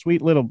plays and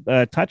sweet little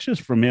touches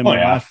from him in the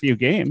last few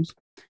games.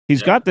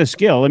 He's got the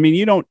skill. I mean,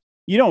 you don't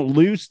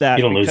lose that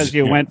because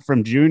you went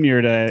from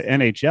junior to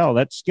NHL.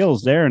 That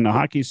skill's there and the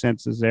hockey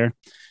sense is there.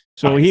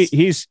 So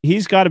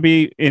he's got to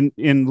be in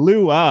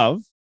lieu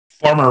of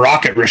former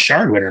Rocket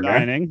Richard winner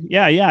signing.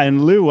 Yeah.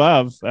 In lieu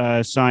of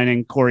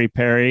signing Corey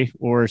Perry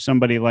or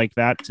somebody like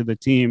that to the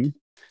team.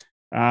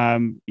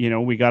 You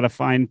know, we got to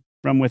find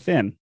from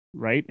within.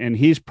 Right. And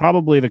he's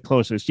probably the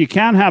closest. You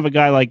can't have a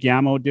guy like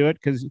Yamo do it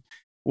because,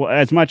 well,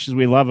 as much as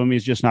we love him,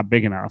 he's just not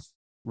big enough.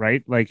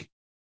 Right. Like,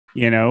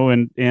 you know,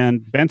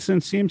 and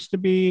Benson seems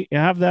to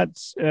have that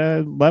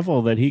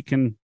level that he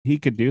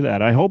could do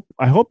that. I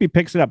hope he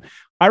picks it up.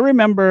 I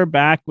remember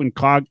back when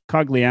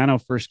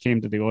Cogliano first came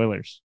to the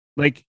Oilers,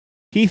 like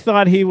he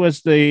thought he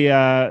was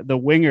the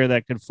winger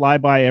that could fly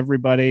by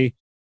everybody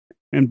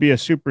and be a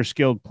super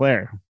skilled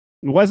player.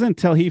 It wasn't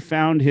until he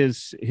found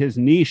his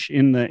niche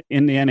in the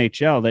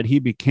NHL that he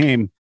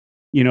became,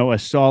 a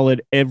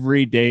solid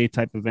everyday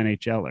type of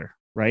NHLer,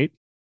 right?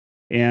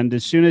 And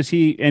as soon as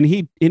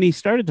he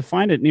started to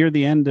find it near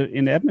the end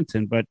in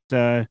Edmonton, but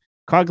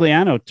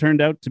Cogliano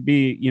turned out to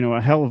be,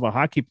 a hell of a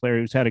hockey player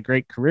who's had a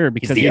great career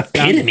because he's the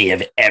epitome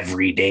of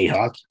everyday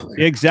hockey player.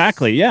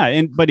 Exactly,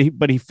 yeah, but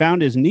he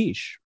found his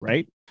niche,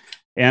 right?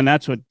 And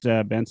that's what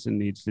Benson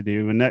needs to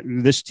do,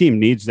 and this team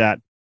needs that.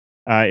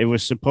 It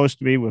was supposed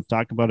to be. We've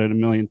talked about it a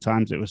million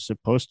times. It was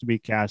supposed to be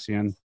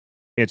Kassian.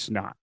 It's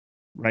not.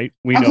 Right.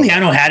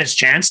 Cogliano had his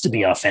chance to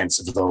be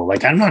offensive though.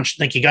 Like I'm not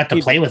like he got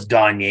to play with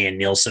Gagne and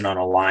Nielsen on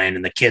a line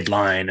and the kid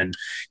line and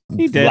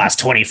the last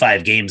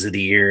 25 games of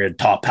the year and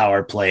top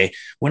power play.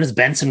 When has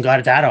Benson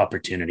got that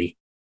opportunity?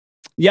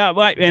 Yeah,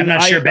 but I'm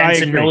not sure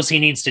Benson knows he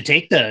needs to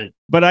take the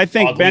but I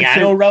think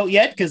Benson route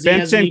yet because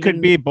Benson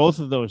could be both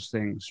of those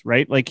things,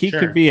 right? Like he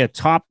could be a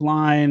top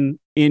line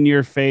in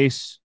your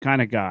face kind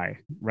of guy,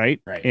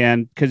 right?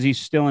 And because he's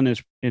still in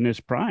his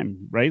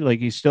prime, right? Like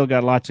he's still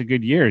got lots of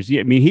good years.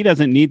 I mean, he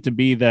doesn't need to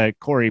be the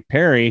Corey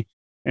Perry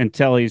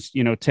until he's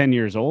 10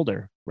 years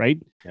older, right?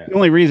 Yeah. The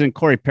only reason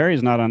Corey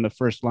Perry's not on the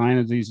first line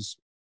is he's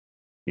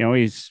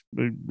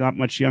not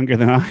much younger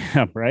than I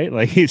am, right?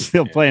 Like he's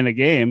still playing the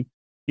game.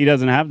 He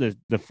doesn't have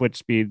the foot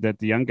speed that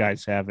the young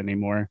guys have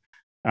anymore.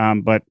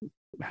 But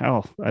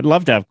hell, I'd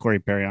love to have Corey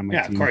Perry on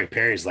my team. Corey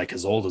Perry's like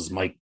as old as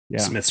Mike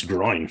Smith's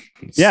groin.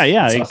 It's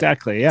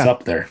exactly. It's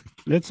up there.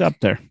 It's up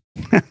there.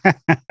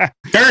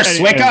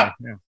 Durst, wake up.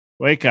 Yeah.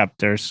 Wake up,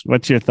 Durst.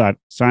 What's your thought?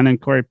 Signing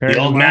Corey Perry? The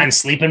old man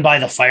sleeping by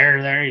the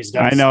fire there.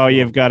 I know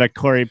you've got a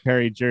Corey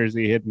Perry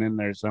jersey hidden in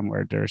there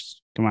somewhere,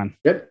 Durst. Come on.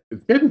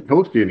 It's getting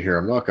toasty in here.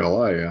 I'm not going to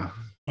lie. Yeah.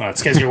 Oh,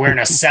 it's because you're wearing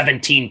a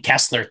 17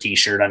 Kessler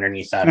t-shirt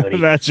underneath that hoodie.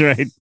 That's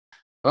right.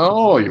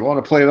 Oh, you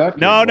want to play that game?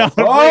 No.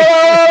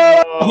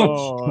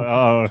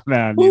 Oh,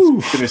 man.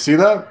 Can you see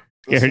that?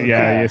 You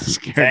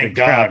scared Thank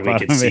God we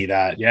could see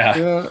that.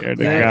 Yeah.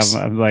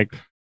 I'm like,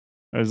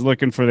 I was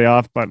looking for the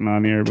off button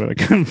on here, but I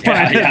couldn't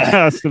find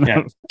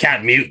it.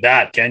 Can't mute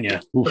that, can you?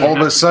 All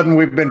of a sudden,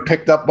 we've been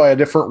picked up by a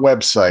different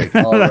website.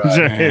 All right.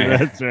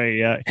 That's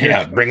right.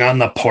 Yeah. Bring on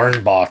the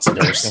porn bots.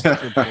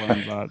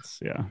 Porn bots.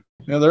 Yeah.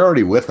 Yeah, they're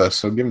already with us,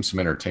 so give them some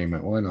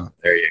entertainment. Why not?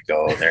 There you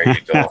go.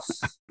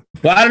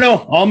 Well, I don't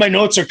know. All my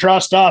notes are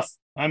crossed off.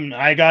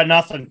 I got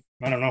nothing.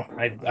 I don't know.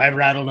 I've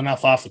rattled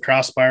enough off the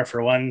crossbar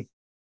for one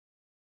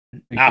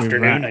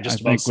afternoon. I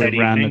just about said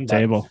evening. The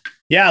table.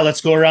 Yeah,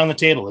 let's go around the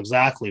table.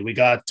 Exactly. We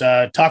got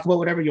talk about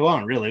whatever you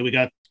want. Really, we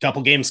got a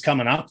couple games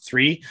coming up.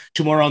 2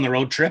 more on the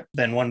road trip,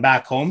 then one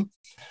back home.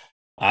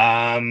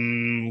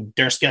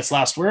 Durst gets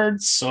last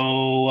words. So,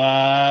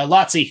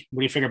 Lotsy,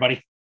 what do you figure,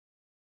 buddy?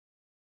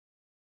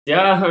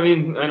 Yeah, I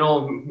mean, I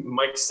know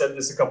Mike said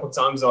this a couple of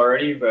times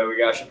already, but we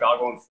got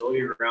Chicago and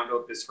Philly to round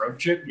out this road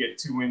trip. We get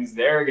 2 wins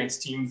there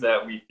against teams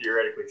that we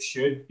theoretically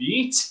should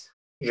beat.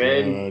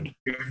 Then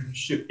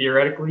should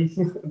theoretically.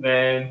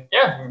 Then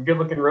good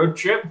looking road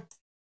trip.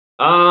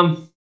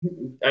 I'm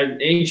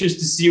anxious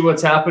to see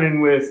what's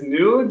happening with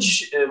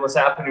Nuge and what's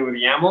happening with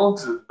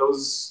Yamel.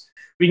 Those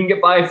we can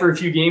get by for a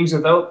few games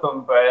without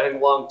them, but I think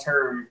long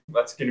term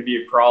that's going to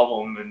be a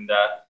problem. And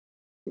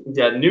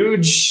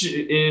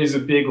Nuge is a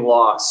big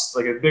loss,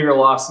 like a bigger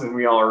loss than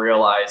we all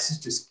realize,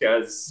 just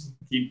because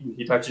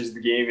he touches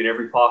the game in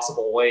every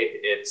possible way.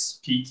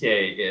 It's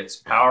PK, it's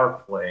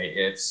power play,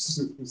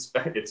 it's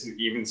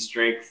even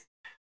strength,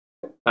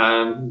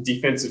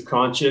 defensive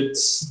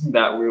conscience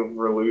that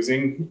we're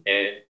losing,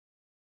 and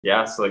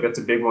so that's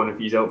a big one. If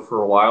he's out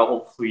for a while,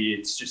 hopefully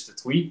it's just a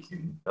tweak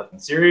and nothing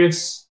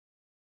serious.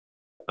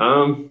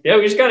 We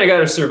just kind of got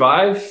to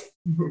survive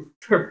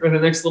for the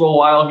next little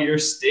while here,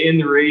 stay in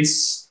the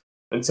race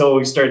until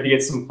we start to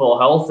get some full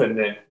health, and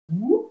then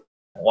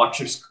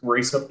watch us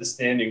race up the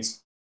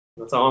standings.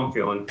 That's how I'm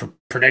feeling.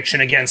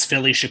 Prediction against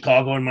Philly,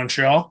 Chicago, and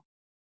Montreal?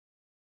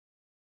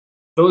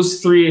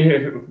 Those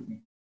 3.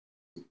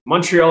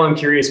 Montreal I'm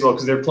curious about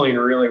because they're playing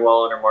really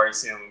well under Marty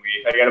St.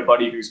 Louis. I got a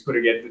buddy who's put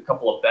a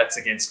couple of bets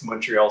against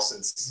Montreal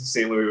since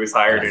St. Louis was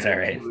hired. That's all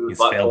right. He's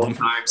failed them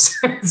times.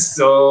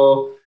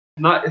 So,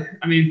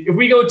 if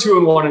we go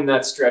 2-1 in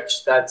that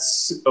stretch,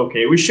 that's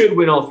okay. We should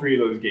win all 3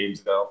 of those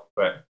games, though,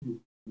 but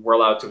we're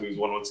allowed to lose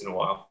one once in a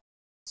while.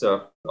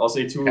 So I'll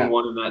say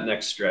 2-1 in that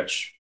next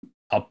stretch.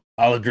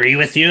 I'll agree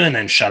with you and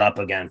then shut up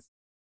again.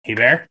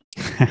 Hebert?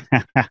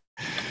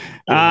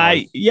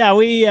 I think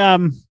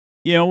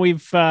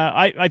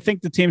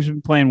the team's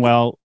been playing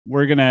well.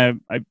 We're gonna.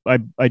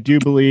 I do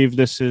believe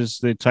this is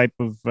the type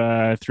of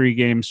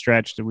 3-game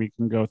stretch that we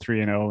can go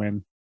 3-0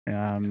 in.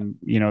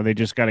 They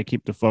just got to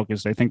keep the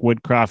focus. I think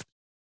Woodcroft.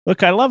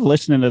 Look, I love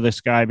listening to this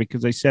guy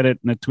because I said it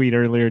in a tweet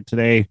earlier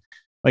today.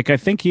 Like, I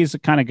think he's the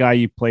kind of guy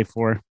you play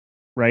for,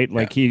 right? Yeah.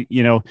 Like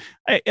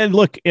and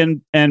look,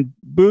 and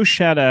Bush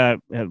had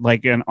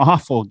an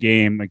awful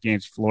game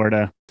against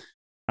Florida.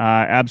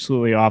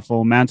 Absolutely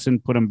awful. Manson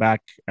put him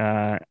back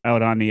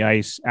out on the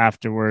ice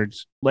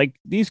afterwards. Like,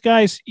 these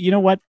guys, you know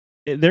what?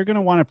 they're going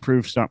to want to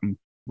prove something,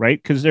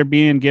 right? Because they're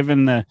being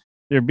given the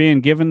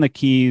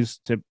keys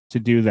to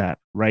do that,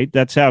 right?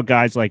 That's how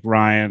guys like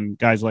Ryan,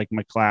 guys like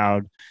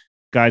McLeod,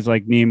 guys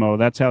like Nemo,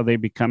 that's how they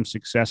become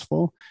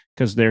successful,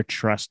 because they're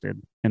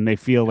trusted and they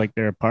feel like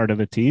they're a part of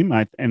the team.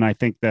 I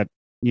think that,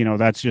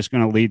 that's just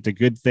going to lead to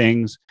good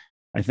things.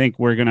 I think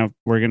we're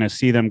gonna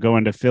see them go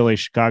into Philly,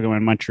 Chicago,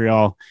 and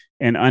Montreal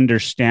and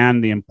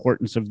understand the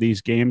importance of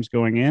these games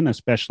going in,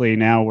 especially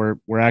now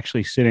we're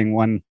actually sitting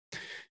one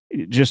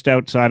just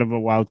outside of a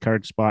wild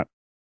card spot.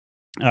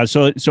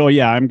 So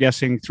yeah, I'm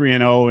guessing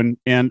 3-0,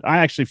 and I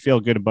actually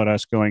feel good about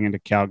us going into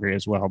Calgary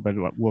as well. But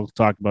we'll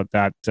talk about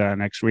that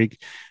next week.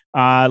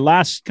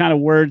 Last kind of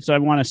words I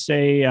want to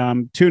say: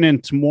 tune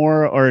in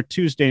tomorrow or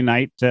Tuesday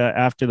night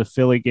after the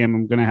Philly game.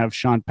 I'm going to have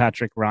Sean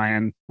Patrick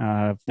Ryan,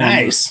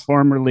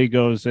 formerly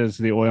goes as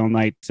the Oil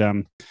Knight,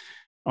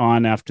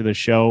 on after the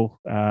show.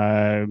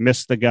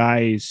 Missed the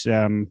guy. He's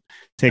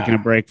taking a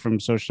break from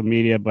social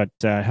media, but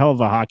hell of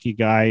a hockey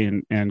guy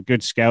and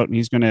good scout. And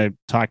he's going to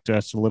talk to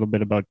us a little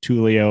bit about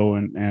Tullio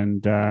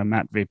and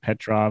Matvei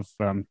Petrov.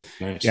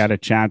 Nice. You had a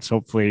chance,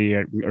 hopefully,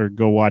 or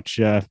go watch.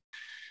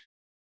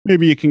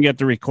 Maybe you can get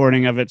the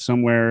recording of it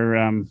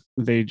somewhere.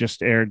 They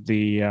just aired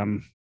the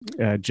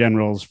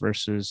Generals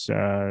versus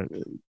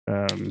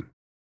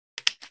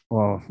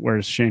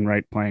where's Shane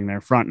Wright playing there?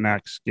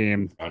 Frontenac's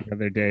game the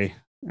other day.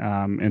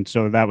 And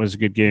so that was a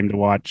good game to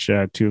watch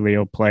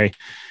Tullio play.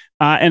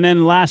 And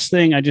then last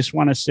thing, I just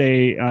want to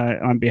say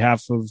on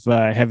behalf of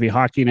Heavy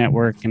Hockey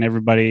Network and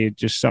everybody,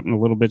 just something a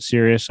little bit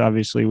serious.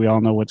 Obviously, we all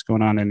know what's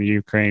going on in the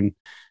Ukraine.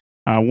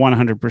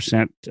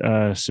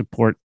 100%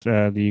 support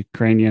the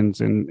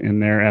Ukrainians in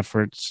their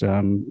efforts,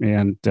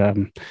 and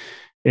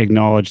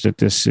acknowledge that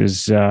this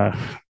is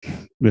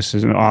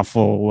an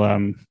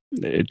awful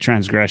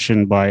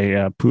transgression by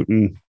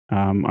Putin.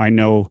 I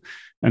know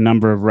a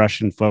number of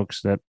Russian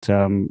folks that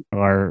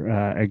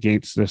are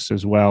against this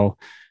as well.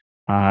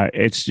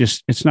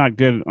 It's not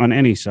good on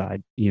any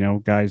side,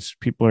 guys.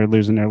 People are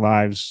losing their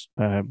lives,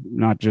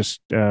 not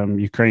just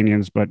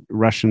Ukrainians, but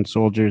Russian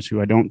soldiers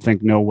who I don't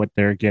think know what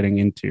they're getting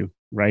into,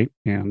 right?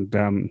 And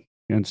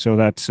so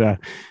that's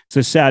it's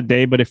a sad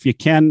day. But if you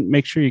can,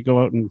 make sure you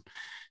go out and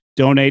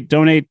donate.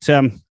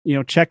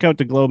 Check out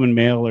the Globe and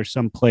Mail or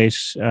some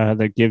place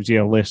that gives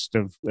you a list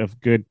of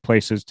good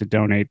places to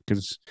donate,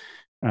 because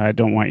I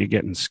don't want you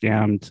getting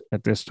scammed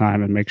at this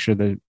time, and make sure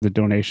that the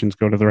donations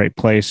go to the right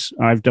place.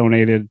 I've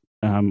donated.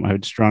 I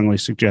would strongly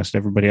suggest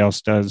everybody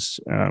else does.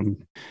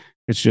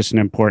 It's just an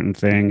important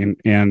thing,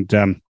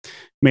 and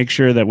make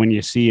sure that when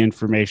you see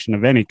information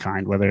of any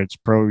kind, whether it's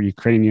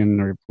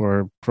pro-Ukrainian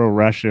or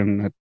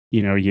pro-Russian, that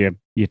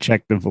you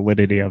check the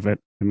validity of it.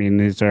 I mean,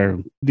 these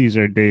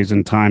are days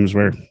and times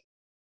where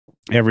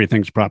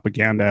everything's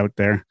propaganda out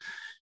there,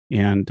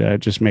 and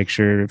just make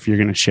sure if you're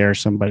going to share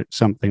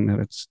something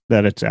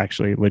that it's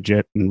actually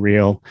legit and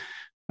real.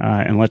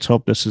 And let's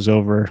hope this is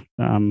over.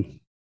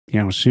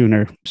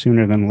 Sooner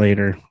than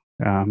later.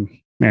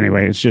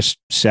 Anyway, it's just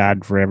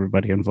sad for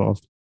everybody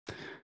involved.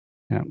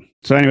 Yeah.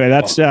 So anyway,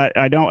 that's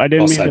I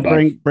didn't mean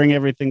to bring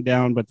everything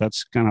down, but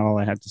that's kind of all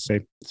I had to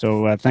say.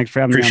 So thanks for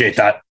having me. Appreciate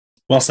that.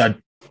 Well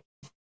said.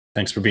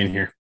 Thanks for being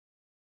here.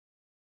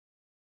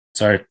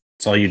 Sorry,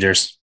 it's all you,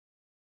 Durs.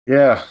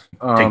 Yeah.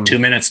 Take 2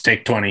 minutes.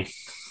 Take 20.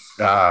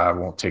 I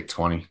won't take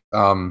 20.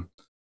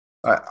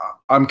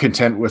 I'm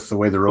content with the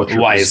way the road trip.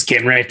 Why is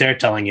Kim right there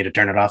telling you to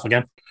turn it off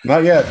again?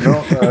 Not yet.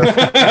 No.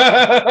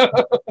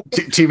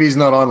 TV's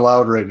not on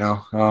loud right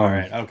now. All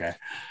right. Okay.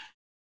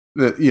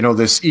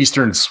 This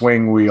Eastern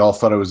swing, we all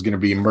thought it was going to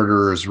be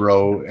Murderer's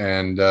Row,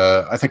 and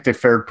I think they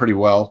fared pretty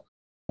well.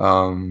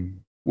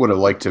 Would have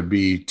liked to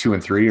be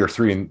 2-3 or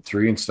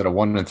 3-3 instead of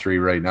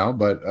 1-3 right now,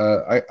 but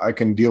I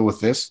can deal with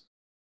this.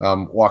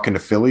 Walk into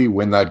Philly,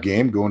 win that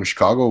game, go into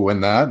Chicago,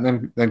 win that,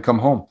 and then come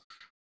home.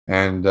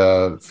 And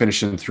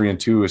finishing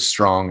 3-2 is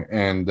strong.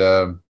 And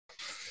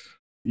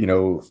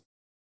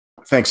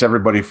thanks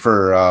everybody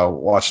for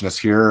watching us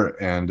here.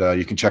 And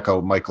you can check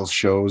out Michael's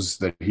shows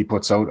that he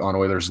puts out on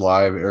Oilers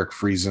Live, Eric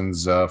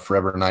Friesen's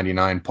Forever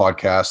 99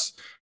 podcast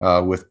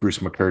with Bruce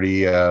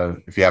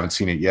McCurdy. If you haven't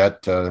seen it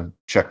yet,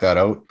 check that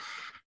out.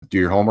 Do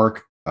your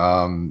homework.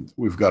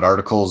 We've got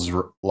articles.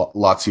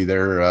 Lotzi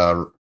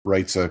there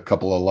writes a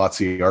couple of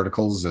Lotzi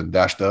articles, and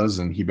Dash does,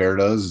 and Hebert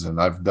does,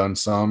 and I've done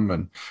some,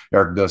 and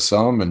Eric does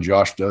some, and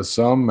Josh does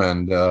some,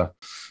 and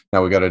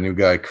now we got a new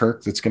guy,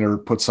 Kirk, that's going to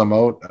put some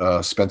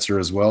out. Spencer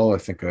as well. I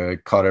think I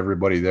caught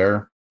everybody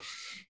there.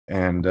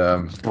 And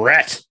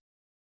Brett.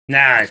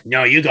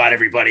 No, you got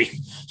everybody.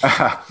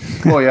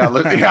 Well, yeah,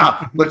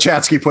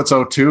 Lachansky puts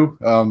out too.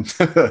 And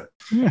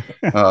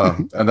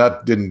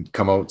that didn't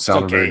come out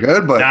sounding very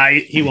good, but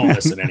he won't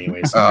listen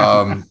anyways.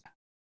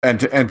 And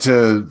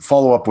to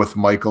follow up with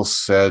Michael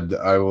said,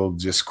 I will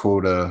just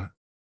quote a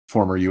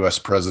former U.S.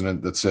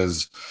 president that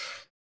says,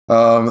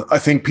 I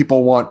think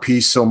people want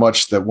peace so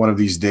much that one of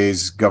these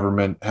days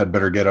government had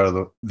better get out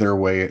of their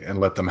way and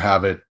let them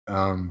have it.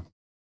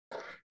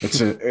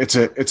 It's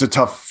a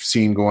tough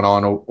scene going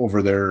on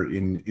over there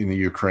in the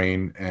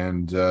Ukraine.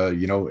 And,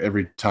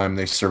 every time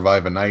they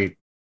survive a night,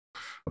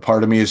 a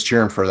part of me is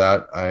cheering for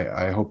that.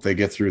 I hope they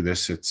get through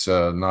this. It's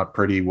not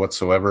pretty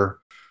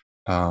whatsoever.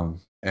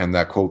 And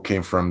that quote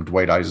came from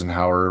Dwight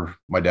Eisenhower.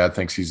 My dad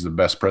thinks he's the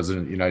best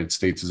president the United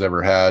States has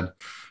ever had.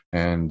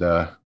 And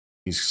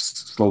he's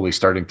slowly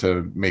starting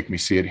to make me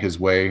see it his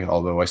way,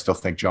 although I still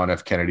think John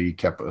F. Kennedy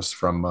kept us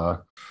from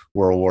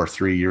World War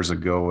III years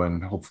ago,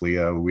 and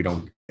hopefully we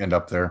don't end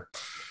up there.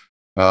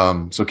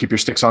 So keep your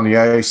sticks on the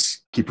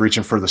ice, keep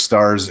reaching for the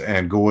stars,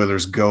 and go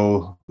Oilers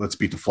go. Let's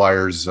beat the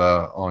Flyers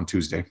on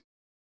Tuesday.